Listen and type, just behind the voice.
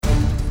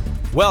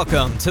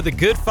Welcome to the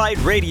Good Fight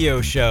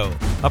Radio Show,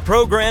 a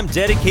program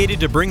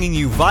dedicated to bringing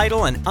you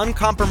vital and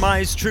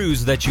uncompromised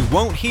truths that you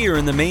won't hear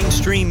in the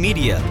mainstream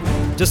media,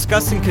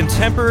 discussing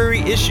contemporary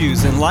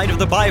issues in light of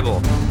the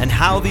Bible and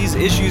how these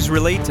issues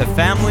relate to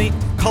family,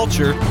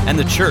 culture, and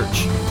the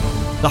church.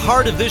 The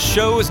heart of this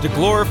show is to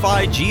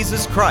glorify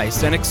Jesus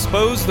Christ and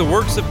expose the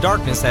works of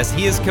darkness as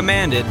He is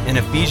commanded in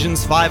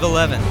Ephesians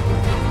 5:11.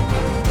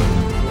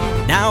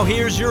 Now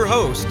here's your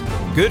host,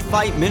 Good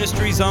Fight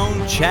Ministries'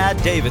 own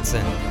Chad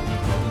Davidson.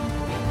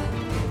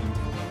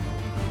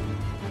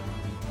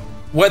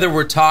 Whether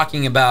we're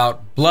talking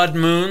about blood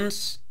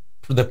moons,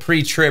 the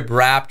pre-trib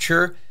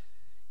rapture,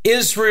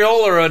 Israel,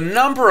 or a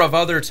number of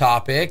other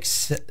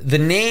topics, the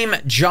name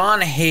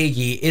John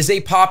Hagee is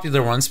a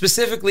popular one,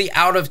 specifically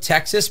out of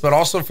Texas, but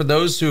also for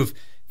those who've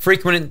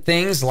frequented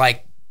things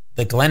like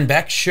the Glenn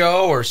Beck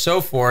Show or so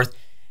forth.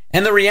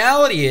 And the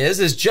reality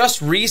is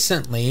just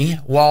recently,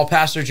 while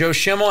Pastor Joe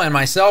Schimmel and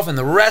myself and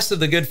the rest of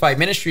the Good Fight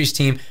Ministries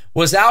team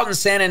was out in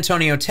San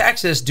Antonio,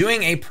 Texas,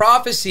 doing a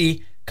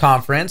prophecy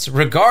conference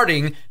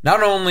regarding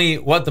not only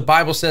what the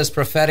Bible says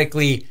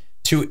prophetically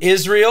to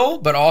Israel,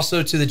 but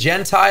also to the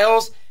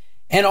Gentiles,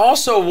 and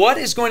also what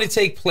is going to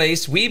take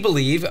place, we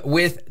believe,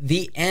 with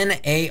the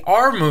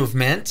NAR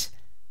movement.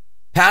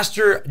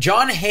 Pastor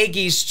John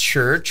Hagee's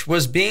church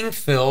was being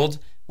filled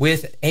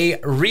with a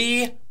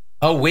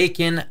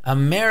Reawaken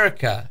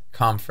America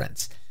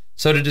conference.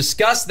 So to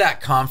discuss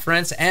that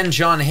conference and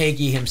John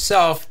Hagee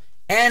himself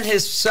and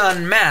his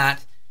son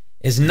Matt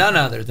is none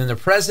other than the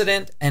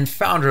president and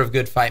founder of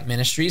Good Fight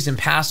Ministries and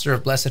pastor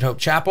of Blessed Hope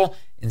Chapel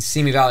in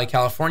Simi Valley,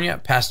 California,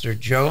 Pastor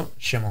Joe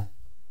Schimmel.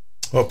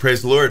 Well,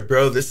 praise the Lord,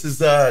 bro. This is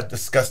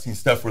disgusting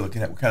stuff we're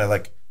looking at. We're kind of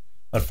like,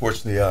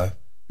 unfortunately,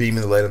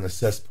 beaming the light on the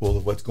cesspool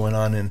of what's going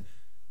on in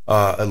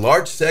a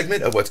large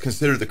segment of what's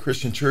considered the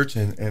Christian church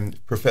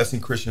and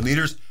professing Christian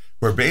leaders.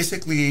 We're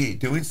basically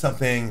doing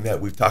something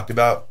that we've talked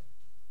about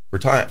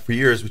for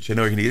years, which I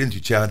know you're going to get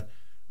into, Chad.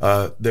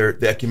 The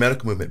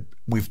ecumenical movement.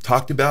 We've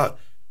talked about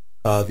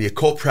the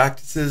occult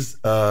practices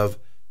of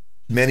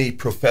many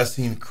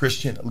professing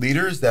Christian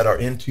leaders that are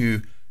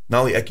into not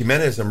only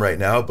ecumenism right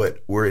now,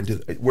 but we're into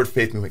the word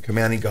faith movement,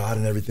 commanding God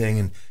and everything,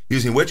 and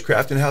using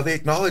witchcraft, and how they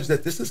acknowledge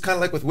that this is kind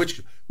of like what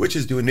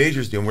witches do and New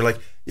Agers do. And we're like,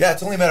 yeah,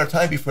 it's only a matter of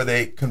time before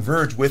they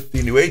converge with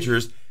the New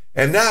Agers.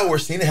 And now we're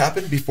seeing it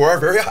happen before our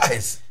very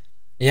eyes.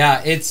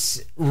 Yeah,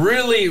 it's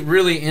really,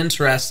 really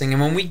interesting.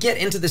 And when we get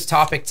into this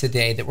topic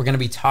today that we're going to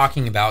be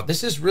talking about,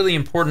 this is really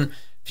important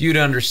for you to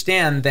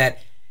understand that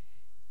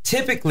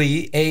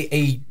typically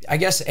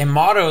a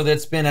motto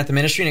that's been at the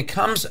ministry, and it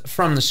comes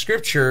from the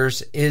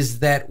scriptures, is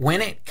that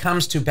when it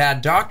comes to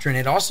bad doctrine,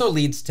 it also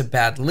leads to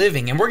bad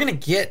living. And we're going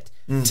to get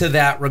to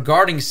that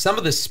regarding some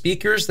of the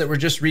speakers that were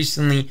just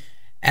recently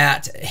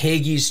at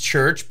Hagee's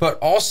church, but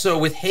also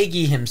with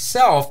Hagee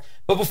himself.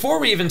 But before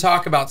we even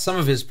talk about some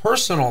of his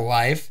personal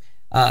life,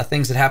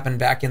 things that happened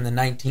back in the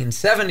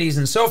 1970s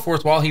and so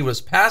forth while he was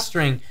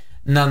pastoring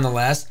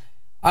nonetheless,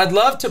 I'd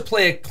love to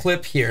play a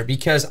clip here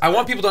because I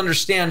want people to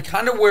understand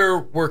kind of where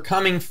we're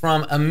coming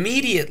from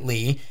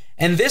immediately.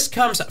 And this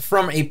comes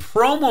from a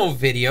promo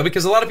video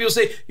because a lot of people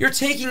say, you're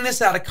taking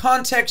this out of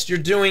context, you're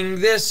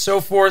doing this,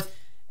 so forth.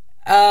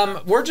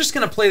 We're just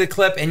going to play the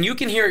clip and you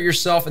can hear it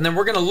yourself. And then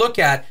we're going to look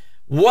at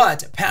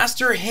what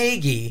Pastor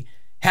Hagee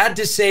had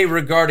to say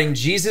regarding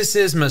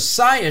Jesus's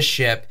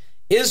messiahship,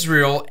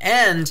 Israel,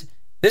 and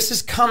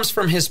this comes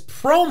from his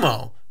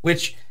promo,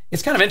 which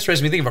it's kind of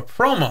interesting when you think of a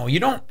promo. You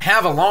don't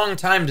have a long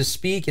time to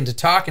speak and to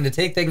talk and to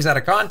take things out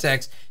of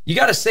context. You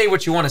got to say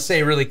what you want to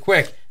say really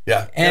quick.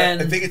 Yeah,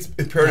 and I think it's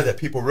imperative that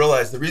people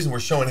realize the reason we're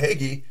showing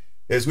Hagee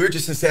is we were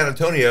just in San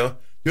Antonio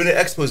doing an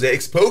expose,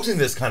 exposing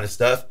this kind of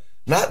stuff,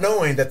 not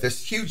knowing that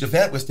this huge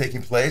event was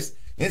taking place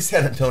in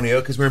San Antonio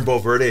because we're in Bo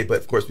Verde, but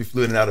of course we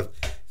flew in and out of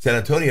San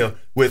Antonio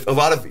with a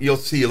lot of, you'll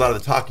see a lot of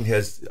the talking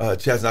heads.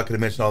 Chad's not going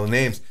to mention all the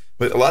names,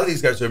 but a lot of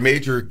these guys are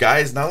major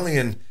guys, not only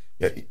in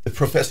the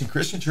professing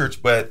Christian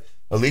church, but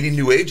a leading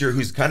New Ager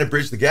who's kind of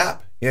bridged the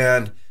gap.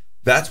 And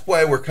that's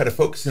why we're kind of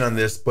focusing on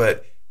this.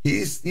 But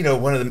he's,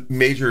 one of the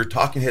major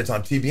talking heads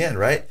on TBN,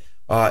 right?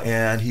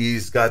 And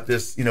he's got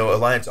this,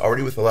 alliance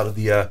already with a lot of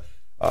the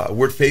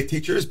word faith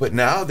teachers, but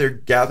now they're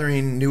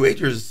gathering New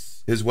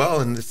Agers as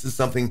well. And this is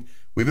something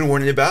we've been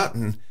warning about.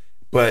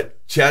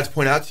 But Chad's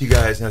point out to you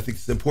guys, and I think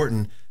this is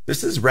important,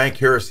 this is rank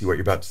heresy, what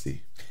you're about to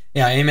see.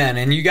 Yeah, amen.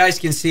 And you guys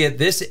can see it.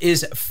 This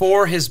is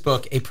for his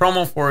book, a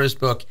promo for his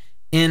book,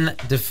 In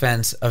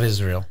Defense of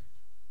Israel.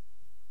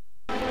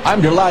 I'm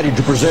delighted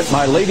to present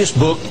my latest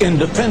book, In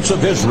Defense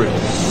of Israel.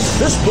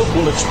 This book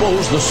will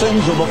expose the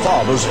sins of the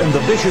fathers and the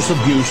vicious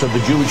abuse of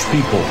the Jewish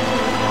people.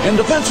 In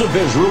Defense of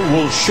Israel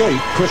will shake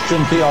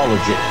Christian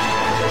theology.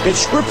 It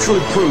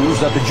scripturally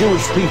proves that the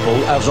Jewish people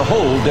as a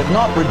whole did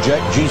not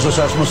reject Jesus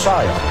as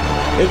Messiah.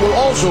 It will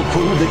also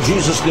prove that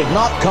Jesus did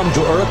not come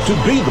to earth to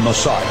be the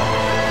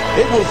Messiah.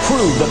 It will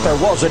prove that there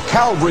was a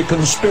Calvary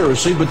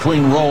conspiracy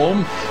between Rome,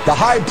 the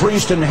high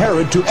priest, and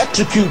Herod to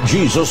execute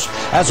Jesus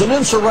as an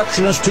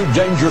insurrectionist too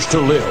dangerous to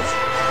live.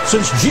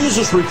 Since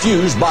Jesus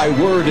refused by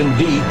word and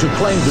deed to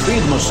claim to be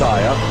the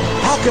Messiah,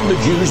 how can the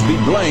Jews be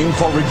blamed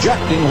for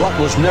rejecting what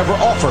was never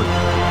offered?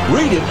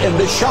 Read it in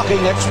this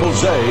shocking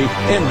expose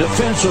in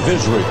defense of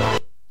Israel.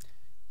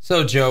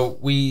 So, Joe,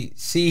 we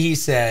see he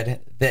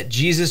said that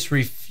Jesus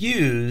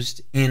refused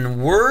in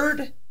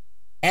word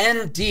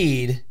and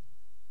deed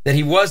that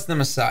he was the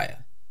Messiah.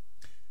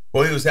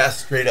 Well, he was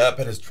asked straight up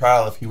at his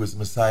trial if he was the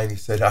Messiah, and he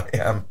said, I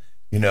am,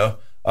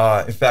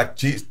 In fact,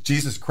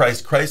 Jesus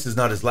Christ is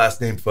not his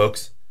last name,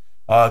 folks.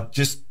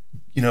 Just,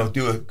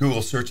 do a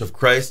Google search of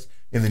Christ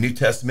in the New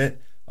Testament,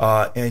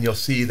 and you'll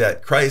see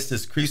that Christ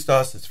is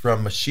Christos. It's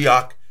from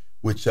Mashiach,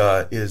 which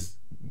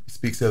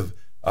speaks of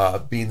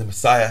being the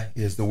Messiah,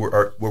 is the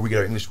word, where we get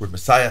our English word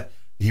Messiah,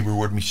 the Hebrew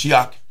word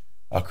Mashiach,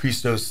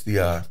 Christos,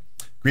 the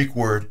Greek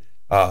word.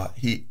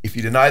 If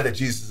you deny that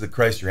Jesus is the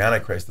Christ, you're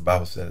Antichrist, the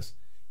Bible says.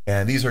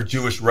 And these are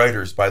Jewish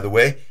writers, by the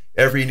way.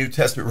 Every New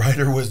Testament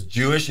writer was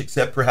Jewish,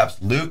 except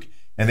perhaps Luke,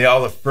 and they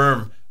all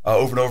affirm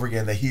over and over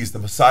again that he's the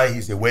Messiah,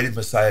 he's the awaited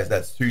Messiah.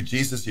 That's through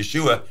Jesus,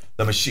 Yeshua,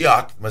 the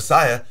Mashiach, the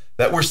Messiah,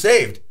 that we're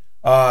saved.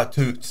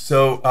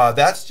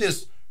 That's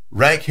just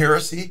rank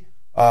heresy.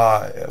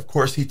 Of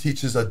course, he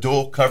teaches a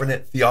dual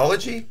covenant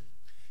theology.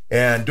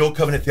 And dual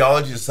covenant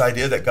theology is this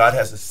idea that God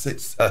has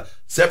a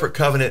separate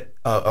covenant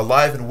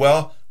alive and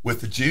well with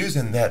the Jews,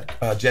 and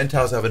that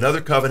Gentiles have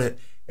another covenant,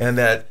 and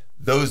that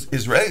those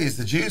Israelis,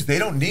 the Jews, they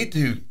don't need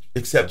to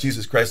accept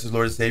Jesus Christ as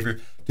Lord and Savior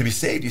to be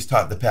saved, he's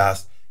taught in the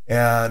past.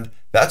 And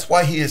that's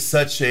why he is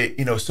such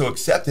so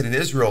accepted in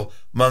Israel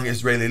among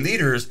Israeli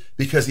leaders,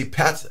 because he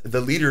pats the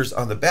leaders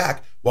on the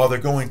back while they're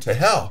going to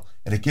hell.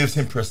 And it gives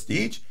him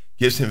prestige,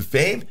 gives him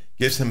fame,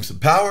 gives him some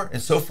power,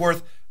 and so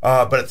forth.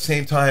 But at the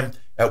same time,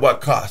 at what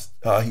cost?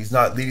 He's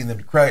not leading them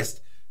to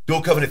Christ.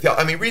 Dual covenant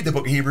theology. Read the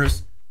book of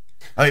Hebrews.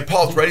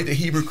 Paul's writing to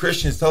Hebrew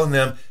Christians, telling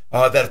them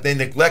that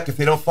if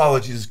they don't follow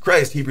Jesus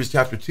Christ, Hebrews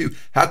chapter 2,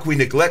 how can we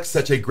neglect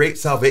such a great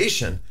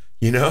salvation?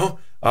 And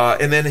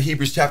then in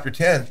Hebrews chapter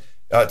 10,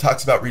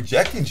 talks about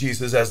rejecting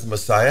Jesus as the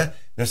Messiah.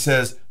 And it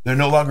says, there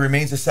no longer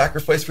remains a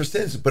sacrifice for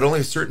sins, but only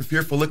a certain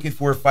fearful looking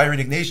for fire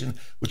indignation,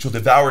 which will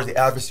devour the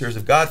adversaries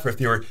of God. For if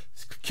they were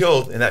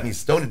killed, and that means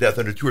stoned to death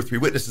under 2 or 3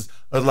 witnesses,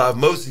 under the law of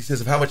Moses, he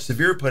says, of how much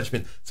severe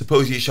punishment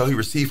suppose ye shall he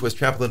receive who has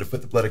trampled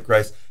underfoot the blood of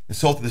Christ,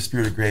 insulted the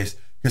Spirit of grace,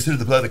 consider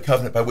the blood of the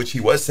covenant by which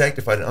he was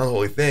sanctified, an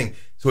unholy thing.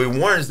 So he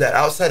warns that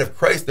outside of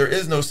Christ there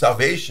is no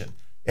salvation.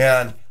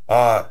 And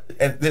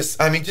this,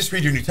 just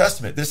read your New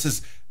Testament. This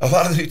is, a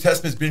lot of the New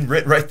Testament has been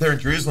written right there in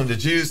Jerusalem to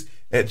Jews,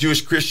 and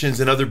Jewish Christians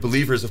and other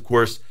believers, of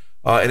course,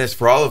 and it's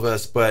for all of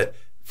us. But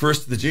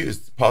first to the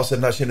Jews, Paul said,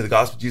 "I'm not ashamed of the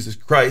gospel of Jesus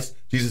Christ,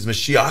 Jesus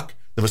Mashiach,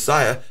 the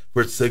Messiah,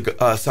 for it's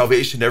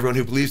salvation to everyone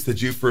who believes, the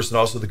Jew first and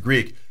also the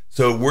Greek."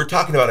 So we're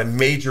talking about a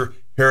major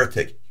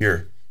heretic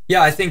here.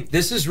 Yeah, I think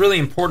this is really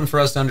important for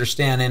us to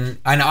understand.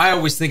 And I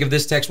always think of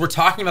this text, we're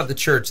talking about the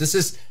church. This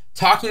is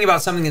talking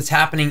about something that's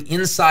happening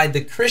inside the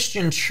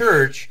Christian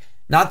church.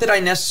 Not that I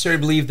necessarily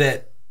believe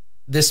that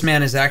this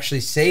man is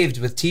actually saved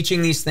with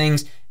teaching these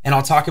things. And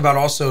I'll talk about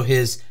also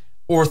his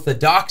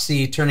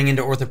orthodoxy turning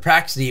into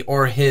orthopraxy,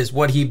 or his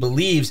what he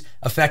believes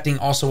affecting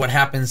also what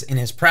happens in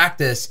his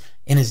practice,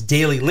 in his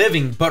daily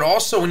living. But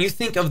also when you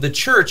think of the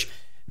church,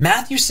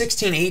 Matthew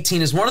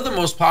 16:18 is one of the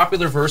most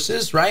popular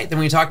verses, right? Then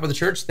when you talk about the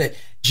church, that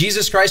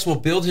Jesus Christ will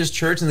build his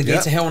church and the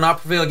gates of hell will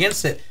not prevail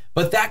against it.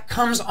 But that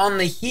comes on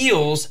the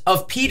heels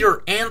of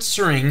Peter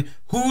answering,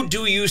 "Who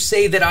do you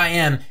say that I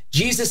am?"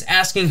 Jesus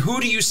asking, "Who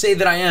do you say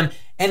that I am?"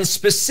 And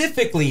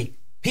specifically,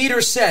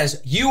 Peter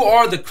says, "You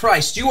are the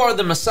Christ, you are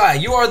the Messiah,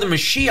 you are the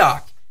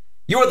Mashiach,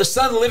 you are the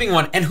Son of the living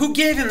one." And who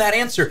gave him that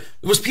answer?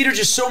 Was Peter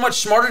just so much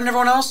smarter than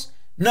everyone else?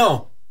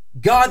 No.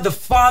 God the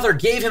Father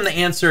gave him the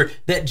answer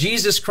that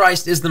Jesus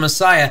Christ is the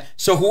Messiah.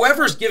 So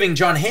whoever's giving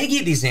John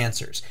Hagee these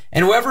answers,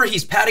 and whoever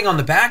he's patting on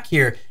the back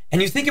here,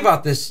 and you think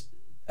about this,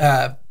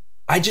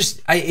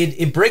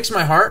 it breaks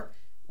my heart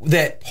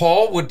that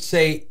Paul would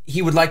say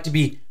he would like to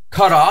be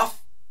cut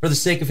off for the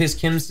sake of his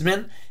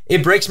kinsmen.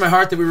 It breaks my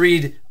heart that we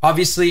read,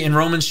 obviously, in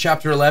Romans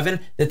chapter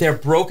 11, that they're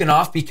broken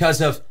off because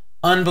of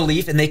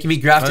unbelief, and they can be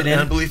grafted in.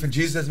 Unbelief in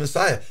Jesus as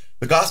Messiah.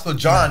 The Gospel of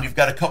John, you've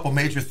got a couple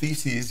major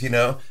theses,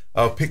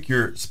 pick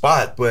your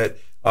spot, but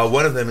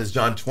one of them is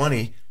John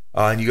 20,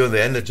 and you go to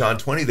the end of John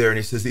 20 there, and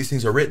he says, "These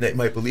things are written that you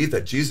might believe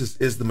that Jesus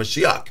is the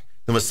Mashiach,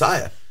 the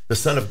Messiah, the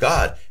Son of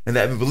God, and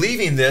that in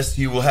believing this,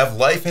 you will have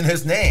life in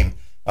his name."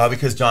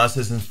 Because John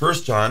says in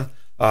 1 John,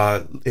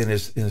 in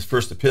his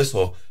first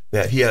epistle,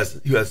 that who has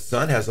the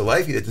Son has a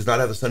life, he that does not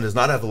have the Son does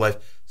not have a life.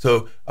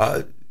 So,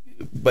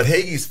 but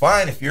Hagee's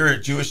fine if you're a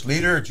Jewish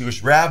leader, a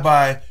Jewish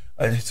rabbi,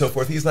 and so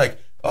forth. He's like,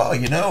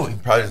 he probably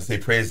doesn't say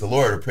praise the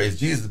Lord or praise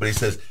Jesus, but he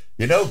says,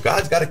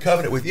 God's got a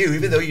covenant with you,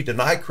 even though you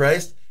deny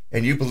Christ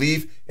and you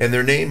believe in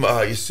their name,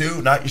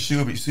 Yeshua, not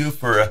Yeshua, but Yeshua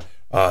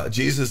for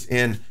Jesus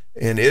in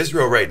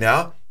Israel right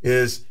now,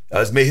 is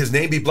may his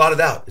name be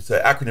blotted out. It's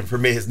an acronym for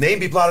may his name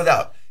be blotted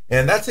out.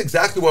 And that's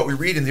exactly what we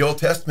read in the Old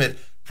Testament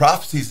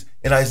prophecies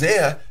in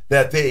Isaiah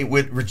that they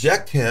would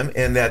reject him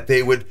and that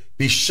they would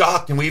be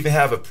shocked. And we even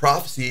have a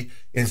prophecy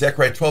in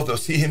Zechariah 12, they'll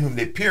see him whom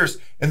they pierced,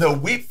 and they'll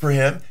weep for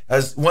him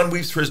as one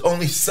weeps for his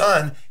only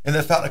son, and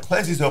the fountain of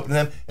cleansing is open to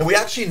them. And we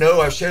actually know,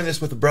 I was sharing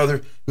this with a brother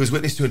who was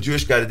witness to a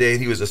Jewish guy today,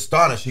 and he was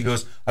astonished. He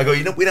goes, I go,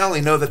 we not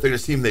only know that they're going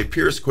to see him they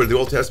pierced according to the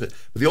Old Testament,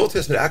 but the Old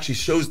Testament actually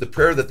shows the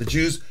prayer that the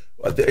Jews,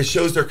 it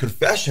shows their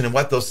confession and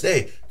what they'll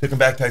say. Took them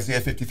back to Isaiah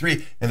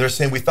 53, and they're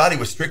saying, we thought he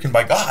was stricken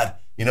by God.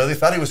 They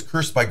thought he was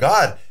cursed by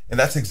God, and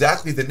that's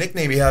exactly the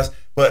nickname he has.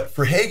 But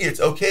for Hagee,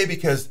 it's okay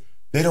because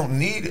they don't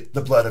need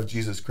the blood of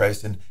Jesus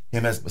Christ and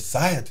him as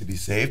Messiah to be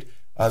saved.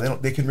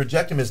 They can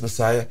reject him as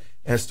Messiah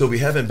and still be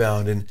heaven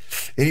bound. And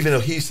even though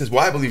he says,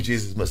 well, I believe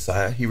Jesus is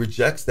Messiah, he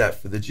rejects that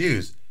for the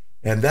Jews.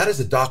 And that is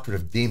a doctrine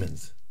of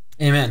demons.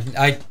 Amen.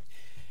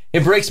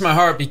 It breaks my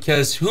heart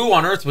because who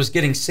on earth was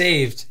getting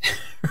saved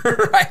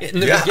right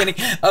in the beginning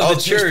of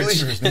the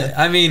church?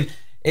 I mean,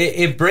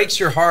 it breaks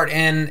your heart.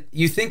 And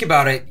you think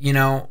about it,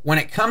 when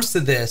it comes to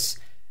this,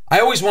 I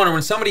always wonder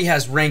when somebody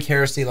has rank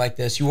heresy like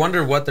this, you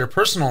wonder what their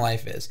personal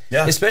life is,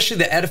 especially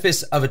the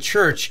edifice of a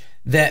church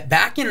that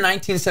back in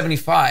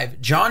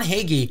 1975, John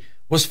Hagee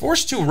was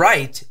forced to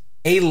write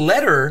a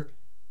letter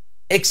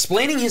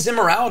explaining his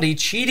immorality,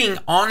 cheating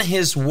on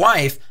his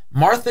wife,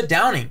 Martha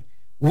Downing,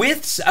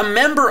 with a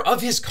member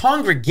of his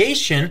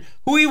congregation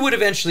who he would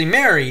eventually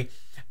marry.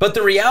 But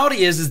the reality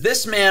is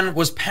this man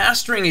was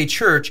pastoring a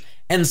church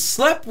and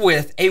slept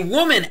with a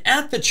woman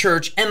at the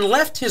church and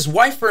left his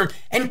wife for him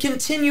and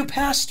continue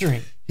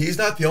pastoring. He's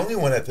not the only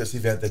one at this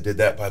event that did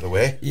that, by the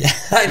way. Yeah,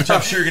 which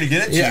I'm sure you're going to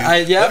get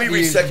into. Let me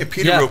read 2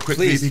 Peter real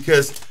quickly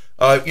because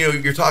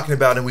you're talking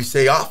about, and we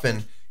say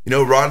often,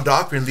 wrong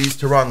doctrine leads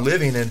to wrong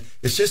living, and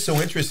it's just so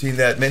interesting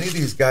that many of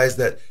these guys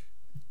that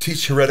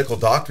teach heretical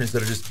doctrines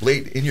that are just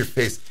blatant in your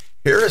face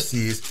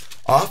heresies,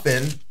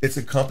 often it's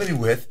accompanied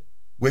with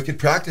wicked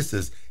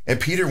practices. And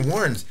Peter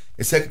warns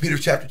in 2 Peter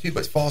chapter 2,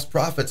 but false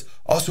prophets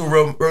also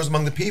rose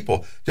among the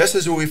people, just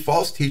as there will be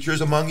false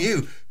teachers among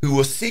you who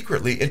will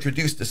secretly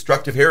introduce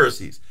destructive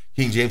heresies.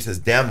 King James says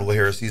damnable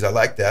heresies. I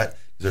like that.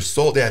 They're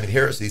soul-damning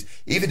heresies,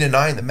 even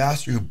denying the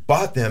master who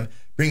bought them,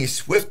 bringing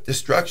swift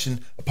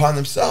destruction upon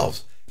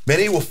themselves.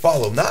 Many will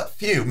follow, not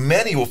few,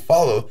 many will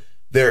follow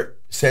their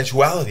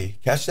sensuality.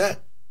 Catch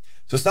that?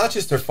 So it's not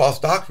just their false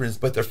doctrines,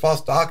 but their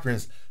false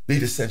doctrines lead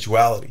to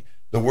sensuality.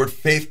 The word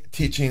faith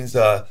teachings,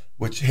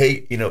 which,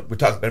 we're going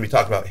to be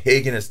talking about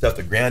Hagee and stuff,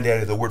 the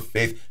granddaddy of the word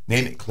faith,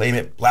 name it, claim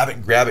it, blab it,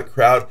 and grab it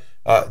crowd.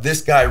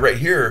 This guy right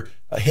here,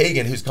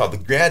 Hagee, who's called the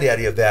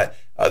granddaddy of that,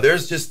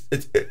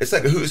 it's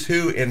like a who's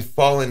who in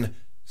fallen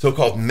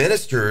so-called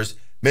ministers.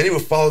 Many will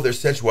follow their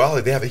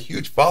sensuality. They have a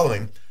huge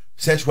following.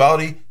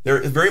 Sensuality,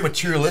 they're very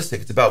materialistic.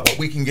 It's about what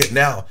we can get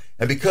now.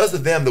 And because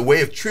of them, the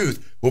way of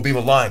truth will be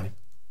maligned.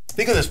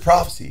 Think of this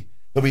prophecy.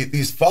 There'll be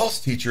these false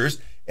teachers,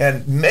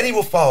 and many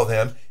will follow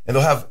them, and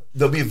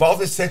they'll be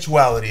involved in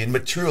sensuality and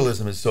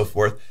materialism and so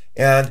forth.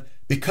 And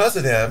because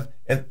of them,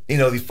 and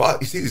you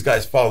see these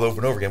guys fall over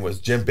and over again. It was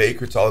Jim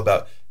Baker. It's all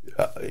about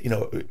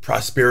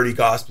prosperity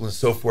gospel and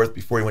so forth.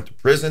 Before he went to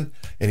prison,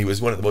 and he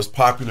was one of the most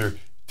popular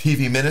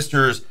TV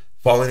ministers,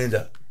 falling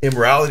into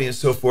immorality and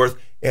so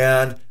forth.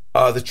 And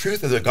the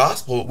truth of the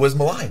gospel was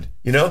maligned.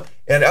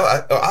 And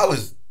I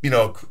was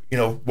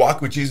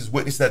walking with Jesus,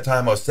 witness that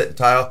time. I was setting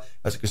tile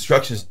as a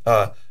construction.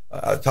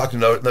 Talking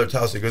to another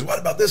tile, so he goes, what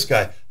about this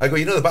guy? I go,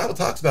 the Bible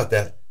talks about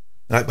that.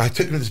 And I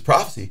took him to this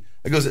prophecy.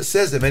 I goes, it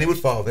says that many would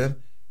follow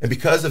them, and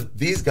because of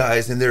these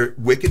guys and their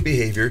wicked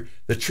behavior,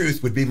 the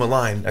truth would be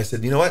maligned. I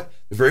said, you know what?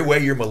 The very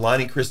way you're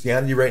maligning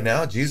Christianity right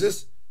now,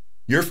 Jesus,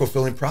 you're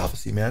fulfilling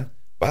prophecy, man.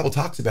 The Bible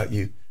talks about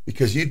you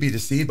because you'd be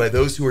deceived by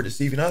those who are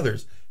deceiving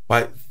others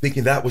by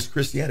thinking that was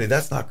Christianity.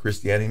 That's not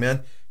Christianity,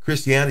 man.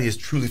 Christianity is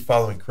truly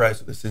following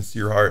Christ with a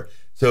sincere heart.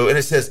 So, and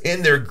it says,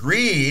 in their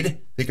greed,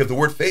 think of the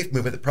word faith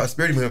movement, the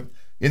prosperity movement,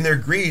 in their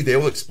greed, they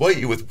will exploit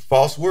you with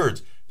false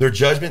words. Their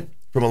judgment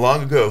from a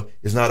long ago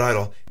is not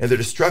idle, and their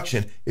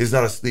destruction is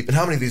not asleep. And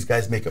how many of these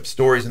guys make up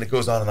stories, and it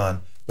goes on and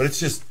on. But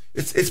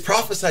it's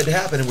prophesied to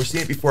happen, and we're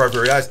seeing it before our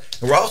very eyes.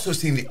 And we're also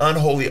seeing the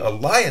unholy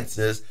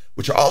alliances,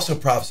 which are also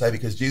prophesied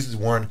because Jesus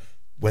warned,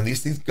 when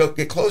these things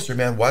get closer,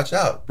 man, watch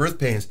out. Birth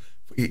pains.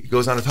 He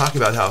goes on to talk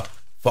about how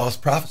false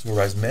prophets will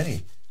rise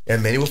many,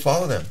 and many will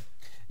follow them.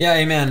 Yeah,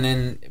 amen.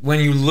 And when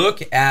you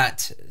look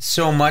at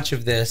so much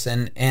of this,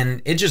 and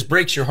it just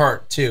breaks your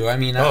heart too. I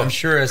mean, I'm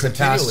sure as a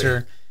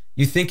pastor,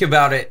 you think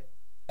about it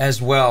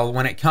as well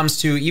when it comes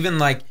to even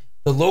like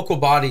the local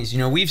bodies.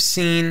 We've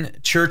seen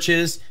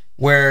churches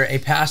where a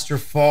pastor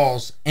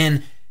falls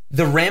and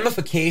the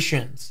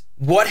ramifications,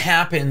 what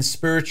happens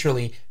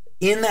spiritually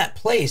in that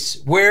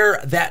place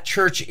where that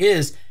church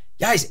is.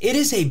 Guys, it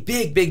is a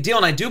big, big deal.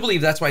 And I do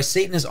believe that's why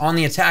Satan is on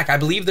the attack. I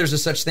believe there's a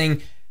such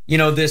thing,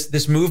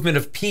 this movement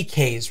of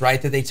PKs,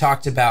 right, that they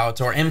talked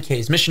about, or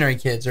MKs, missionary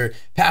kids, or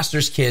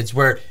pastors' kids,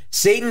 where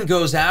Satan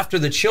goes after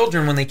the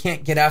children when they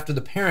can't get after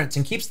the parents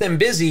and keeps them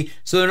busy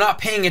so they're not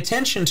paying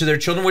attention to their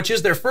children, which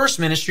is their first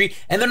ministry,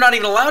 and they're not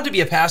even allowed to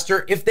be a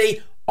pastor if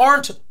they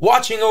aren't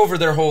watching over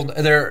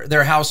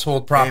their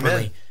household properly.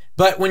 Amen.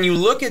 But when you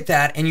look at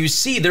that and you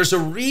see there's a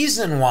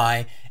reason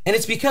why, and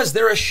it's because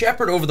they're a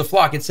shepherd over the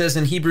flock. It says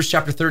in Hebrews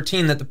chapter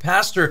 13 that the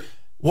pastor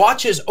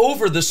watches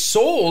over the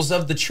souls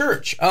of the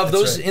church, of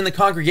those in the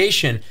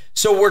congregation.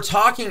 So we're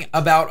talking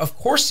about, of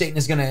course, Satan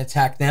is going to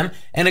attack them.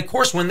 And of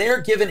course, when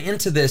they're given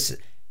into this,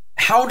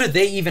 how do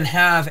they even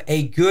have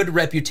a good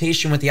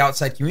reputation with the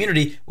outside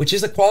community, which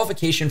is a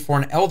qualification for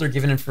an elder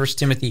given in 1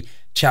 Timothy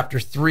chapter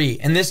 3.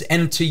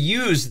 And to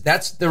use,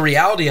 that's the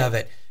reality of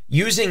it,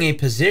 using a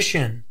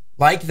position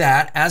like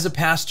that as a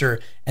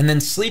pastor and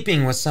then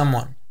sleeping with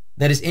someone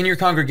that is in your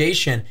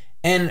congregation.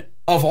 And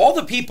of all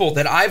the people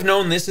that I've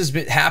known this has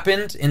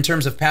happened in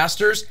terms of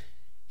pastors,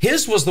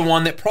 his was the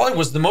one that probably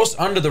was the most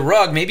under the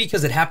rug, maybe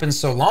because it happened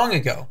so long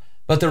ago.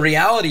 But the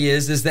reality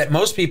is that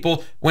most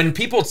people, when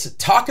people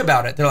talk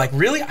about it, they're like,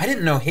 really? I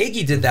didn't know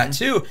Hagee did that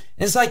too. And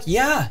it's like,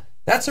 yeah,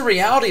 that's a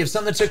reality of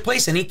something that took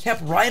place. And he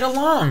kept right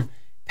along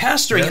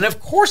pastoring. Yep. And of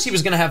course he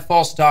was going to have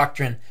false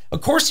doctrine.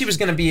 Of course he was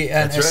going to be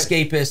an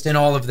escapist in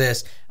all of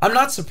this. I'm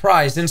not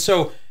surprised. And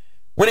so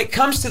when it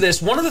comes to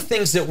this, one of the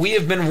things that we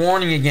have been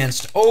warning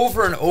against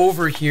over and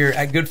over here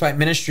at Good Fight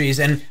Ministries,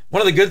 and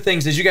one of the good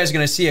things is you guys are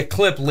going to see a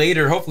clip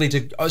later, hopefully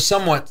to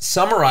somewhat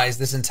summarize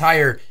this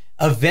entire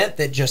event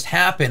that just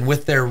happened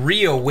with their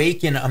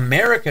Reawaken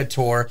America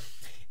tour,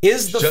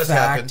 is the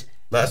fact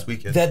last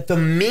weekend that the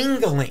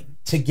mingling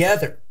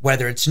together,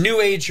 whether it's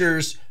New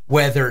Agers,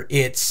 whether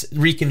it's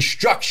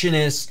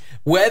Reconstructionists,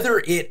 whether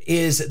it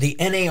is the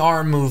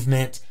NAR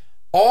movement,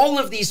 all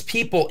of these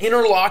people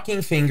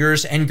interlocking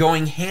fingers and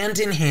going hand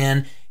in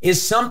hand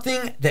is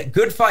something that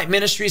Good Fight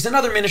Ministries and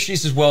other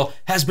ministries as well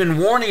has been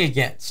warning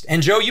against.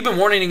 And Joe, you've been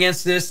warning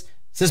against this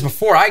since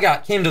before I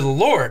came to the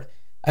Lord.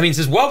 I mean,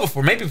 since well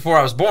before, maybe before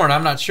I was born,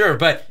 I'm not sure,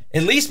 but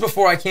at least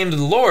before I came to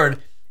the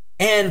Lord.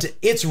 And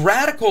it's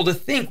radical to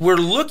think we're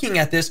looking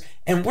at this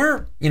and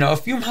we're, a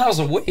few miles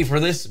away where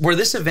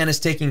this event is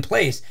taking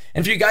place.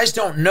 And if you guys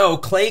don't know,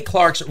 Clay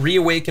Clark's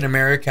Reawaken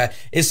America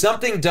is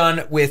something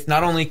done with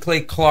not only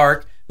Clay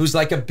Clark, who's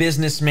like a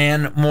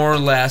businessman, more or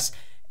less,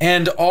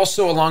 and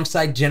also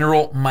alongside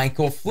General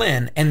Michael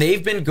Flynn. And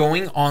they've been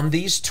going on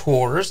these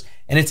tours,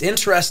 and it's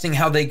interesting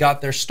how they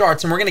got their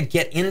starts. And we're going to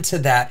get into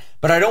that,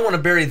 but I don't want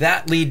to bury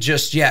that lead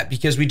just yet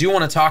because we do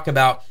want to talk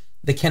about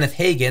the Kenneth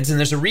Hagins, and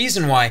there's a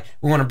reason why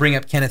we want to bring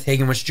up Kenneth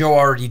Hagin, which Joe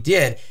already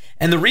did.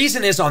 And the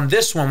reason is on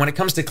this one, when it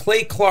comes to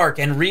Clay Clark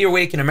and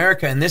Reawaken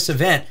America in this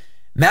event,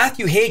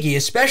 Matthew Hagee,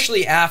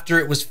 especially after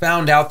it was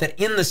found out that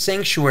in the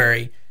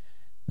sanctuary,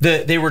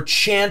 they were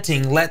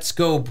chanting, "Let's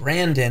go,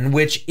 Brandon,"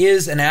 which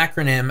is an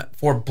acronym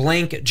for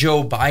blank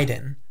Joe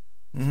Biden.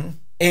 Mm-hmm.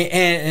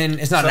 And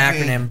it's not an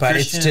acronym, but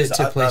Christians it's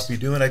to place. Be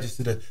doing. I just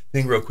did a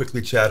thing real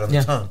quickly, Chad, on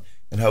the tongue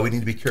and how we need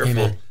to be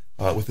careful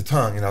with the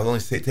tongue. And I'll only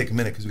take a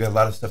minute because we got a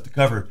lot of stuff to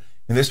cover.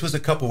 And this was a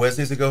couple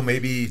Wednesdays ago,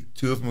 maybe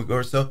 2 of them ago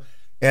or so.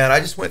 And I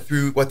just went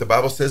through what the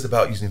Bible says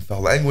about using foul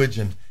language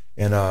and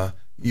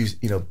use,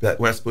 that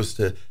we're not supposed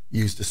to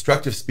use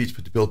destructive speech,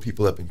 but to build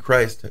people up in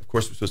Christ. Of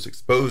course, we're supposed to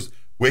expose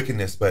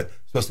wickedness, but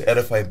we're supposed to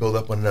edify and build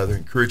up one another,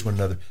 encourage one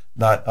another,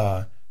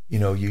 not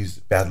use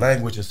bad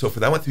language and so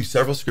forth. I went through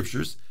several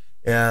scriptures,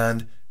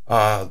 and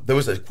there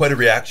was quite a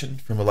reaction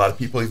from a lot of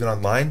people, even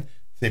online,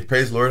 saying,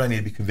 "Praise the Lord, I need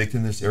to be convicted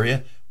in this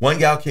area." One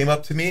gal came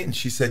up to me and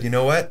she said, "You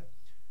know what?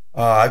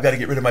 I've got to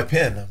get rid of my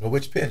pen." I go,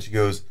 "Which pen?" She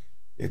goes,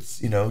 "It's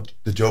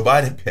the Joe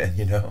Biden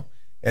pen,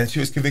 And she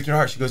was convicted in her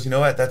heart. She goes, "You know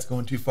what? That's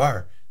going too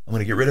far. I'm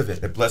going to get rid of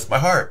it." It blessed my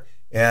heart.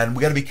 And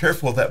we got to be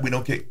careful that we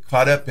don't get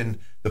caught up in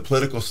the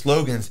political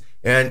slogans.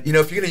 And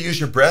if you're going to use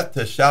your breath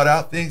to shout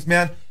out things,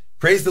 man,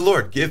 praise the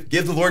Lord. Give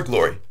the Lord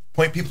glory.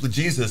 Point people to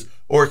Jesus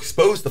or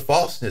expose the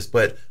falseness.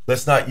 But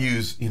let's not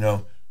use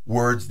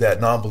words that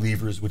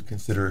non-believers would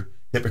consider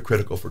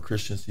hypocritical for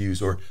Christians to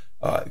use, or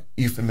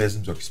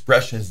euphemisms or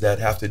expressions that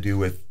have to do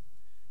with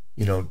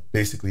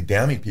basically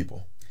damning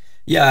people.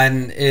 Yeah,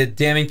 and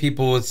damning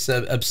people with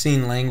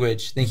obscene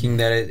language, thinking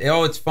that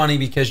it's funny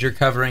because you're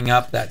covering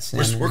up that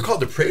sin. We're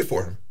called to pray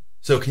for him.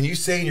 So can you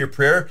say in your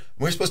prayer,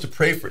 we're supposed to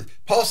pray for,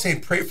 Paul's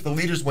saying pray for the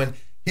leaders when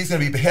he's going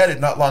to be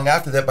beheaded not long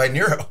after that by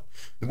Nero.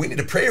 We need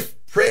to pray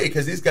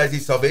because these guys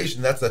need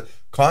salvation. That's the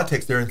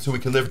context there, and so we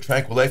can live a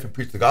tranquil life and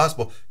preach the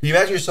gospel. Can you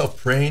imagine yourself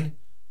praying,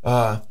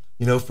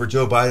 for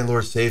Joe Biden,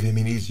 Lord, save him,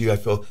 he needs you. I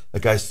feel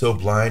that guy's so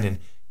blind, and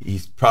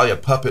he's probably a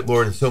puppet,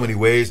 Lord, in so many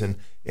ways, and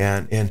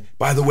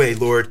by the way,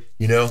 Lord,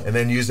 and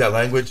then use that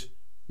language,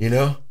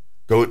 I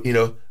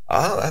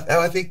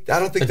don't think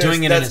that's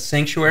doing it in a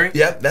sanctuary.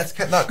 Yeah, that's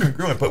not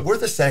congruent. But we're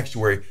the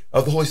sanctuary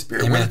of the Holy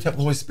Spirit. Amen. We're the temple of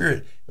the Holy Spirit,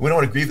 and we don't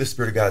want to grieve the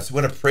Spirit of God. So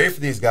we want to pray for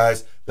these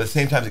guys, but at the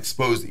same time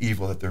expose the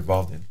evil that they're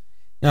involved in.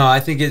 No,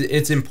 I think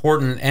it's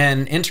important.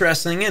 And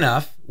interesting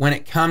enough, when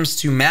it comes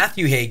to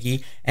Matthew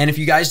Hagee, and if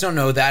you guys don't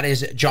know, that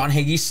is John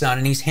Hagee's son,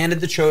 and he's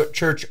handed the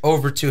church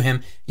over to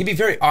him. It'd be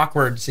very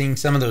awkward seeing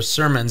some of those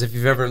sermons if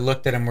you've ever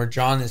looked at him, where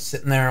John is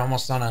sitting there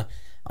almost on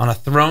a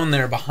throne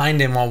there behind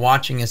him while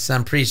watching his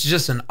son preach. It's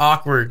just an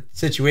awkward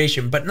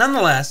situation. But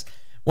nonetheless,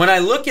 when I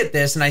look at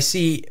this and I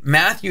see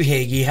Matthew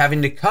Hagee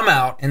having to come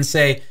out and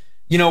say,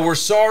 we're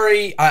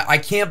sorry. I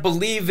can't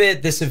believe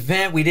it. This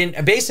event, we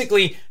didn't,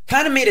 basically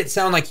kind of made it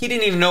sound like he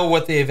didn't even know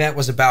what the event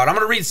was about. I'm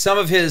going to read some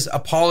of his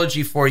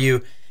apology for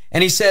you.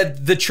 And he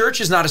said, the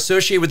church is not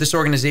associated with this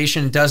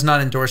organization and does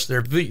not endorse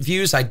their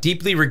views. I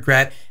deeply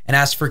regret and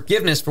ask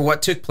forgiveness for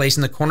what took place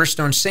in the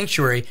Cornerstone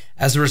Sanctuary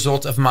as a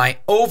result of my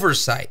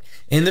oversight.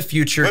 In the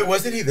future... Wait,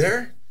 wasn't he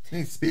there? Did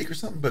he speak or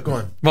something? But go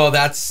on. Well,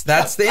 that's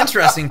the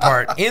interesting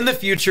part. In the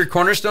future,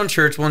 Cornerstone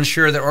Church will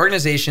ensure that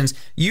organizations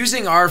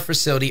using our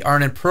facility are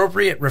an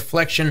appropriate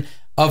reflection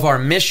of our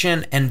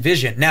mission and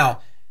vision.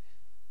 Now,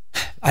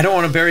 I don't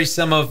want to bury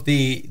some of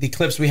the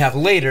clips we have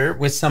later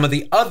with some of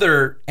the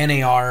other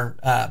NAR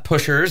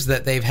pushers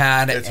that they've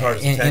had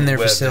in their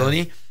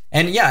facility. Man.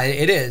 And yeah,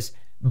 it is.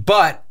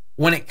 But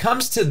when it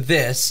comes to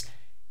this,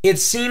 it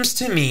seems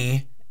to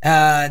me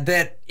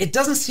that it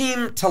doesn't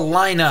seem to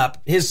line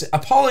up. His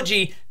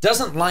apology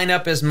doesn't line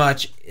up as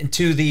much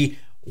to the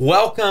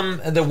welcome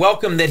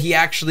that he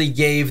actually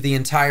gave the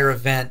entire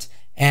event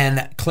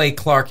and Clay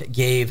Clark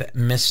gave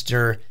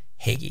Mr.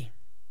 Hagee.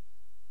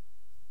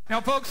 Now,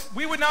 folks,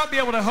 we would not be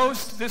able to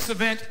host this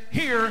event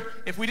here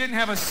if we didn't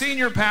have a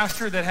senior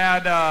pastor that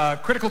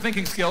had critical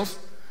thinking skills,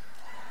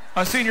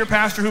 a senior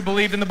pastor who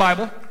believed in the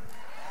Bible,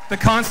 the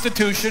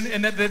Constitution,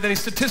 and that a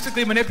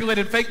statistically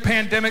manipulated fake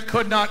pandemic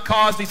could not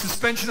cause the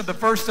suspension of the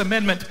First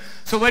Amendment.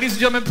 So, ladies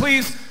and gentlemen,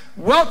 please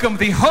welcome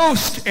the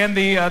host and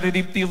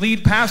the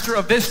lead pastor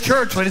of this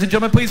church. Ladies and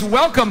gentlemen, please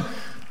welcome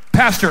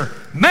Pastor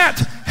Matt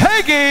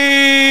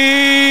Hagee.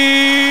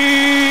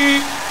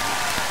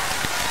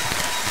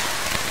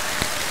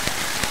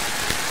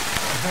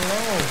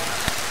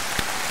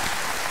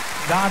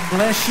 God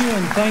bless you,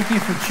 and thank you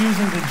for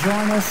choosing to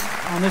join us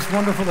on this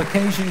wonderful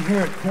occasion here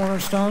at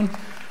Cornerstone.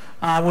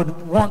 I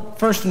would want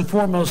first and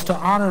foremost to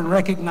honor and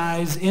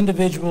recognize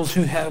individuals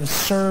who have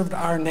served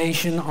our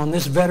nation on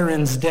this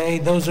Veterans Day.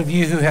 Those of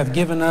you who have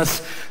given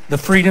us the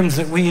freedoms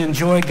that we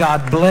enjoy,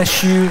 God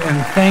bless you,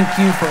 and thank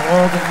you for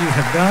all that you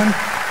have done.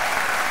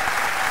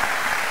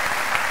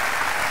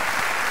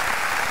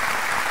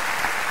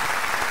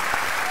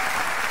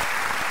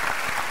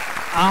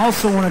 I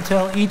also want to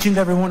tell each and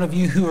every one of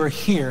you who are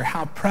here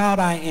how proud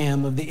I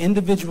am of the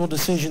individual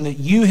decision that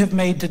you have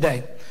made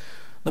today.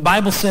 The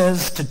Bible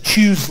says to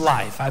choose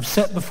life. I've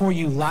set before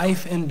you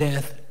life and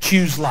death.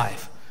 Choose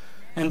life.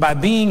 And by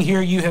being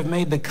here, you have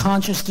made the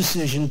conscious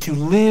decision to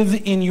live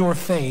in your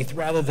faith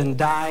rather than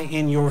die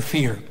in your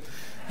fear.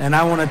 And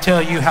I want to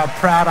tell you how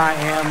proud I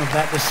am of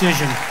that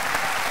decision.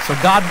 So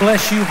God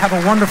bless you. Have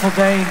a wonderful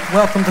day.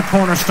 Welcome to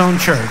Cornerstone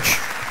Church.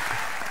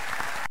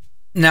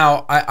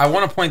 Now, I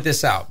want to point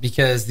this out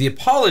because the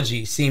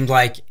apology seemed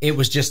like it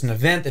was just an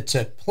event that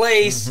took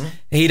place. Mm-hmm.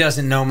 He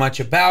doesn't know much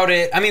about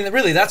it. I mean,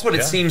 really, that's what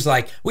it seems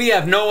like. We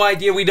have no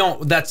idea.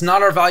 That's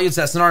not our values.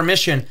 That's not our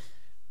mission.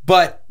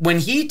 But when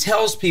he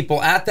tells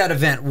people at that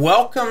event,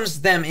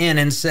 welcomes them in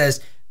and says,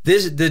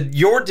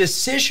 your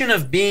decision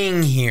of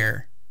being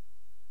here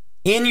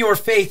in your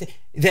faith,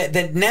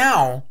 that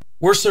now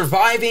we're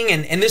surviving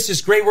and this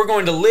is great. We're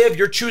going to live.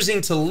 You're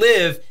choosing to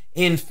live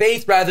in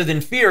faith rather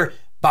than fear.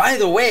 By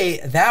the way,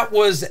 that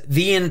was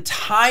the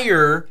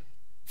entire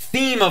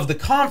theme of the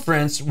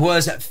conference,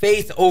 was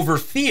faith over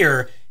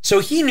fear. So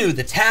he knew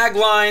the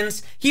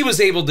taglines. He was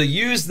able to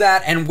use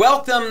that and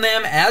welcome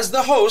them as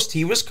the host,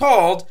 he was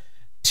called,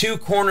 to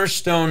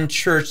Cornerstone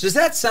Church. Does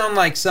that sound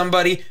like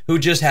somebody who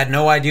just had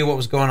no idea what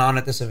was going on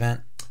at this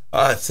event?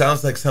 It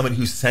sounds like somebody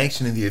who's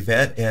sanctioning the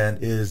event and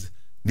is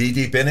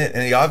knee-deep in it,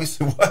 and he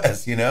obviously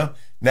was,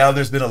 Now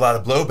there's been a lot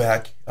of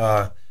blowback,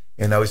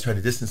 and now he's trying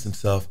to distance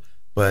himself.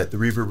 But the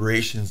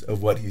reverberations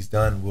of what he's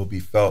done will be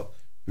felt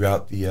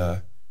throughout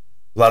a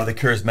lot of the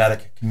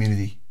charismatic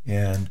community,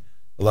 and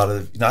a lot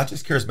of not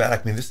just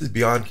charismatic. I mean, this is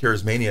beyond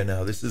charismania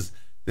now. This is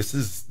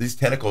these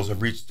tentacles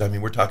have reached. I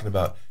mean, we're talking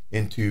about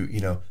into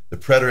the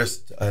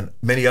preterists and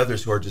many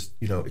others who are just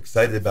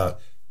excited about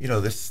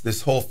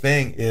this whole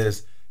thing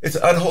it's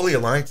unholy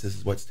alliances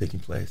is what's taking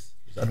place.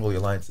 It's unholy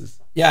alliances.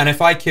 Yeah, and if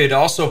I could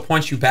also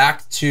point you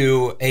back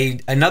to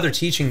another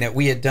teaching that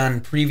we had done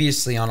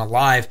previously on a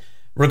live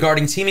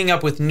regarding teaming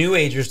up with New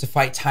Agers to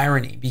fight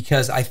tyranny,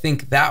 because I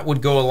think that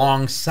would go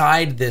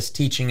alongside this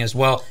teaching as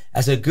well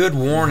as a good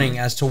warning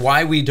as to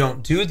why we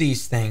don't do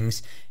these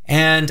things.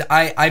 And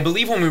I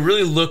believe when we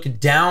really look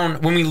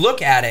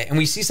at it and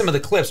we see some of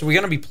the clips we're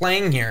going to be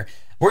playing here,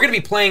 we're going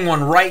to be playing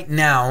one right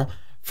now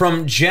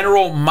from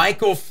General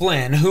Michael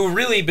Flynn, who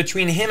really,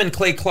 between him and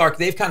Clay Clark,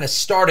 they've kind of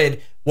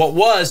started what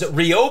was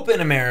Reopen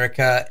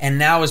America and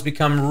now has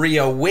become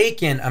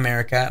Reawaken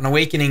America, an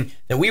awakening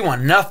that we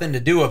want nothing to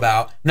do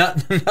about,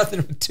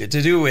 nothing to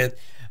do with.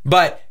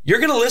 But you're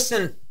going to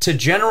listen to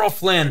General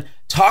Flynn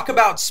talk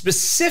about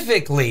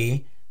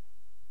specifically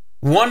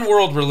one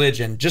world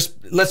religion. Just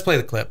let's play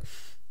the clip.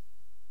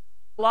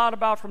 A lot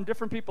about from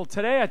different people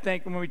today, I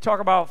think, when we talk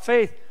about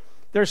faith,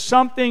 there's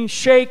something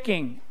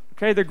shaking.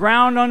 Okay, the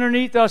ground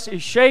underneath us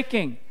is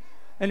shaking.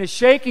 And it's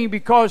shaking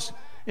because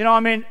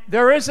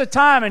there is a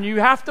time, and you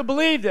have to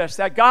believe this,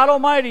 that God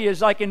Almighty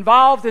is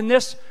involved in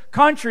this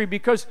country,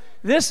 because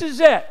this is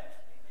it.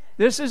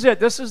 This is it.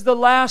 This is the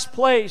last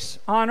place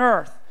on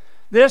earth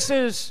This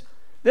is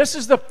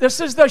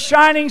the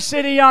shining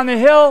city on the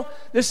hill.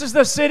 This is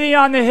the city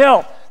on the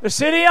hill. The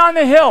city on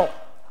the hill.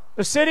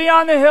 The city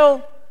on the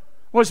hill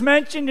was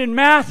mentioned in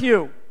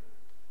Matthew.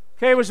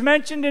 Okay, it was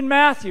mentioned in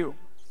Matthew.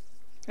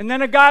 And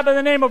then a guy by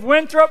the name of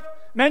Winthrop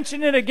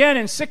mentioned it again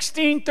in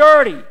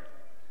 1630.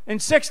 In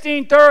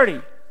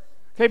 1630.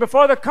 Okay,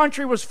 before the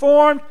country was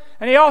formed.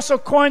 And he also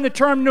coined the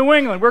term New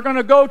England. We're going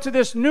to go to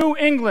this New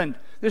England,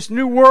 this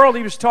new world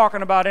he was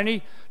talking about. And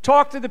he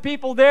talked to the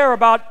people there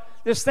about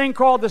this thing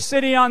called the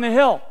city on the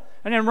hill.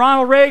 And then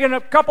Ronald Reagan,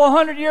 a couple of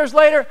 100 years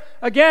later,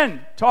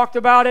 again talked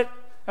about it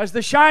as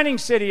the shining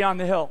city on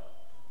the hill.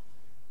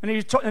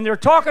 And they're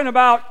talking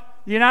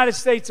about the United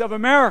States of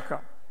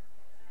America.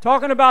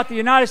 Talking about the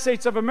United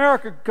States of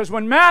America, because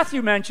when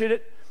Matthew mentioned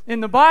it in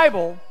the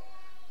Bible,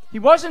 he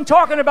wasn't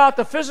talking about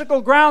the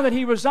physical ground that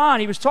he was on.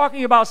 He was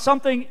talking about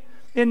something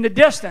in the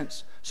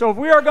distance. So if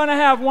we are going to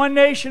have one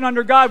nation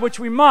under God, which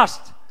we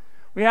must,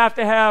 we have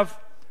to have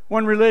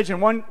one religion,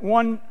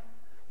 one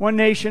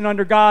nation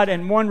under God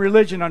and one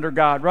religion under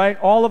God, right?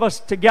 All of us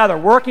together,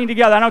 working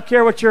together. I don't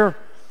care what your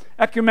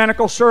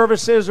ecumenical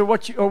service is or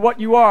what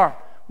you are.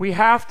 We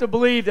have to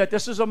believe that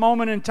this is a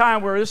moment in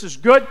time where this is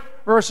good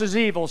versus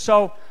evil.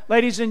 So,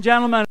 ladies and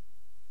gentlemen.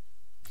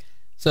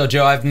 So,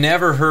 Joe, I've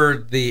never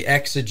heard the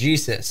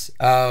exegesis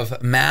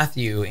of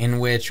Matthew in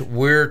which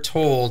we're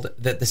told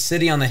that the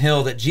city on the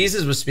hill that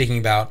Jesus was speaking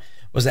about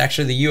was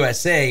actually the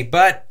USA,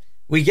 but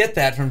we get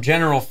that from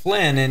General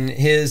Flynn in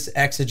his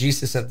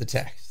exegesis of the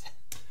text.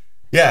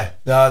 Yeah,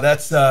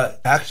 that's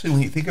actually,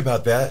 when you think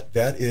about that,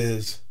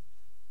 it's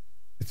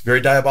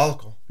very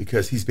diabolical,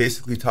 because he's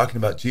basically talking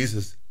about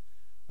Jesus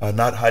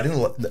not hiding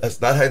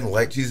the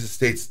light. Jesus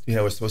states,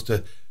 we're supposed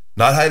to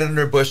not hide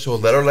under a bushel,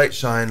 let our light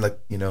shine, like,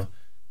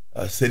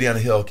 a city on a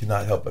hill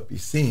cannot help but be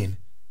seen.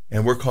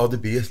 And we're called to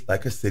be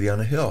like a city on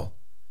a hill.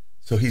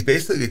 So he's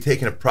basically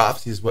taking a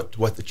prophecy as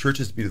what the church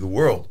is to be to the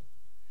world.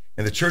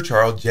 And the church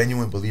are all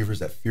genuine believers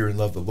that fear and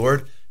love the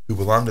Lord, who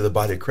belong to the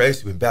body of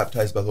Christ, who've been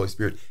baptized by the Holy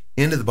Spirit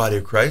into the body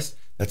of Christ.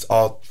 That's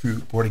all true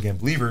born-again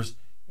believers.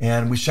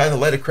 And we shine the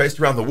light of Christ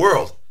around the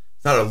world.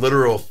 It's not a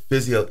literal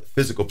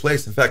physical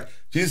place. In fact,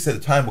 Jesus said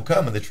the time will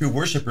come when the true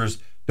worshipers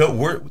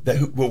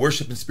will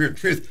worship in spirit and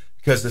truth,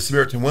 because the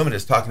Samaritan woman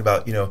is talking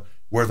about,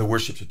 where the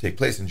worship should take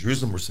place, in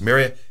Jerusalem or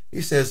Samaria.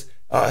 He says,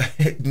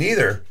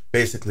 neither,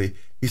 basically.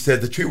 He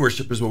said the true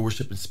worshipers will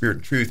worship in spirit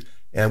and truth,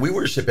 and we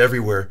worship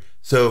everywhere.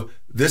 So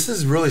this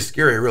is really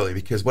scary, really,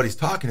 because what he's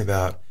talking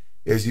about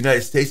is the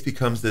United States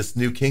becomes this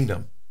new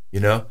kingdom,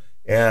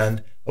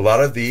 and a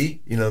lot of the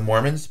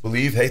Mormons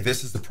believe, hey,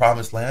 this is the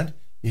promised land.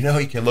 You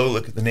can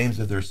look at the names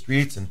of their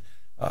streets and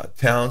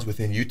towns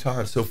within Utah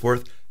and so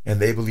forth, and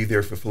they believe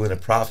they're fulfilling a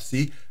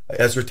prophecy.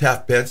 Ezra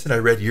Taft Benson, I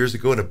read years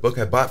ago in a book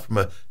I bought from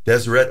a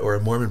Deseret or a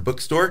Mormon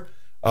bookstore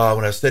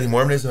when I was studying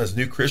Mormonism as a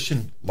new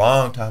Christian,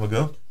 long time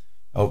ago.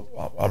 I'm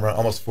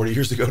almost 40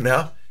 years ago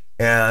now.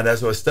 And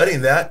as I was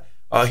studying that,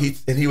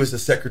 he was the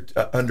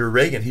secretary under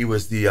Reagan. He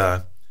was he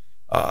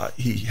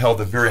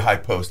held a very high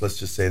post, let's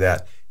just say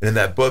that. And in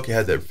that book, it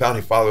had the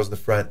founding fathers in the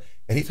front,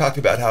 and he talked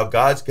about how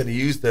God's going to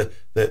use the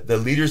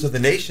leaders of the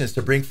nations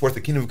to bring forth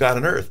the kingdom of God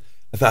on earth.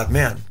 I thought,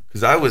 man,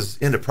 because I was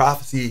into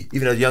prophecy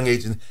even at a young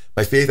age in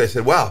my faith, I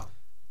said, wow,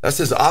 that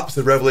says the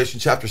opposite of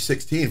Revelation chapter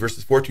 16,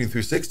 verses 14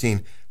 through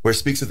 16, where it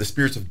speaks of the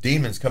spirits of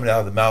demons coming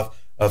out of the mouth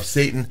of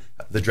Satan,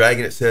 the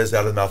dragon, it says,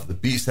 out of the mouth of the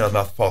beast, out of the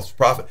mouth of the false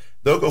prophet.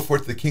 They'll go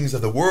forth to the kings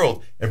of the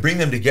world and bring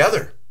them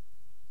together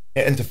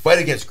and to fight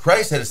against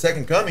Christ at his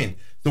second coming.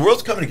 The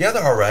world's coming together,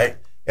 all right,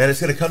 and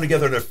it's going to come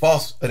together under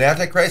an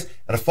antichrist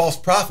and a false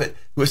prophet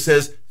who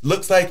says,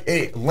 looks like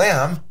a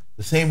lamb,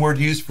 the same word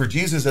used for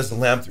Jesus as the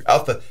lamb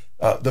throughout the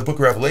book of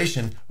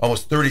Revelation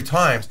almost 30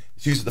 times.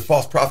 It's used as the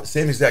false prophet,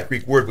 same exact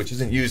Greek word, which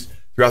isn't used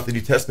throughout the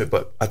New Testament,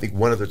 but I think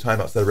one other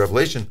time outside of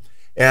Revelation.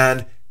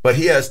 But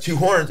he has two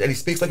horns, and he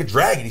speaks like a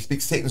dragon. He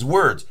speaks Satan's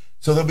words.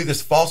 So there'll be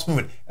this false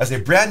movement. As a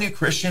brand new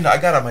Christian, I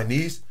got on my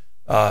knees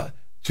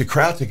to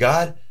cry out to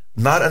God.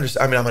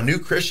 I'm a new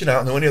Christian. I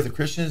don't know any other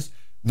Christians.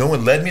 No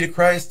one led me to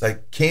Christ. I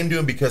came to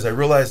him because I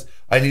realized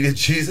I needed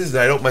Jesus, and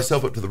I opened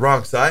myself up to the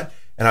wrong side.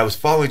 And I was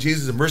following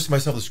Jesus, immersing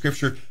myself in the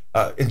Scripture,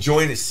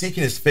 enjoying it,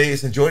 seeking his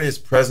face, enjoying his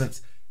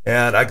presence.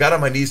 And I got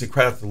on my knees and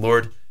cried out to the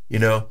Lord,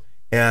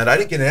 and I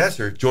didn't get an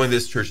answer, join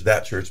this church,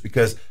 that church,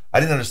 because I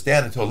didn't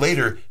understand until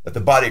later that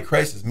the body of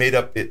Christ is made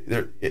up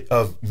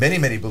of many,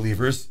 many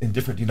believers in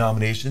different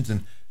denominations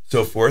and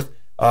so forth.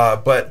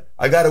 But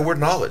I got a word of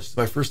knowledge. It's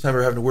my first time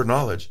ever having a word of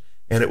knowledge.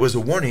 And it was a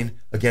warning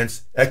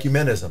against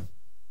ecumenism.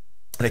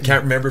 And I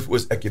can't remember if it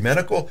was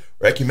ecumenical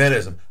or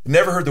ecumenism. I've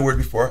never heard the word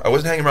before. I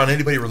wasn't hanging around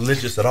anybody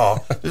religious at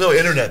all. There's no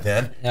internet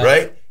then, yeah.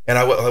 Right?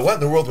 And what in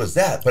the world was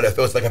that? But I thought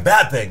it was like a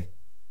bad thing.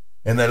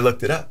 And then I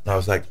looked it up, and I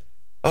was like,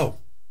 oh,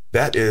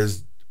 that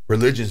is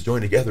religions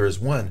joined together as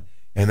one.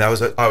 And I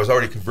was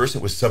already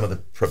conversant with some of the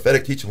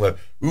prophetic teaching. Like,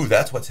 ooh,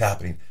 that's what's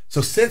happening.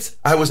 So since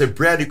I was a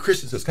brand new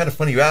Christian, so it's kind of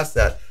funny you asked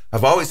that,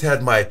 I've always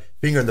had my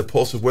finger in the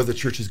pulse of where the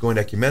church is going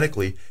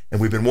ecumenically,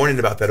 and we've been warning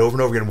about that over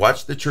and over again.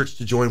 Watch the church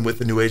to join with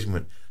the New Age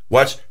movement.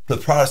 Watch the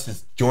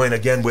Protestants join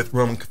again with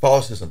Roman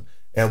Catholicism.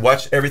 and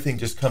watch everything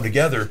just come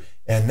together.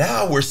 And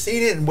now we're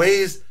seeing it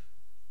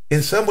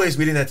in some ways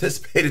we didn't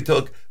anticipate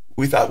until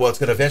we thought, well, it's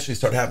going to eventually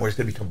start happening where it's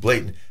going to become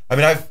blatant. I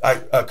mean,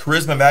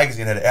 Charisma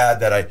Magazine had an ad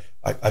that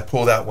I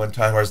pulled out one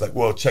time where I was like,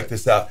 whoa, check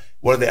this out.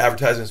 One of the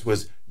advertisements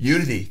was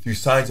unity through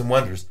signs and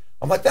wonders.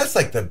 I'm like, that's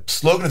like the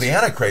slogan of the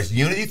Antichrist,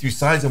 unity through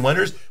signs and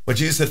wonders. When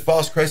Jesus said,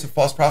 false Christ and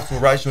false prophets will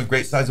rise showing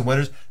great signs and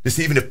wonders,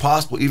 deceiving if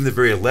possible, even the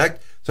very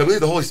elect. So I believe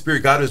the Holy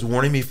Spirit, God was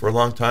warning me for a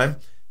long time.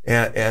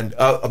 And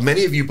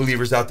many of you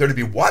believers out there to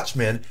be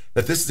watchmen,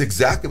 that this is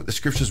exactly what the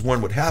scriptures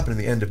warned would happen in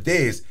the end of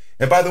days.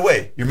 And by the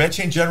way, you're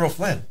mentioning General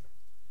Flynn.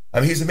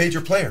 I mean, he's a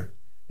major player.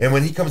 And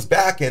when he comes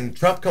back and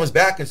Trump comes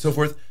back and so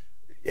forth,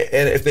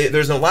 and if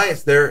there's an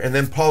alliance there, and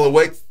then Paula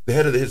White, the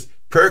head of his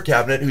prayer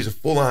cabinet, who's a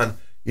full-on,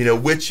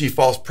 witchy,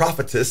 false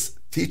prophetess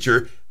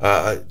teacher,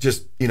 it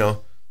just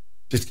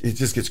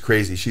gets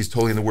crazy. She's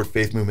totally in the Word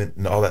Faith movement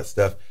and all that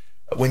stuff.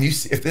 When you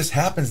see, if this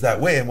happens that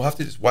way, and we'll have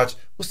to just watch,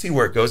 we'll see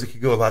where it goes. It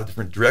could go a lot of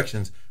different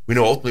directions. We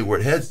know ultimately where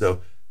it heads,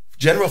 though.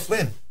 General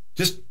Flynn,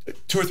 just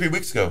 2 or 3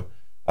 weeks ago.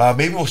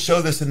 Maybe we'll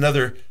show this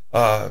another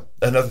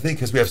thing,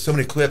 because we have so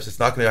many clips. It's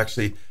not going to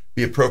actually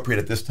be appropriate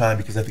at this time,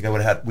 because I think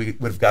we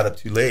would have got up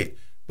too late.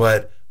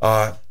 But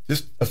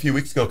just a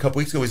couple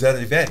weeks ago, he was at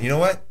an event. You know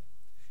what?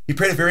 He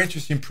prayed a very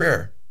interesting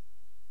prayer.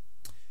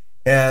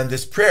 And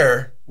this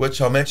prayer, which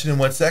I'll mention in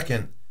 1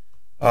 second,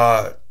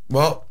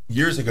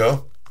 years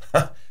ago,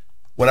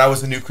 when I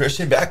was a new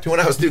Christian, back to when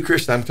I was a new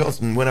Christian, I'm telling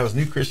you, when I was a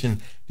new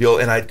Christian deal,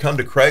 and I'd come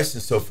to Christ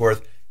and so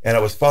forth, and I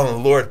was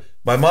following the Lord.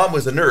 My mom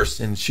was a nurse,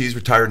 and she's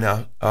retired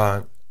now.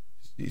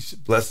 She's a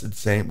blessed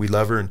saint. We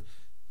love her, and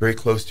very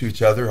close to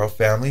each other. Our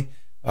family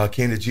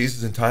came to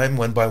Jesus in time,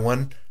 one by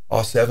one,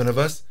 all 7 of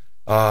us.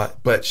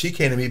 But she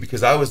came to me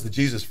because I was the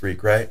Jesus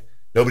freak, right?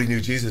 Nobody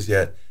knew Jesus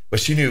yet, but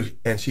she knew.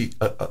 And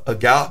a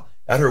gal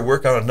at her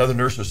work, another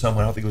nurse or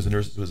someone, I don't think it was a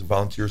nurse, it was a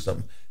volunteer or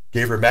something,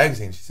 gave her a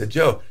magazine. She said,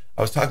 Joe,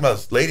 I was talking about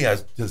this lady,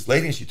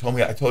 and she told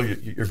me, I told her,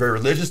 you're very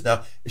religious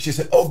now. And she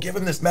said, oh, give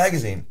him this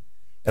magazine.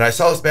 And I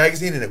saw this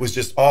magazine, and it was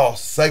just all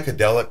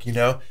psychedelic,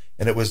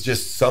 and it was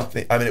just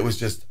something. I mean, it was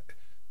just,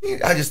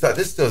 I just thought,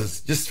 this does,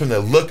 just from the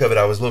look of it,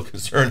 I was a little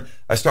concerned.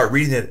 I started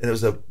reading it, and it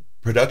was a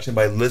production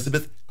by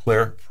Elizabeth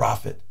Clare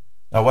Prophet.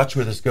 Now watch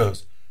where this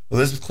goes.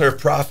 Elizabeth Clare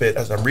Prophet,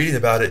 as I'm reading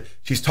about it,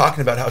 she's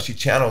talking about how she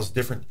channels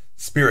different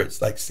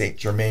spirits like Saint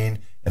Germain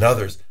and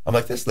others. I'm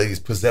like, this lady's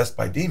possessed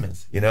by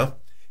demons,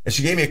 And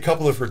she gave me a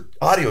couple of her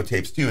audio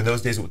tapes too. In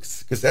those days, it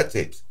was cassette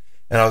tapes.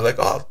 And I was like,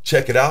 oh, I'll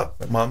check it out.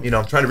 My mom,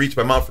 I'm trying to reach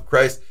my mom for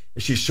Christ.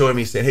 And she's showing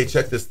me, saying, hey,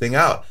 check this thing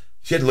out.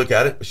 She had to look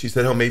at it, but she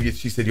said,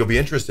 she said, you'll be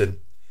interested.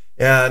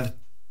 And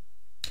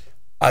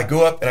I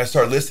go up and I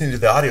start listening to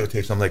the audio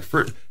tapes. I'm like,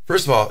 first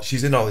of all,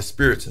 she's in all the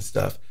spirits and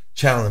stuff,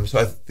 channeling them. So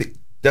I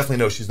definitely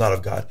know she's not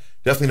of God.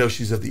 Definitely know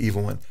she's of the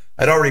evil one.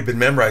 I'd already been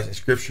memorizing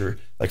scripture,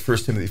 like 1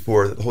 Timothy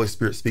 4, that the Holy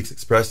Spirit speaks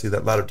expressly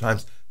that a lot of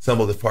times some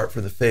will depart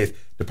from the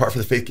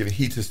faith, giving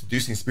heed to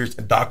seducing spirits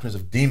and doctrines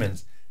of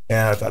demons.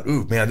 And I thought,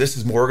 ooh, man, this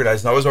is more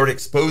organized. And I was already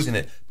exposing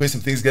it, putting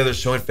some things together,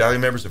 showing family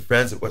members and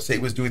friends what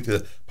Satan was doing to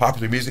the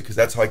popular music, because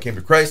that's how I came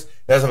to Christ.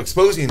 And as I'm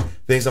exposing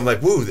things, I'm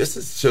like, woo,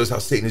 shows how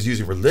Satan is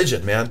using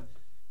religion, man.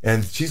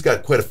 And she's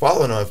got quite a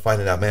following on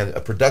finding out, man.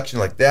 A production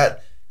like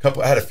that.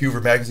 I had a few of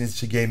her magazines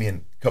she gave me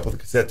and a couple of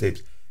the cassette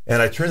tapes.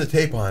 And I turned the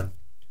tape on,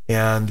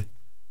 and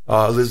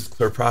Elizabeth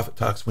Clare Prophet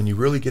talks, when you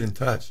really get in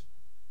touch,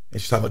 and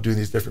she's talking about doing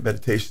these different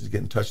meditations to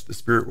get in touch with the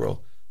spirit world.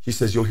 She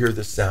says, you'll hear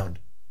this sound.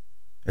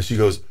 And she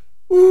goes,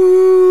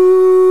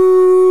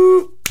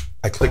 ooh.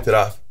 I clicked it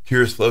off.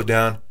 Tears flowed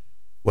down.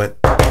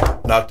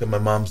 Knocked on my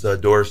mom's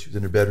door. She was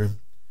in her bedroom.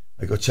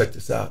 I go, check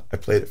this out. I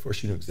played it for her.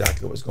 She knew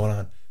exactly what was going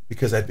on,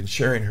 because I'd been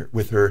sharing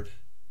with her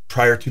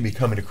prior to me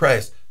coming to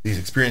Christ these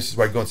experiences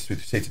where I'd go through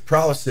states of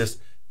paralysis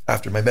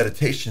after my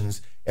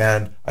meditations,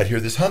 and I'd hear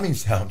this humming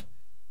sound.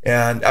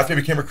 And after I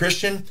became a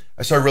Christian,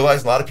 I started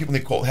realizing a lot of people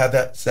in the cult had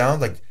that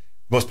sound, like the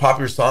most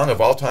popular song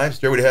of all time,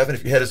 Stairway to Heaven.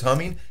 If your head is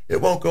humming,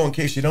 it won't go. In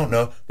case you don't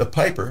know, the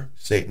piper,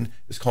 Satan,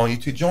 is calling you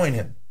to join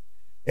him.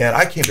 And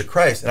I came to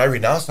Christ, and I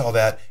renounced all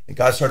that, and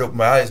God started to open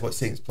my eyes what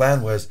Satan's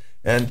plan was.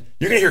 And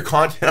you're going to hear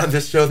content on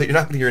this show that you're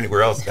not going to hear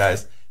anywhere else,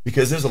 guys,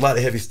 because there's a lot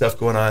of heavy stuff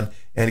going on.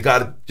 And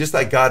God, just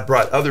like God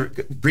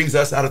brings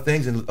us out of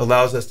things and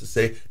allows us to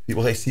say to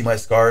people, hey, see my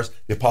scars.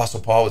 The Apostle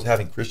Paul was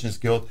having Christians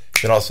killed.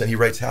 Then all of a sudden he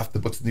writes half the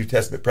books of the New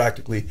Testament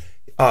practically.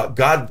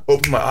 God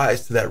opened my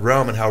eyes to that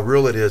realm and how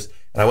real it is.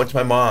 And I went to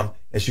my mom,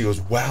 and she goes,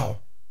 wow.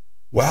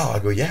 I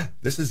go, yeah,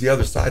 this is the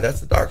other side. That's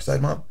the dark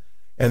side, Mom.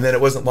 And then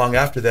it wasn't long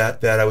after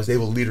that I was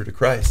able to lead her to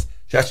Christ.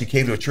 She actually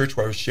came to a church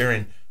where I was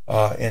sharing,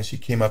 and she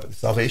came up at the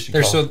salvation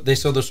call. They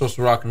sold their souls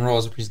for rock and roll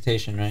as a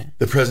presentation, right?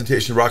 The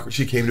presentation,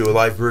 she came to a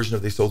live version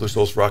of They Sold Their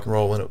Souls for Rock and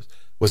Roll when it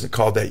wasn't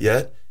called that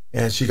yet,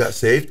 and she got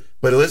saved.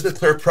 But Elizabeth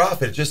Clare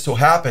Prophet, it just so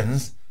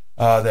happens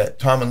that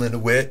Tom and Linda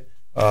Witt,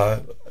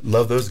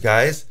 love those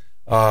guys,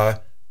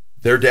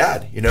 their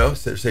dad,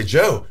 say,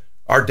 Joe,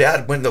 our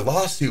dad went in a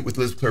lawsuit with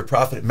Elizabeth Clare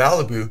Prophet at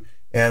Malibu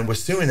and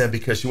was suing them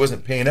because she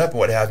wasn't paying up and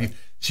what have you.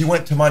 She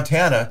went to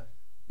Montana,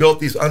 built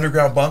these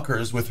underground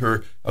bunkers with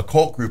her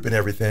occult group and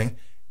everything,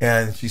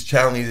 and she's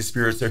channeling the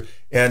spirits there.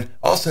 And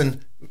all of a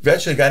sudden,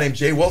 eventually, a guy named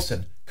Jay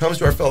Wilson comes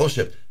to our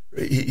fellowship.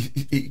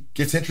 He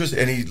gets interested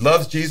and he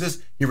loves Jesus.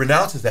 He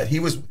renounces that.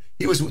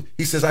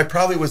 He says, I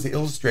probably was the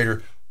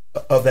illustrator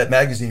of that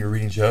magazine you're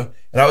reading, Joe,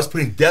 and I was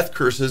putting death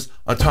curses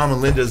on Tom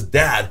and Linda's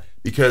dad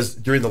because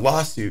during the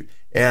lawsuit.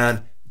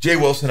 And Jay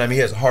Wilson, I mean,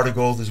 he has a heart of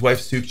gold. His wife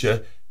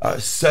Suksha,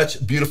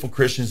 such beautiful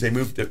Christians. They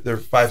moved. They're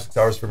 5-6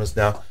 hours from us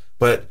now.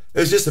 But it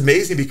was just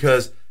amazing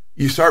because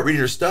you start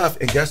reading her stuff,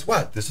 and guess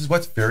what? This is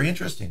what's very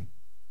interesting.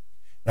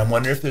 And I'm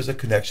wondering if there's a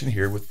connection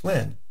here with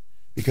Flynn,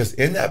 because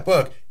in that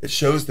book it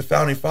shows the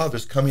founding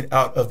fathers coming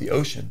out of the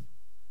ocean,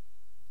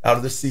 out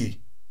of the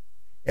sea.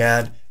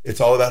 And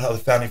it's all about how the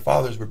founding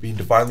fathers were being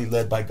divinely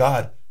led by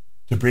God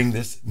to bring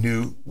this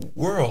new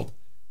world.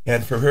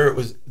 And for her, it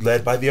was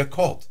led by the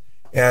occult.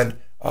 And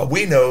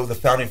we know the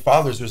founding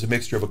fathers, there's a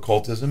mixture of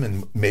occultism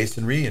and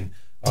masonry and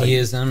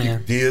deism,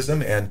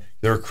 deism, and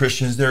there are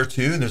Christians there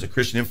too, and there's a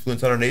Christian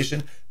influence on our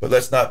nation. But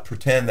let's not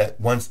pretend that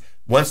one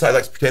side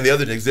likes to pretend the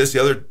other doesn't exist,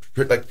 the other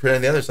like to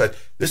pretend the other side.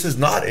 This is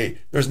not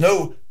there's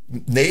no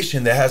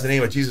nation that has the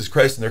name of Jesus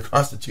Christ in their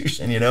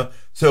constitution, you know.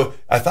 So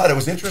I thought it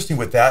was interesting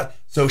with that.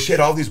 So she had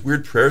all these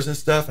weird prayers and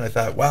stuff, and I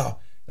thought, wow.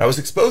 And I was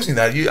exposing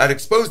that. I'd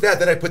exposed that,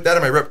 then I put that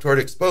in my repertoire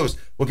to expose.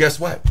 Well, guess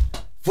what?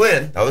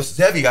 Flynn, now this is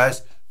heavy,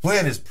 guys.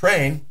 Flynn is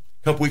praying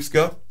a couple weeks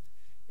ago,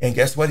 and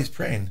guess what? He's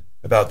praying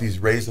about these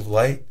rays of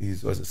light.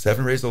 These, was it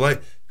 7 rays of light?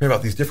 Praying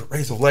about these different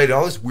rays of light, and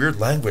all this weird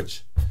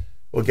language.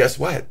 Well, guess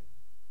what?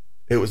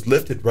 It was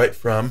lifted right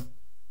from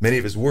many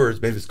of his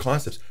words, many of his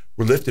concepts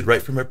were lifted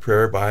right from a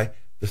prayer by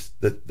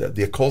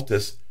the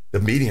occultist, the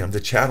medium, the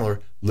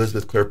channeler,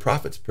 Elizabeth Clare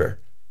Prophet's prayer.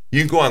 You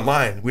can go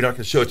online. We're not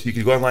going to show it to you. You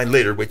can go online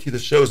later. Wait till the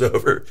show's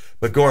over.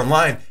 But go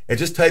online and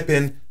just type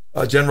in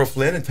General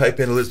Flynn and type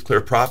in Elizabeth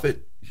Clare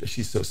Prophet.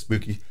 She's so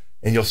spooky.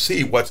 And you'll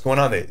see what's going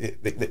on.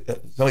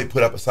 Somebody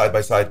put up a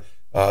side-by-side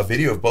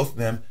video of both of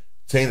them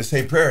saying the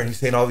same prayer. And he's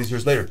saying all these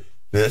years later,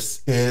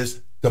 this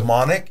is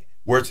demonic,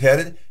 where it's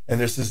headed. And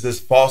this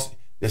false,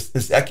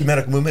 this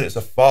ecumenical movement is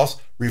a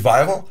false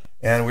revival.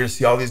 And we're going to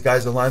see all these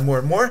guys align more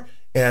and more.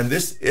 And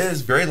this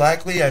is very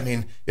likely, I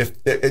mean, if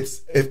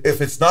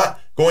it's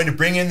not going to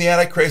bring in the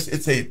Antichrist,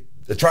 it's a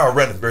trial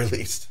run at the very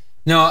least.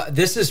 No,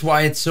 this is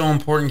why it's so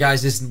important,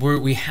 guys.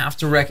 We have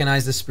to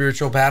recognize the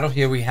spiritual battle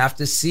here. We have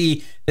to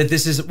see that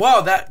this is,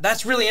 wow,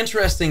 that's really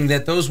interesting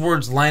that those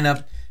words line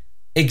up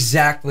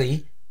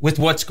exactly with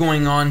what's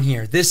going on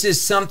here. This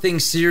is something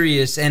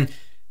serious, and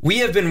we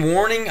have been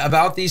warning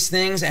about these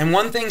things, and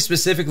one thing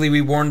specifically we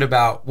warned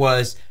about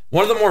was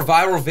one of the more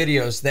viral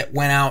videos that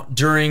went out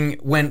during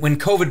when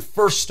COVID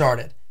first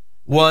started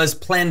was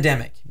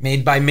Plandemic,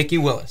 made by Mickey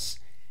Willis.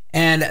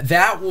 And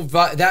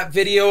that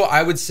video,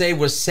 I would say,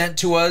 was sent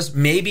to us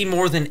maybe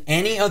more than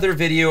any other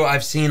video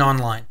I've seen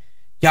online.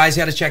 Guys,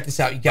 got to check this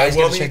out. You guys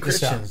got to check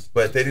this out.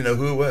 But they didn't know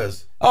who it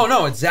was. Oh,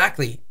 no,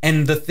 exactly.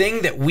 And the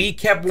thing that we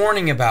kept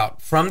warning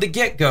about from the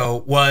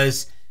get-go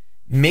was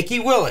Mickey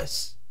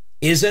Willis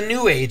is a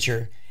New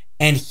Ager,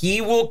 and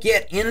he will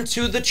get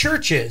into the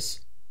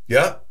churches.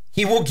 Yeah.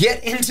 He will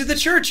get into the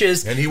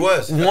churches. And he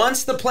was.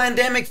 Once the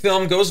Plandemic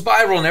film goes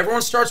viral and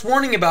everyone starts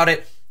warning about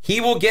it, he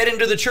will get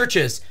into the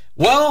churches.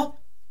 Well,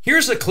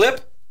 here's a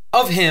clip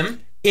of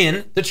him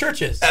in the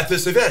churches. At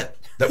this event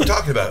that we're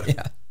talking about.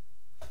 Yeah.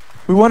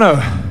 We want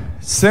to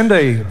send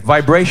a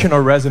vibration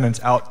or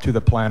resonance out to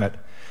the planet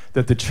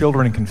that the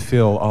children can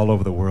feel all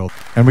over the world.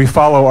 And we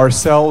follow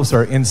ourselves,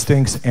 our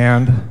instincts,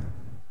 and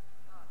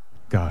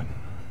God.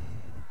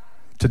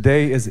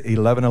 Today is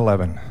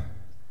 11/11,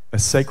 a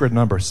sacred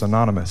number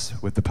synonymous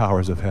with the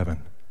powers of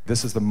heaven.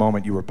 This is the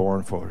moment you were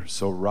born for,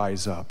 so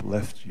rise up,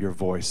 lift your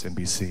voice, and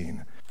be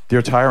seen.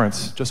 Dear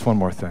tyrants, just one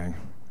more thing.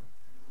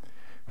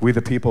 We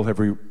the people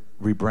have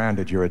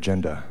rebranded your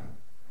agenda.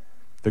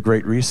 The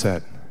Great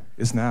Reset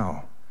is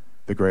now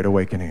the Great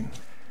Awakening.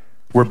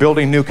 We're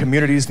building new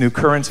communities, new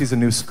currencies, and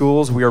new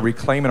schools. We are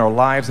reclaiming our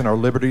lives and our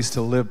liberties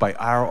to live by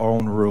our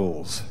own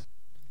rules.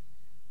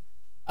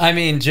 I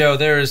mean, Joe,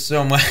 there is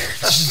so much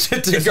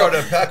to go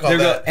to unpack all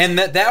that. And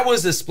that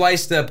was a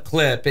spliced up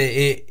clip.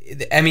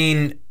 I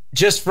mean,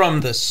 just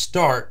from the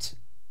start,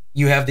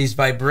 you have these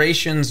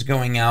vibrations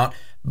going out.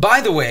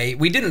 By the way,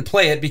 we didn't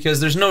play it because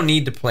there's no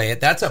need to play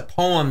it. That's a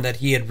poem that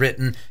he had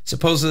written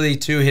supposedly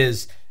to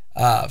his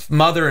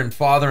mother and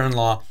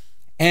father-in-law.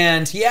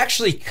 And he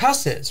actually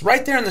cusses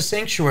right there in the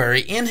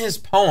sanctuary in his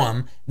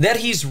poem that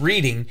he's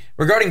reading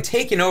regarding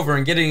taking over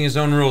and getting his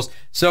own rules.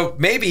 So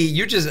maybe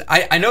you just,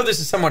 I know this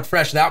is somewhat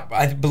fresh, that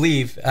I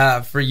believe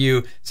for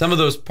you, some of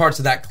those parts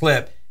of that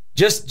clip,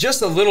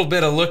 just a little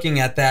bit of looking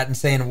at that and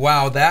saying,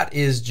 wow, that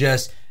is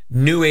just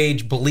New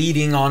Age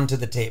bleeding onto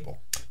the table.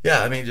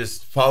 Yeah, I mean,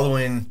 just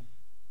following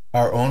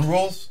our own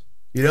rules,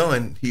 you know,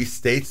 and he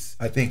states,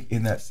 I think,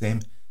 in that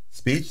same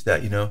speech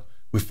that, you know,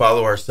 we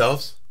follow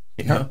ourselves,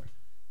 you know,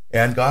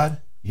 and God,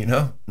 you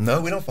know.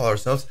 No, we don't follow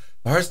ourselves.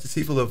 The heart is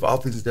deceitful of all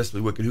things is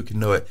desperately wicked. Who can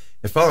know it?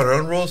 And following our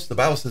own rules, the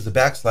Bible says the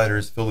backslider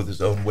is filled with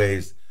his own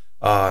ways.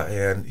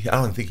 And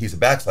I don't think he's a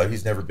backslider.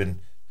 He's never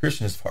been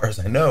Christian as far as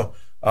I know.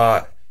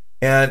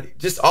 And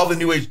just all the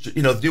New Age,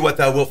 do what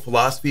thou wilt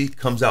philosophy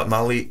comes out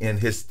not only in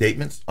his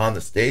statements on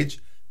the stage,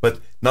 but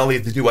not only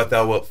the do what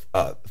thou wilt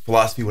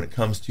philosophy when it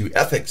comes to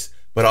ethics,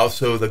 but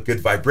also the good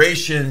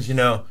vibrations,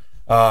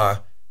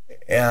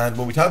 and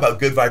when we talk about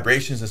good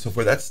vibrations and so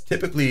forth, that's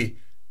typically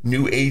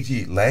New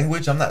Agey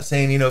language. I'm not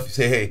saying, if you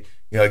say, hey,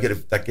 I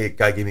get that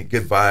guy gave me a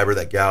good vibe, or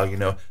that gal,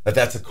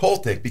 that's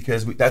occultic,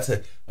 because that's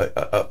an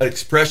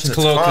expression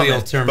that's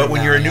common. But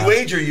when you're a New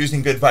Ager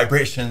using good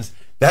vibrations,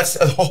 that's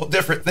a whole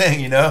different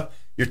thing.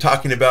 You're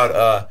talking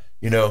about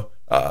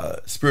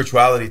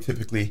spirituality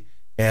typically,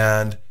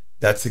 and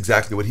that's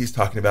exactly what he's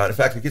talking about. In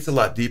fact, it gets a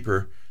lot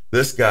deeper.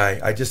 This guy,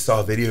 I just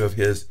saw a video of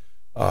his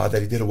that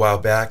he did a while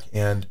back,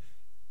 and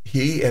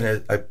he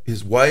and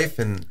his wife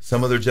and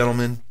some other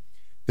gentleman,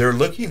 they're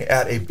looking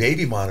at a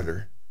baby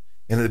monitor.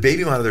 And the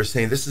baby monitor is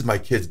saying, this is my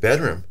kid's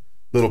bedroom,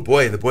 little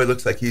boy. And the boy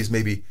looks like he's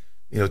maybe,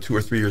 2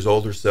 or 3 years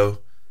old or so.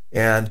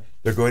 And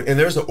they're going, and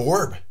there's an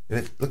orb. And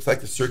it looks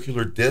like a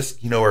circular disc,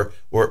 or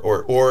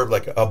orb,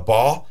 like a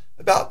ball,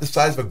 about the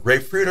size of a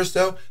grapefruit or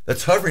so,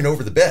 that's hovering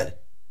over the bed.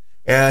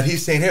 And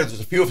he's saying, hey, there's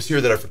a few of us here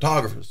that are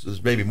photographers.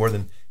 There's maybe more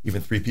than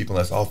even 3 people,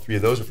 unless all 3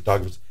 of those are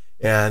photographers.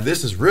 And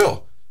this is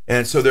real.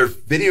 And so they're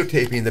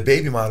videotaping the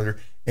baby monitor,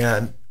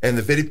 and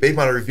the baby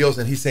monitor reveals,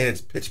 and he's saying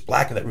it's pitch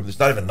black in that room. There's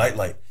not even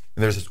nightlight.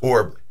 And there's this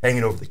orb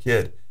hanging over the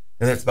kid.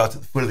 And then it's about to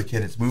the foot of the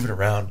kid. It's moving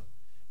around.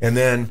 And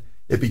then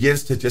it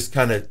begins to just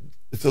kind of,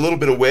 it's a little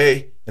bit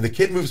away, and the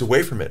kid moves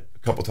away from it a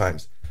couple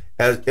times.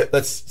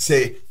 Let's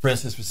say, for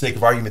instance, for sake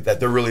of argument, that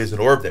there really is an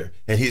orb there,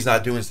 and he's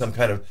not doing some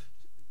kind of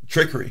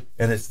trickery,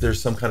 and there's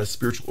some kind of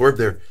spiritual orb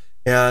there.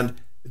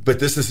 But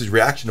this is his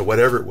reaction to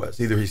whatever it was.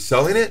 Either he's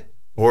selling it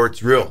or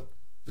it's real.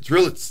 If it's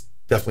real, it's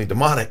definitely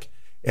demonic.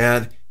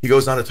 And he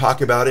goes on to talk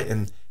about it,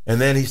 and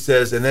then he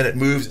says, and then it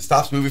moves, it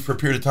stops moving for a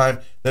period of time,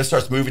 then it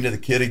starts moving to the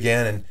kid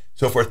again, and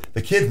so forth.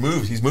 The kid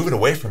moves, he's moving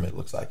away from it, it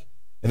looks like.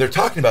 And they're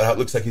talking about how it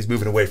looks like he's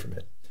moving away from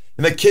it.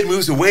 And the kid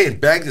moves away and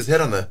bangs his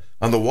head on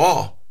the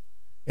wall.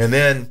 And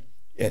then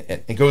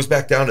it goes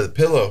back down to the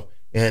pillow,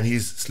 and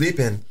he's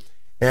sleeping.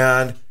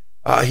 And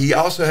he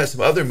also has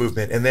some other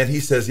movement. And then he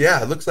says,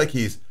 yeah, it looks like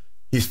he's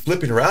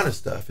flipping around and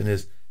stuff. And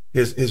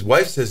his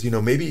wife says,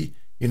 maybe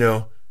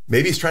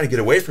he's trying to get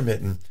away from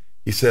it. And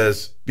he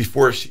says,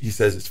 before he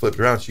says it's flipped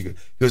around, she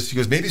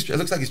goes, maybe it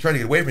looks like he's trying to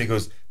get away from it. He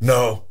goes,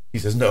 no. He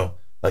says, no,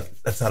 like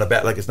that's not a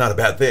bad, like it's not a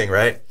bad thing,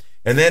 right?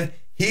 And then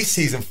he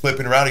sees him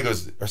flipping around. He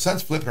goes, our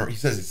son's flipping around. He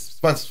says his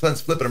son's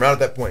flipping around at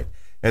that point.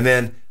 And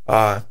then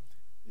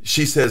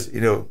she says,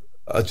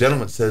 a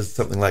gentleman says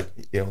something like,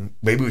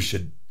 maybe we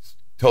should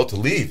tell it to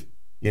leave,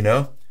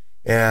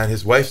 And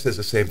his wife says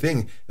the same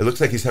thing. It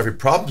looks like he's having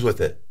problems with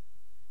it.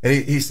 And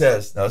he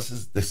says, now this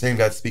is the same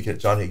guy speaking at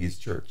John Hagee's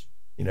church,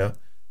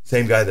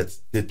 same guy that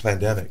did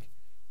Plandemic.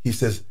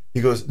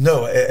 He goes,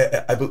 no,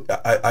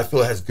 I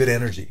feel it has good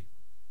energy.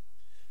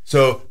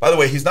 So, by the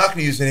way, he's not going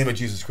to use the name of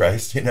Jesus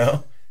Christ,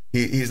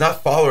 He's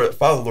not follow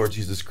the Lord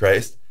Jesus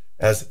Christ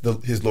as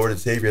his Lord and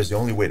Savior as the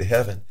only way to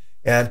heaven.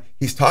 And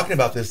he's talking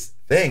about this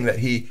thing that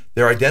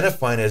they're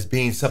identifying as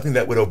being something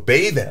that would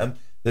obey them.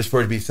 There's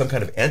for it to be some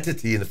kind of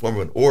entity in the form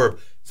of an orb.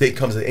 Say it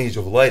comes as an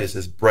angel of light. It's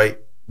this bright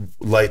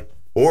light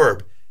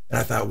orb. And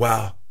I thought,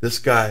 wow, this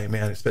guy,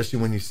 man, especially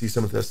when you see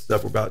some of the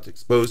stuff we're about to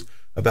expose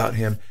about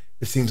him,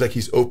 it seems like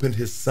he's opened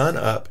his son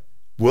up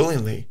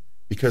willingly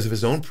because of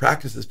his own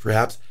practices,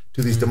 perhaps,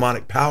 to these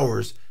demonic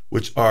powers,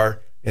 which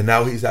are, and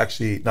now he's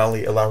actually not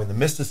only allowing the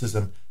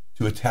mysticism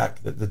to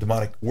attack the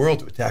demonic world,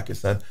 to attack his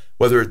son,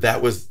 whether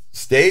that was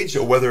staged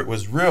or whether it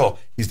was real.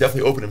 He's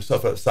definitely opened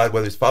himself outside,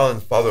 whether he's following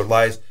the father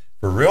lies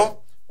for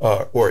real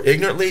or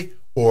ignorantly,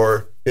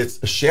 or it's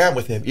a sham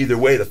with him. Either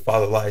way, the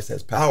father lies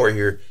has power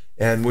here,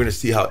 and we're going to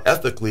see how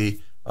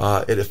ethically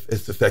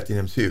it's affecting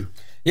him too.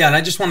 Yeah, and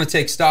I just want to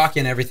take stock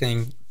in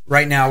everything.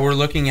 Right now,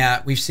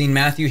 we've seen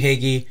Matthew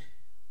Hagee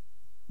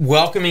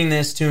welcoming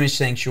this to his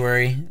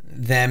sanctuary,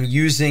 them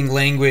using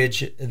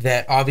language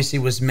that obviously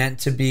was meant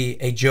to be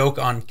a joke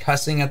on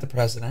cussing at the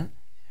president,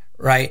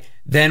 right?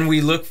 Then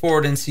we look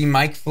forward and see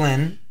Mike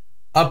Flynn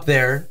up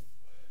there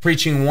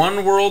preaching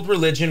one world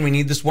religion. We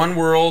need this one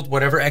world,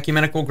 whatever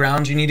ecumenical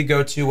grounds you need to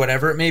go to,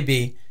 whatever it may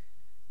be.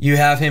 You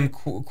have him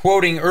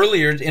quoting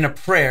earlier in a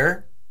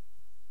prayer,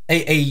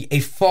 a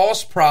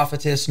false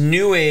prophetess,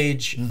 new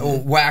age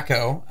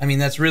wacko. I mean,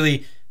 that's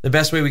really the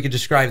best way we could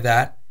describe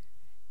that.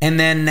 And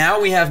then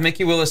now we have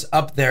Mickey Willis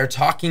up there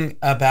talking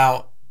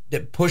about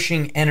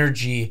pushing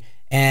energy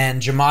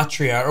and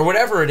gematria or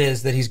whatever it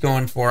is that he's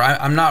going for.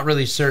 I'm not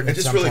really certain. And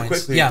just really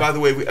quickly, by the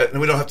way, we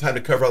don't have time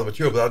to cover all the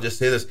material, but I'll just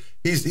say this.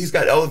 He's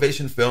got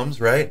Elevation Films,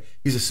 right?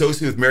 He's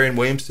associated with Marion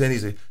Williamson.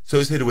 He's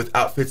associated with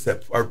outfits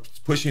that are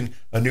pushing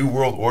a new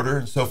world order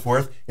and so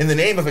forth in the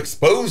name of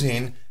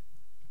exposing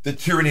the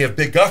tyranny of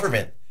big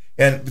government.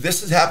 And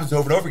this happens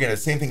over and over again. The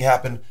same thing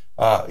happened,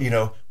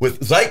 with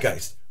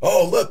Zeitgeist.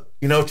 Oh, look,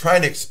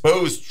 trying to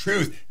expose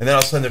truth. And then all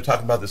of a sudden they're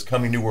talking about this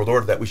coming new world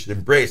order that we should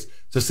embrace.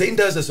 So Satan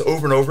does this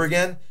over and over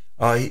again.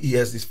 He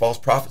has these false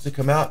prophets that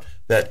come out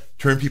that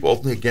turn people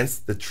ultimately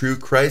against the true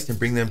Christ and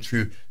bring them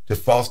to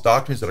false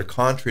doctrines that are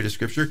contrary to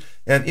Scripture.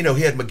 And,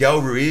 he had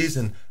Miguel Ruiz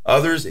and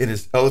others in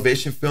his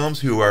elevation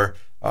films who are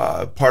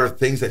part of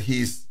things that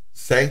he's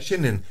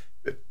sanctioned and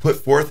put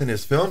forth in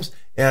his films.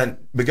 And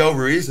Miguel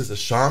Ruiz is a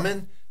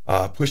shaman,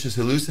 pushes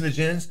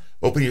hallucinogens,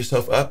 open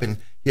yourself up. And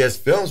he has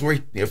films where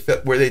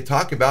where they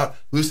talk about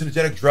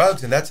hallucinogenic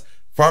drugs, and that's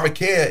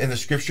pharmakeia in the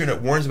Scripture, and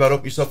it warns about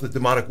open yourself to the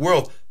demonic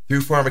world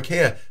through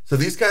pharmakeia. So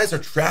these guys are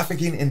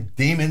trafficking in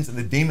demons, and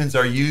the demons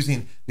are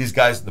using these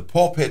guys in the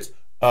pulpits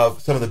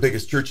of some of the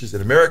biggest churches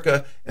in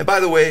America. And by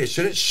the way, it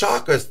shouldn't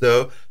shock us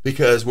though,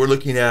 because we're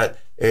looking at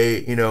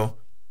Mr.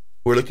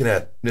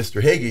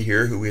 Hagee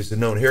here, who is a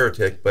known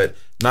heretic, but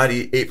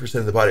 98%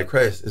 of the body of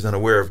Christ is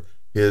unaware of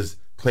his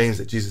claims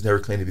that Jesus never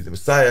claimed to be the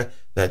Messiah,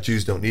 that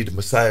Jews don't need a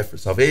Messiah for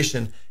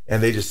salvation,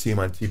 and they just see him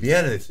on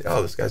TBN and they say,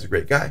 oh, this guy's a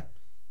great guy.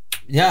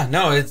 Yeah,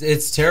 no,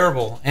 it's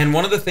terrible. And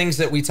one of the things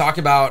that we talk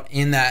about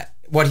in that,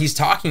 what he's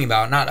talking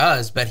about, not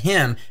us, but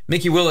him,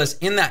 Mickey Willis,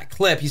 in that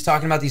clip, he's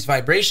talking about these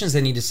vibrations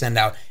they need to send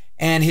out.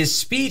 And his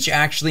speech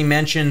actually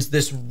mentions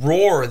this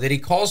roar that he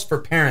calls for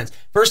parents.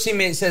 First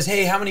he says,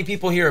 hey, how many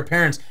people here are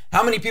parents?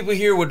 How many people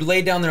here would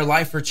lay down their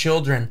life for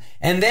children?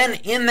 And then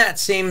in that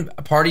same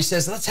part, he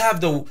says, let's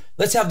have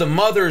the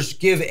mothers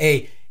give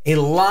a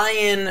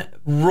lion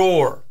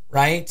roar,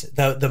 right?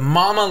 The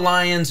mama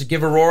lions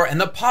give a roar, and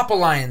the papa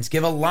lions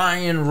give a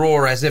lion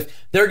roar, as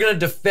if they're going to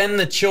defend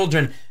the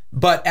children.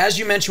 But as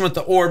you mentioned with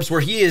the orbs,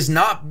 where he is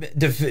not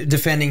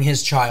defending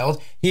his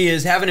child, he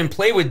is having him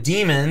play with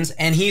demons,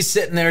 and he's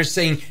sitting there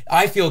saying,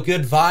 I feel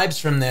good vibes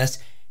from this.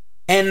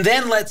 And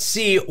then let's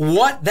see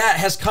what that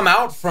has come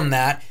out from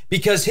that,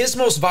 because his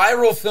most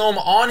viral film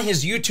on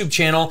his YouTube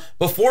channel,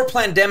 before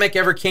Plandemic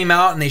ever came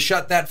out and they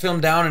shut that film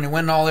down and it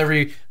went all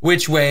every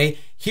which way,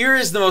 here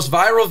is the most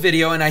viral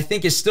video, and I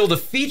think is still the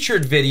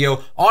featured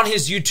video on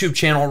his YouTube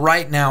channel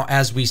right now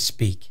as we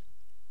speak.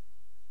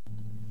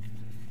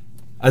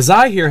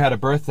 Azai here had a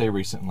birthday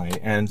recently,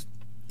 and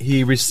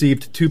he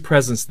received 2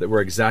 presents that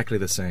were exactly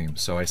the same.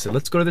 So I said,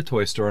 let's go to the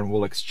toy store and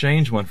we'll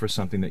exchange one for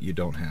something that you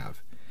don't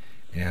have.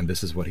 And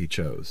this is what he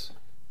chose.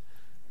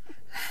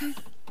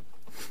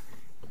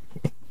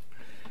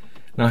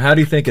 Now, how do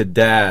you think a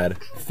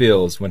dad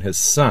feels when his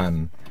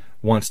son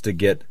wants to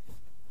get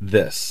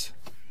this?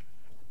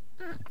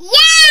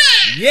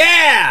 Yeah!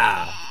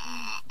 Yeah!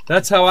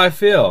 That's how I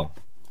feel.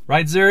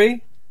 Right,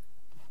 Zuri?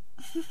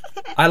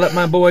 I let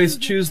my boys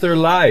choose their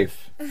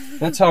life.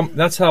 That's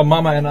how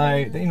Mama and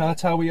I,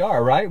 that's how we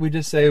are, right? We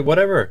just say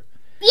whatever.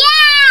 Yeah!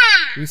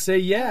 We say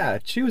yeah,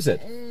 choose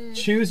it.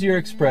 Choose your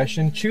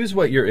expression, choose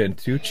what you're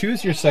into,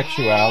 choose your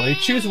sexuality,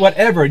 choose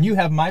whatever, and you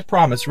have my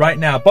promise right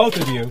now, both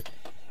of you,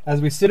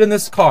 as we sit in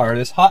this car,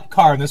 this hot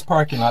car in this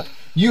parking lot,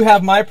 you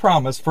have my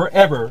promise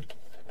forever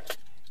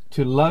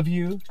to love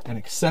you and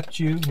accept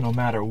you no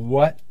matter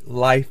what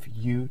life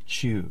you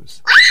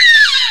choose.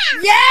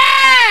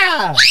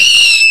 Yeah!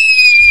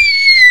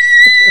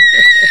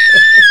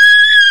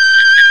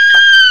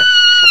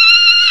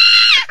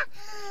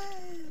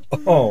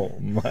 Oh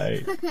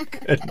my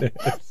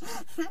goodness.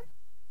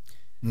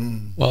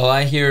 Well,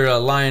 I hear a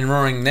lion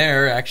roaring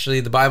there. Actually,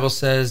 the Bible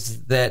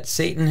says that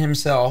Satan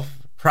himself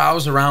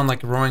prowls around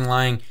like a roaring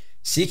lion,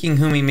 seeking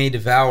whom he may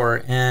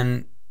devour.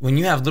 And when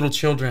you have little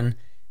children,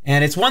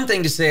 and it's one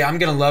thing to say, I'm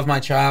going to love my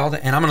child,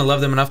 and I'm going to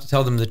love them enough to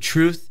tell them the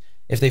truth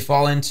if they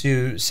fall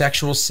into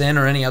sexual sin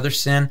or any other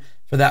sin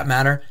for that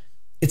matter.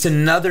 It's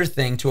another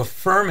thing to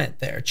affirm it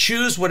there.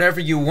 Choose whatever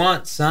you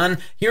want, son.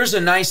 Here's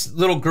a nice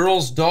little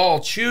girl's doll.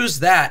 Choose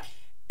that.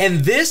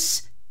 And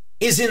this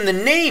is in the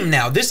name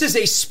now. This is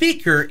a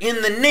speaker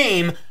in the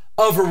name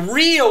of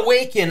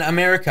Reawaken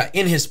America.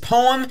 In his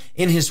poem,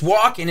 in his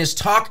walk, in his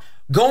talk,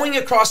 going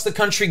across the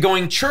country,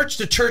 going church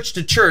to church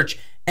to church.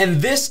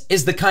 And this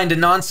is the kind of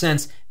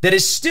nonsense that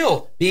is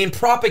still being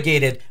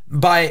propagated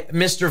by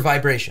Mr.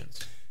 Vibrations.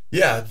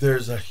 Yeah,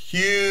 there's a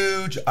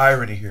huge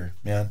irony here,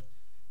 man.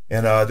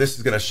 And this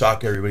is going to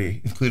shock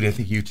everybody, including, I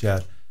think, you,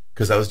 Chad,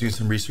 because I was doing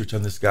some research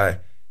on this guy.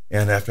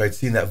 And after I'd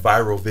seen that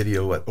viral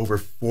video, over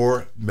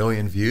 4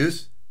 million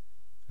views,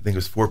 I think it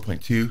was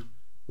 4.2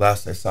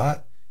 last I saw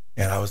it.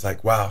 And I was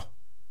like, wow,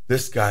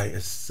 this guy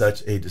is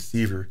such a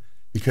deceiver,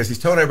 because he's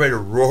telling everybody to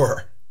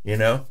roar,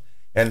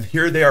 And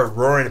here they are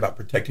roaring about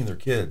protecting their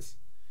kids.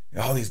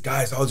 And all these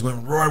guys, all these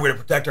women roaring, we're going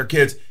to protect our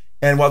kids.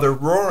 And while they're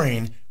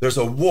roaring, there's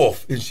a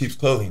wolf in sheep's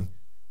clothing.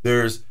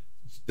 The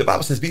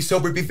Bible says, be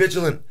sober, be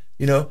vigilant.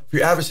 For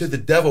your adversary, the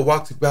devil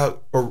walks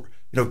about, or,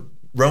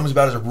 roams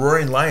about as a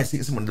roaring lion,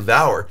 seeking someone to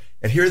devour.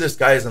 And here this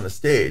guy is on the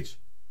stage,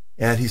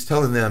 and he's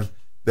telling them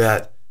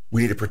that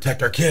we need to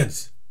protect our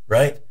kids,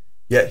 right?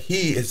 Yet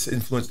he has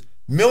influenced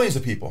millions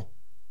of people,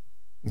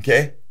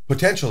 okay?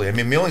 Potentially. I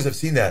mean, millions have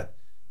seen that.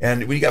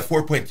 And when you got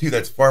 4.2,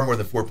 that's far more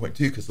than 4.2,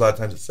 because a lot of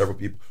times it's several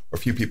people or a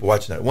few people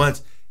watching at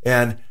once.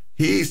 And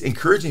he's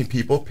encouraging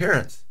people,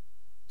 parents,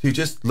 to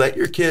just let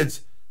your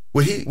kids.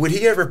 Would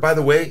he ever, by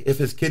the way, if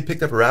his kid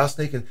picked up a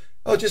rattlesnake and,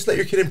 just let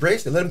your kid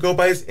embrace it. Let him go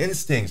by his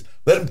instincts.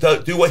 Let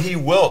him do what he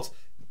wills.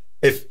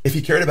 if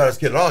he cared about his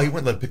kid at all, he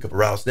wouldn't let him pick up a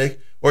rattlesnake.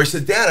 Or he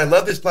said, Dad, I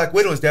love this black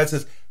widow. His dad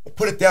says,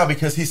 put it down,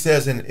 because he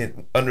says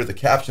in under the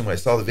caption when I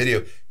saw the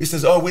video, he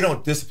says, oh, we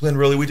don't discipline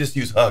really, we just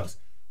use hugs.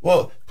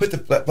 Well, put the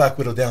black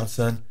widow down,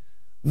 son.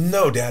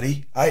 No,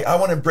 Daddy, I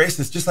want to embrace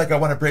this just like I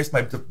want to embrace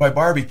my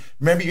Barbie.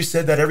 Remember you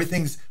said that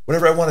everything's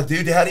whatever I want to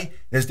do, Daddy? And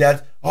his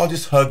dad, I'll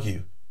just hug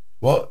you.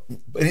 Well,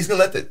 and he's going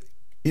to let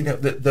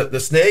the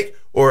snake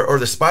or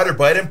the spider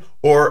bite him,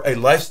 or a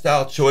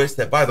lifestyle choice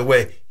that, by the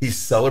way, he's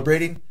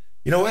celebrating.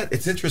 You know what?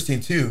 It's interesting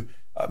too.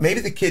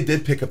 Maybe the kid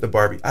did pick up the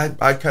Barbie.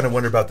 I kind of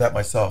wonder about that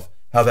myself,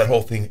 how that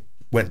whole thing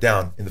went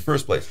down in the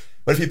first place.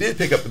 But if he did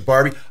pick up the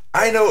Barbie,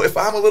 I know if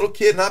I'm a little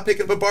kid and I'm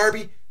picking up a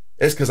Barbie,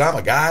 it's because I'm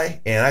a guy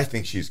and I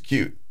think she's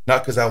cute,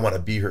 not because I want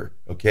to be her.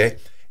 Okay.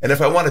 And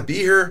if I want to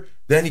be her,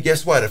 then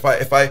guess what? If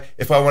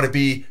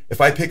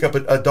I pick up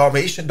a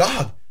Dalmatian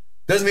dog,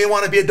 doesn't mean I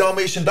want to be a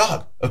Dalmatian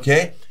dog.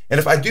 Okay. And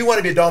if I do want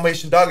to be a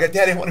Dalmatian dog,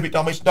 Daddy, I want to be a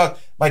Dalmatian dog.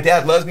 My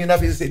dad loves me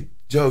enough. He say,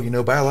 Joe,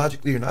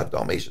 biologically you're not a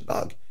Dalmatian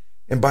dog.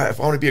 And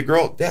if I want to be a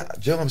girl, Dad,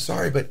 Joe, I'm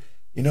sorry, but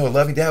a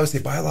loving dad would say,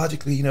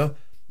 biologically,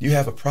 you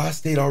have a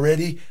prostate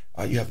already.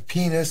 You have a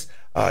penis.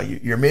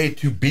 You're made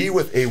to be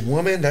with a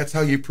woman. That's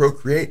how you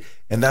procreate.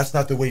 And that's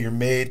not the way you're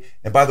made.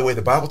 And by the way,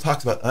 the Bible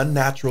talks about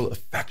unnatural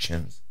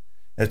affections.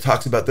 And it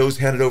talks about those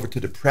handed over to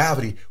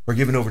depravity or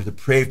given over to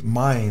depraved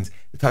minds.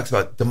 It talks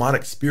about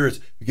demonic spirits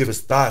who give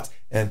us thoughts,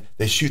 and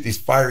they shoot these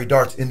fiery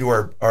darts into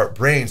our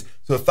brains.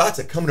 So the thoughts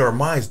that come to our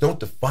minds don't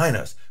define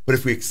us. But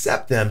if we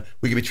accept them,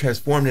 we can be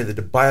transformed into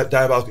the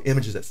diabolical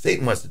images that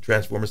Satan wants to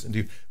transform us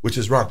into, which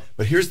is wrong.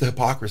 But here's the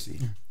hypocrisy.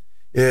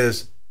 I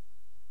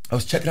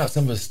was checking out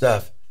some of his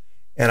stuff,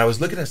 and I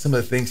was looking at some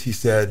of the things he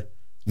said,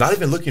 not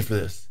even looking for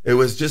this. It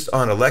was just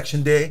on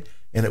election day,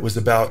 and it was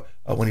about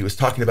when he was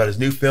talking about his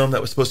new film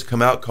that was supposed to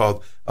come out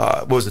called,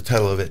 what was the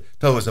title of it?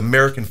 The title was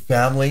American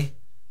Family,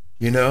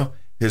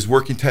 his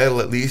working title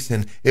at least,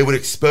 and it would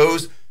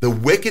expose the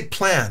wicked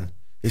plan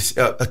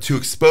to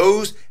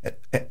expose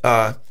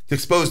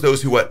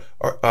those who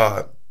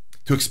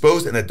to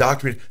expose and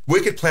indoctrinate,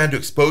 wicked plan to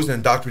expose and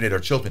indoctrinate our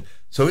children.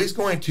 So he's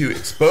going to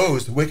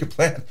expose the wicked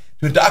plan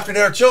to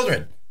indoctrinate our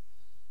children.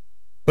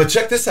 But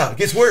check this out, it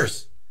gets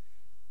worse.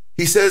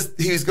 He says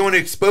he's going to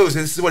expose,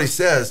 and this is what he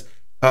says,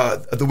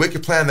 the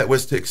wicked plan that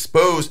was to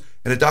expose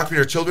and indoctrinate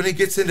our children. He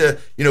gets into,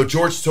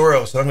 George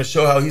Soros, and I'm going to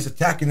show how he's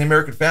attacking the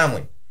American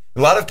family. A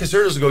lot of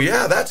conservatives will go,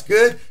 yeah, that's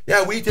good.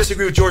 Yeah, we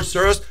disagree with George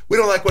Soros. We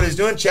don't like what he's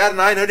doing. Chad and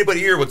I and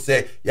anybody here would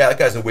say, yeah, that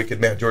guy's a wicked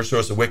man. George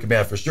Soros is a wicked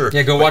man for sure.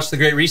 Yeah, watch The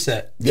Great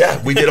Reset.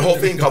 Yeah, we did a whole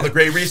thing called The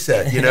Great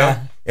Reset,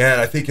 Yeah. And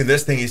I think in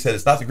this thing he said,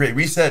 it's not the Great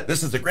Reset.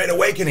 This is the Great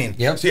Awakening.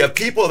 Yep. So you have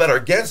people that are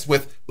against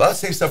with a lot of the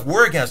same stuff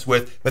we're against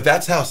with, but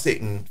that's how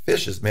Satan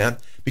fishes, man.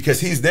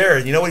 Because he's there,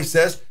 and you know what he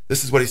says?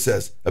 This is what he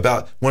says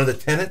about one of the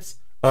tenets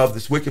of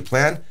this wicked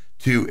plan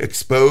to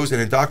expose and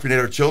indoctrinate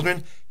our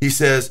children. He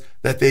says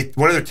that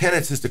one of their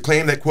tenets is to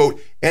claim that, quote,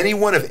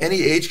 anyone of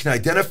any age can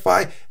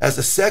identify as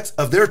the sex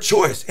of their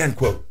choice, end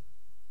quote.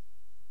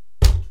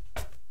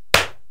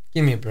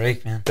 Give me a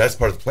break, man. That's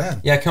part of the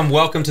plan. Yeah,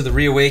 welcome to the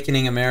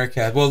Reawakening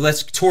America. Well,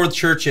 let's tour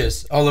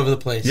churches all over the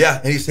place. Yeah,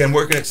 and he's saying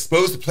we're going to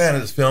expose the plan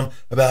of this film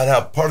about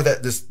how part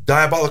of this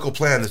diabolical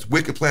plan, this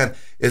wicked plan,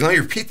 is, let me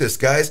repeat this,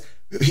 guys.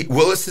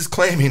 Willis is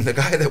claiming, the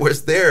guy that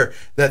was there,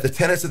 that the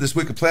tenets of this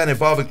wicked plan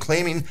involve in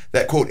claiming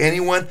that, quote,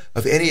 anyone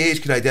of any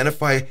age can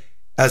identify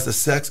as the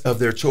sex of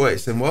their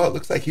choice. And, well, it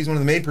looks like he's one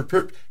of the main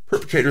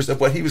perpetrators of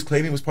what he was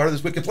claiming was part of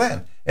this wicked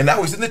plan. And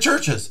now he's in the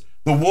churches.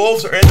 The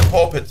wolves are in the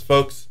pulpits,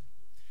 folks.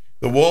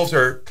 The wolves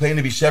are claiming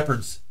to be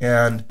shepherds,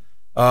 and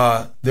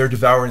they're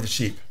devouring the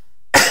sheep.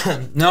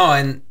 No,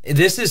 and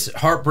this is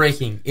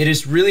heartbreaking. It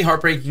is really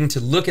heartbreaking to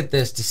look at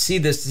this, to see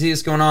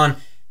this going on.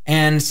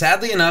 And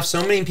sadly enough,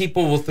 so many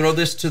people will throw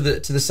this to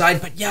the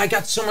side. But yeah, I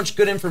got so much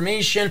good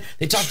information.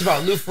 They talked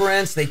about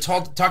Luference. They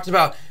talked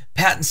about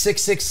patent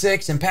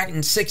 666 and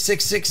patent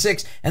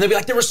 6666. And they'll be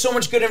like, there was so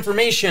much good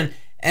information.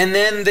 And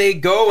then they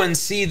go and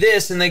see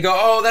this and they go,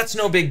 oh, that's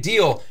no big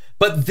deal.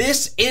 But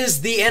this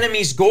is the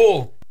enemy's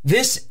goal.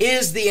 This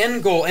is the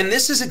end goal. And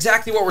this is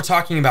exactly what we're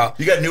talking about.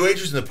 You got New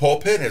Agers in the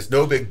pulpit and it's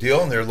no big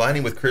deal. And they're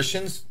aligning with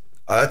Christians.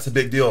 That's a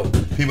big deal.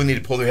 People need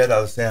to pull their head out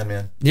of the sand,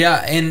 man.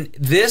 Yeah, and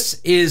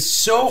this is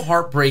so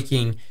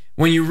heartbreaking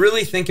when you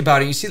really think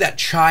about it. You see that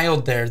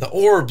child there, the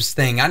orbs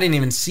thing. I didn't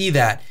even see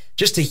that.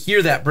 Just to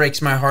hear that breaks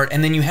my heart.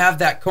 And then you have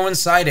that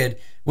coincided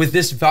with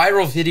this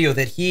viral video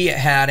that he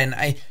had, and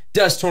it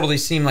does totally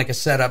seem like a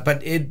setup.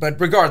 But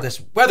regardless,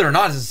 whether or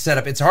not it's a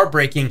setup, it's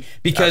heartbreaking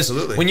because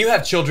Absolutely. When you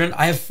have children,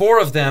 I have 4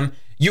 of them.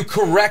 You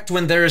correct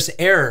when there is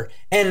error.